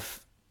have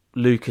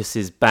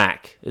Lucas's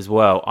back as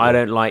well. I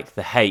don't like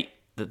the hate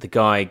that the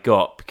guy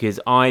got, because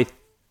I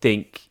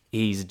think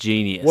he's a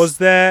genius. Was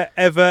there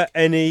ever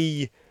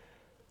any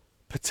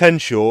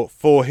potential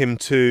for him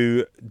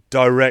to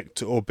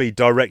direct or be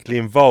directly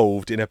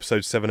involved in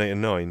episodes 7, 8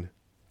 and 9?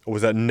 Or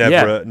was that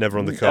never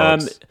on the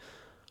cards?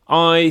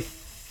 I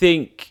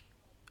think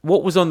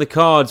what was on the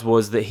cards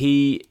was that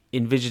he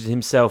envisioned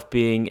himself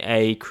being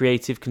a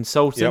creative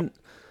consultant.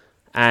 Yep.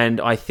 And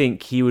I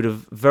think he would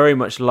have very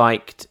much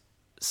liked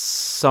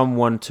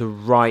someone to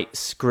write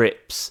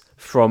scripts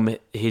from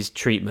his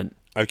treatment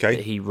that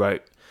he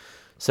wrote.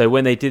 So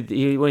when he did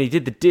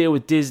the deal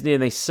with Disney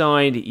and they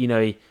signed,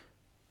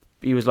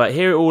 he was like,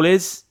 here it all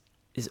is.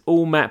 It's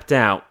all mapped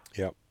out.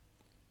 Yep.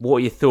 What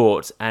are your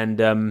thoughts? And,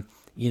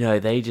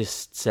 they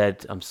just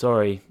said, I'm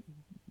sorry,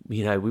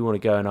 we want to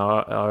go in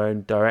our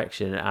own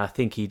direction. And I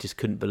think he just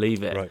couldn't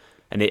believe it. Right.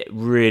 And it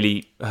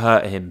really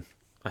hurt him.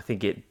 I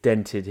think it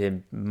dented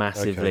him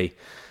massively. Okay.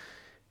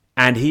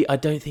 And I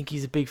don't think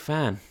he's a big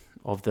fan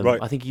of them. Right.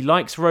 I think he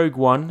likes Rogue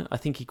One. I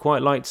think he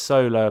quite liked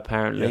Solo,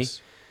 apparently.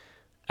 Yes.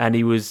 And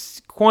he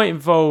was quite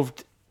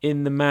involved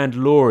in The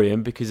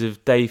Mandalorian because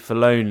of Dave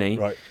Filoni.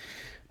 Right.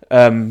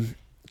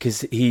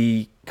 Because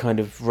he kind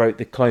of wrote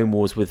the Clone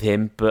Wars with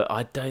him, but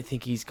I don't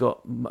think he's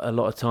got a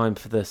lot of time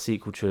for the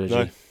sequel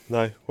trilogy.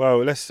 No.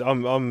 Well,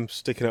 I'm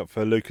sticking up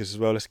for Lucas as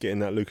well. Let's get in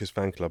that Lucas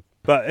fan club.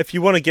 But if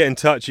you want to get in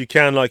touch, you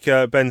can. Like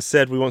Ben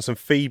said, we want some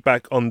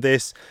feedback on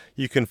this.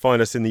 You can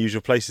find us in the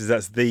usual places.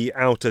 That's the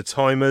Outta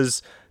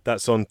Timers.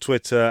 That's on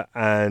Twitter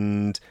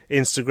and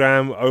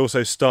Instagram. I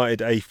also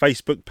started a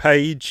Facebook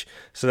page,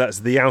 so that's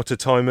the Outta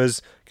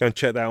Timers. Go and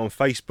check that out on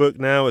Facebook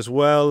now as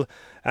well.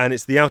 And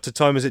it's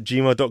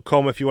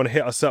theouttertimers@gmail.com if you want to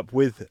hit us up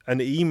with an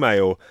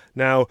email.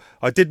 Now,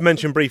 I did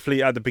mention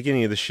briefly at the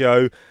beginning of the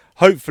show,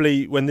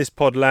 hopefully when this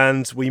pod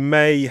lands, we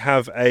may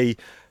have a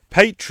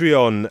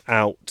Patreon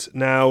out.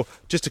 Now,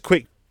 just a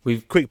quick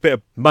bit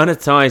of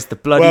monetized the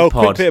bloody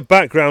pod. Quick bit of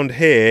background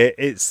here.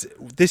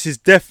 This is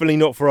definitely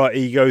not for our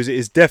egos. It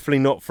is definitely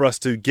not for us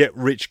to get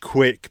rich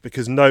quick,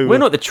 because we're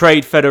not the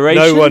Trade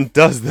Federation. No one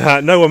does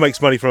that. No one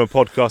makes money from a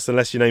podcast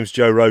unless your name's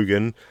Joe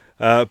Rogan.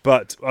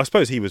 But I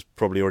suppose he was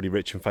probably already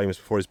rich and famous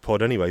before his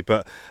pod anyway.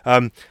 But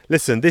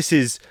listen, this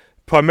is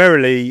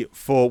primarily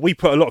we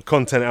put a lot of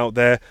content out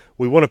there.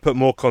 We want to put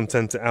more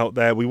content out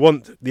there. We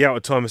want the Outta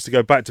Timers to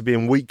go back to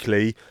being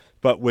weekly,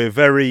 but we're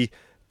very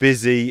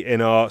busy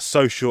in our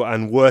social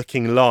and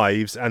working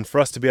lives, and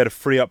for us to be able to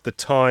free up the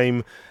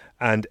time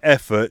and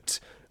effort,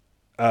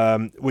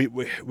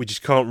 we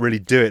just can't really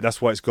do it.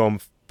 That's why it's gone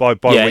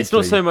bi-weekly. Yeah, it's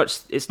not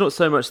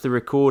so much the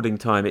recording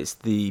time, it's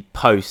the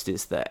post,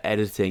 it's the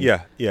editing.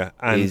 Yeah,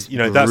 and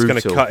that's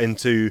going to cut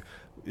into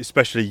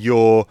especially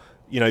your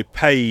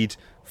paid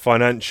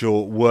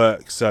financial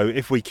work. So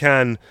if we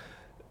can,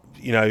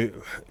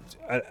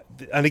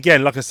 and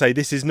again, like I say,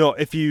 this is not,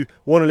 if you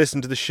want to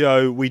listen to the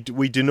show, we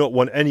do not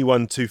want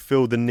anyone to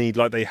feel the need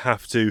like they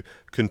have to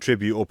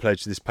contribute or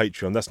pledge to this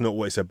Patreon. That's not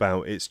what it's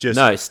about. It's just...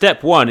 No,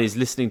 step one is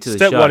listening to the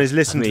show. Step one is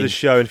listening to the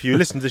show. And if you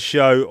listen to the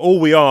show, all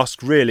we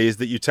ask really is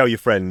that you tell your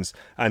friends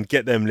and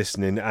get them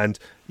listening. And,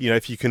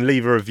 if you can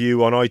leave a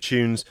review on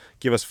iTunes,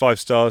 give us 5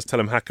 stars, tell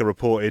them Hacker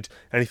reported,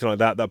 anything like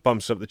that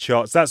bumps up the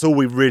charts. That's all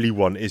we really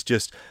want, is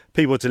just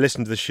people to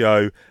listen to the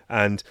show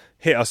and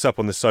hit us up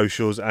on the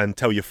socials and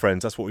tell your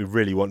friends. That's what we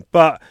really want.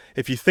 But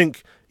if you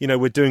think,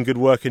 we're doing good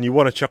work and you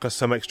want to chuck us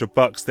some extra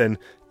bucks, then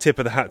tip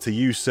of the hat to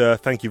you, sir.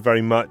 Thank you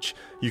very much.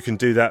 You can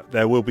do that.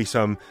 There will be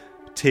some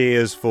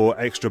tiers for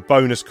extra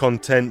bonus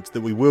content that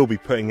we will be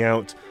putting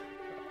out.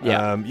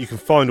 Yeah. You can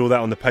find all that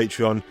on the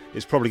Patreon.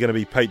 It's probably going to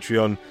be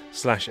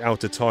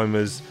Patreon/Outta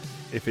Timers.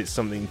 If it's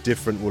something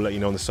different, we'll let you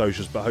know on the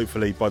socials. But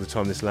hopefully by the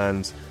time this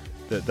lands,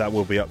 that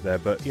will be up there.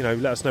 But,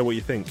 let us know what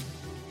you think.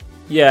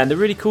 Yeah, and the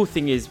really cool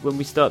thing is when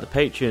we start the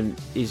Patreon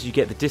is you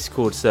get the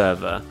Discord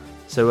server.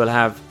 So we'll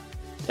have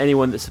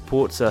anyone that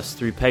supports us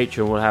through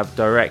Patreon will have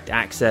direct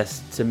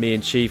access to me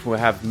and Chief. We'll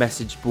have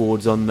message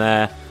boards on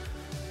there.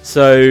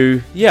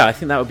 So, yeah, I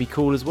think that would be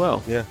cool as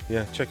well. Yeah,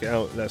 check it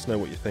out. Let us know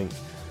what you think.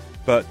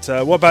 But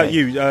what about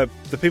you?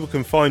 The people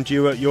can find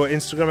you at your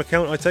Instagram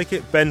account, I take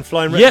it? Ben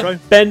Flying Retro?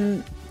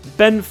 Yeah,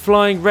 Ben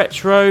Flying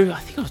Retro. I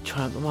think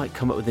I might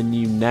come up with a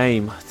new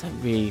name. I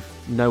don't really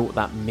know what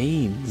that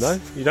means. No?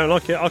 You don't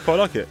like it? I quite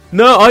like it.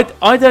 No,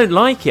 I don't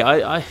like it.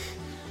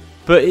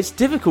 But it's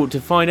difficult to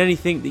find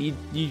anything that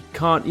you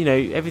can't,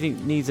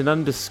 everything needs an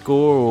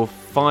underscore or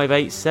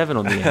 587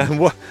 on the end.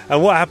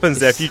 and what happens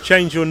there? If you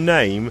change your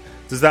name,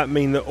 does that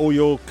mean that all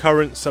your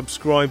current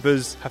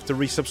subscribers have to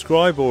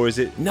resubscribe, or is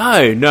it...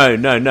 No.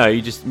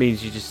 It just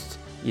means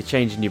you're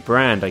changing your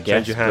brand, I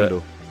guess. Change your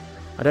handle.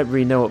 I don't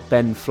really know what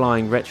Ben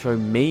Flying Retro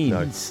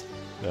means.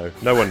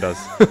 No one does.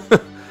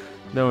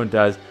 No one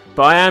does.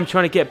 But I am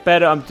trying to get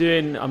better. I'm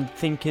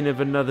thinking of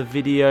another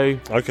video.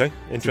 Okay,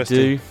 interesting.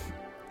 To do.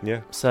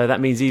 Yeah. So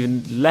that means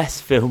even less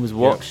films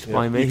watched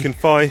by me. You can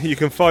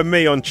find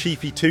me on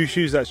Chiefy2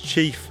 Shoes. That's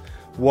Chief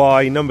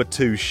Y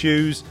 2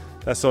 Shoes.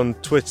 That's on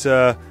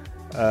Twitter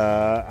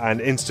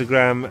and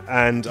Instagram.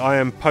 And I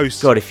am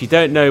posting... God, if you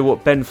don't know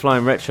what Ben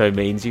Flying Retro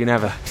means, you're going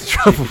to have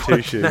trouble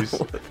Chiefy2 Shoes.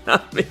 What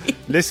that means.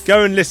 Let's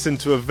go and listen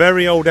to a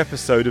very old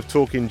episode of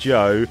Talking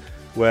Joe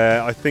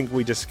where I think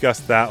we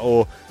discussed that,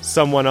 or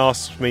someone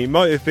asked me. It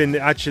might have been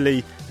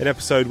actually an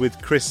episode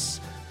with Chris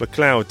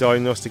McLeod,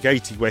 Diagnostic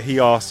 80, where he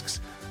asks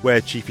where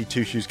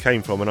Chiefy2 Shoes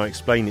came from, and I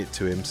explain it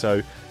to him.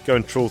 So go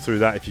and trawl through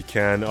that if you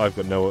can. I've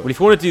got no... Well, if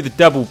you want to do the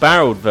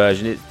double-barreled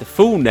version, the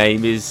full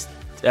name is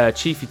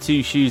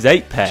Chiefy2 Shoes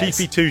 8 Pairs.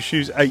 Chiefy2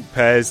 Shoes 8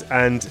 Pairs,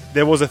 and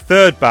there was a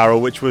third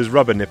barrel which was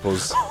rubber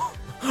nipples.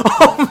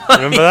 Oh my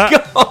Remember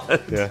that?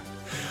 God! Yeah.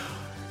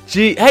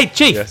 Hey,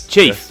 Chief! Yes,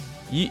 Chief!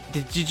 Yes.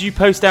 Did you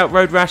post out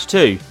Road Rash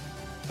 2?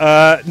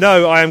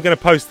 No, I am going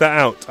to post that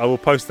out. I will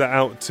post that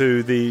out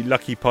to the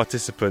lucky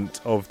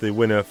participant of the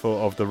winner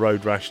of the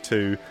Road Rash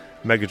 2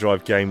 Mega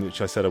Drive game, which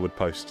I said I would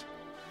post.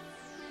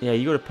 Yeah,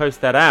 you got to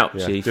post that out,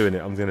 yeah, Chief. Doing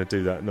it. I'm going to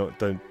do that.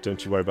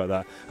 Don't you worry about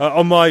that.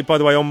 By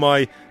the way, on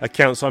my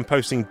accounts, I'm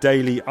posting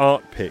daily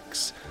art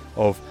pics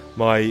of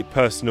my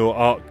personal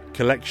art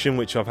collection,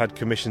 which I've had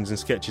commissions and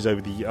sketches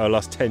over the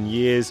last 10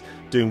 years,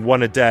 doing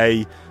one a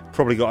day.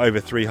 Probably got over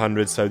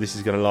 300, so this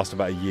is going to last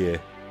about a year.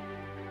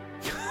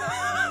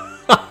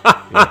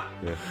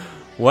 Yeah.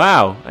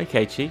 Wow.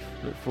 Okay, Chief.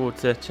 Look forward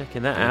to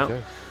checking that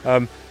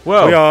out.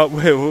 Well,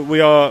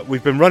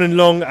 we've been running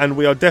long, and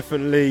we are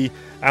definitely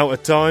out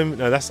of time.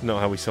 No, that's not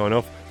how we sign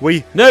off.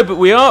 We're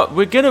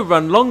going to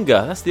run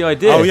longer. That's the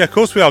idea. Oh yeah, of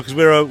course we are, because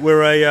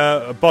we're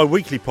a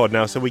bi-weekly pod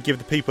now, so we give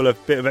the people a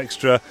bit of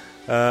extra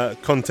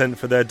content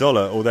for their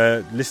dollar, or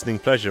their listening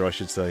pleasure, I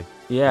should say.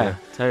 Yeah.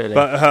 Totally.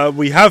 But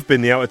we have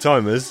been the Outta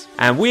Timers,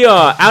 and we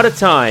are out of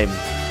time.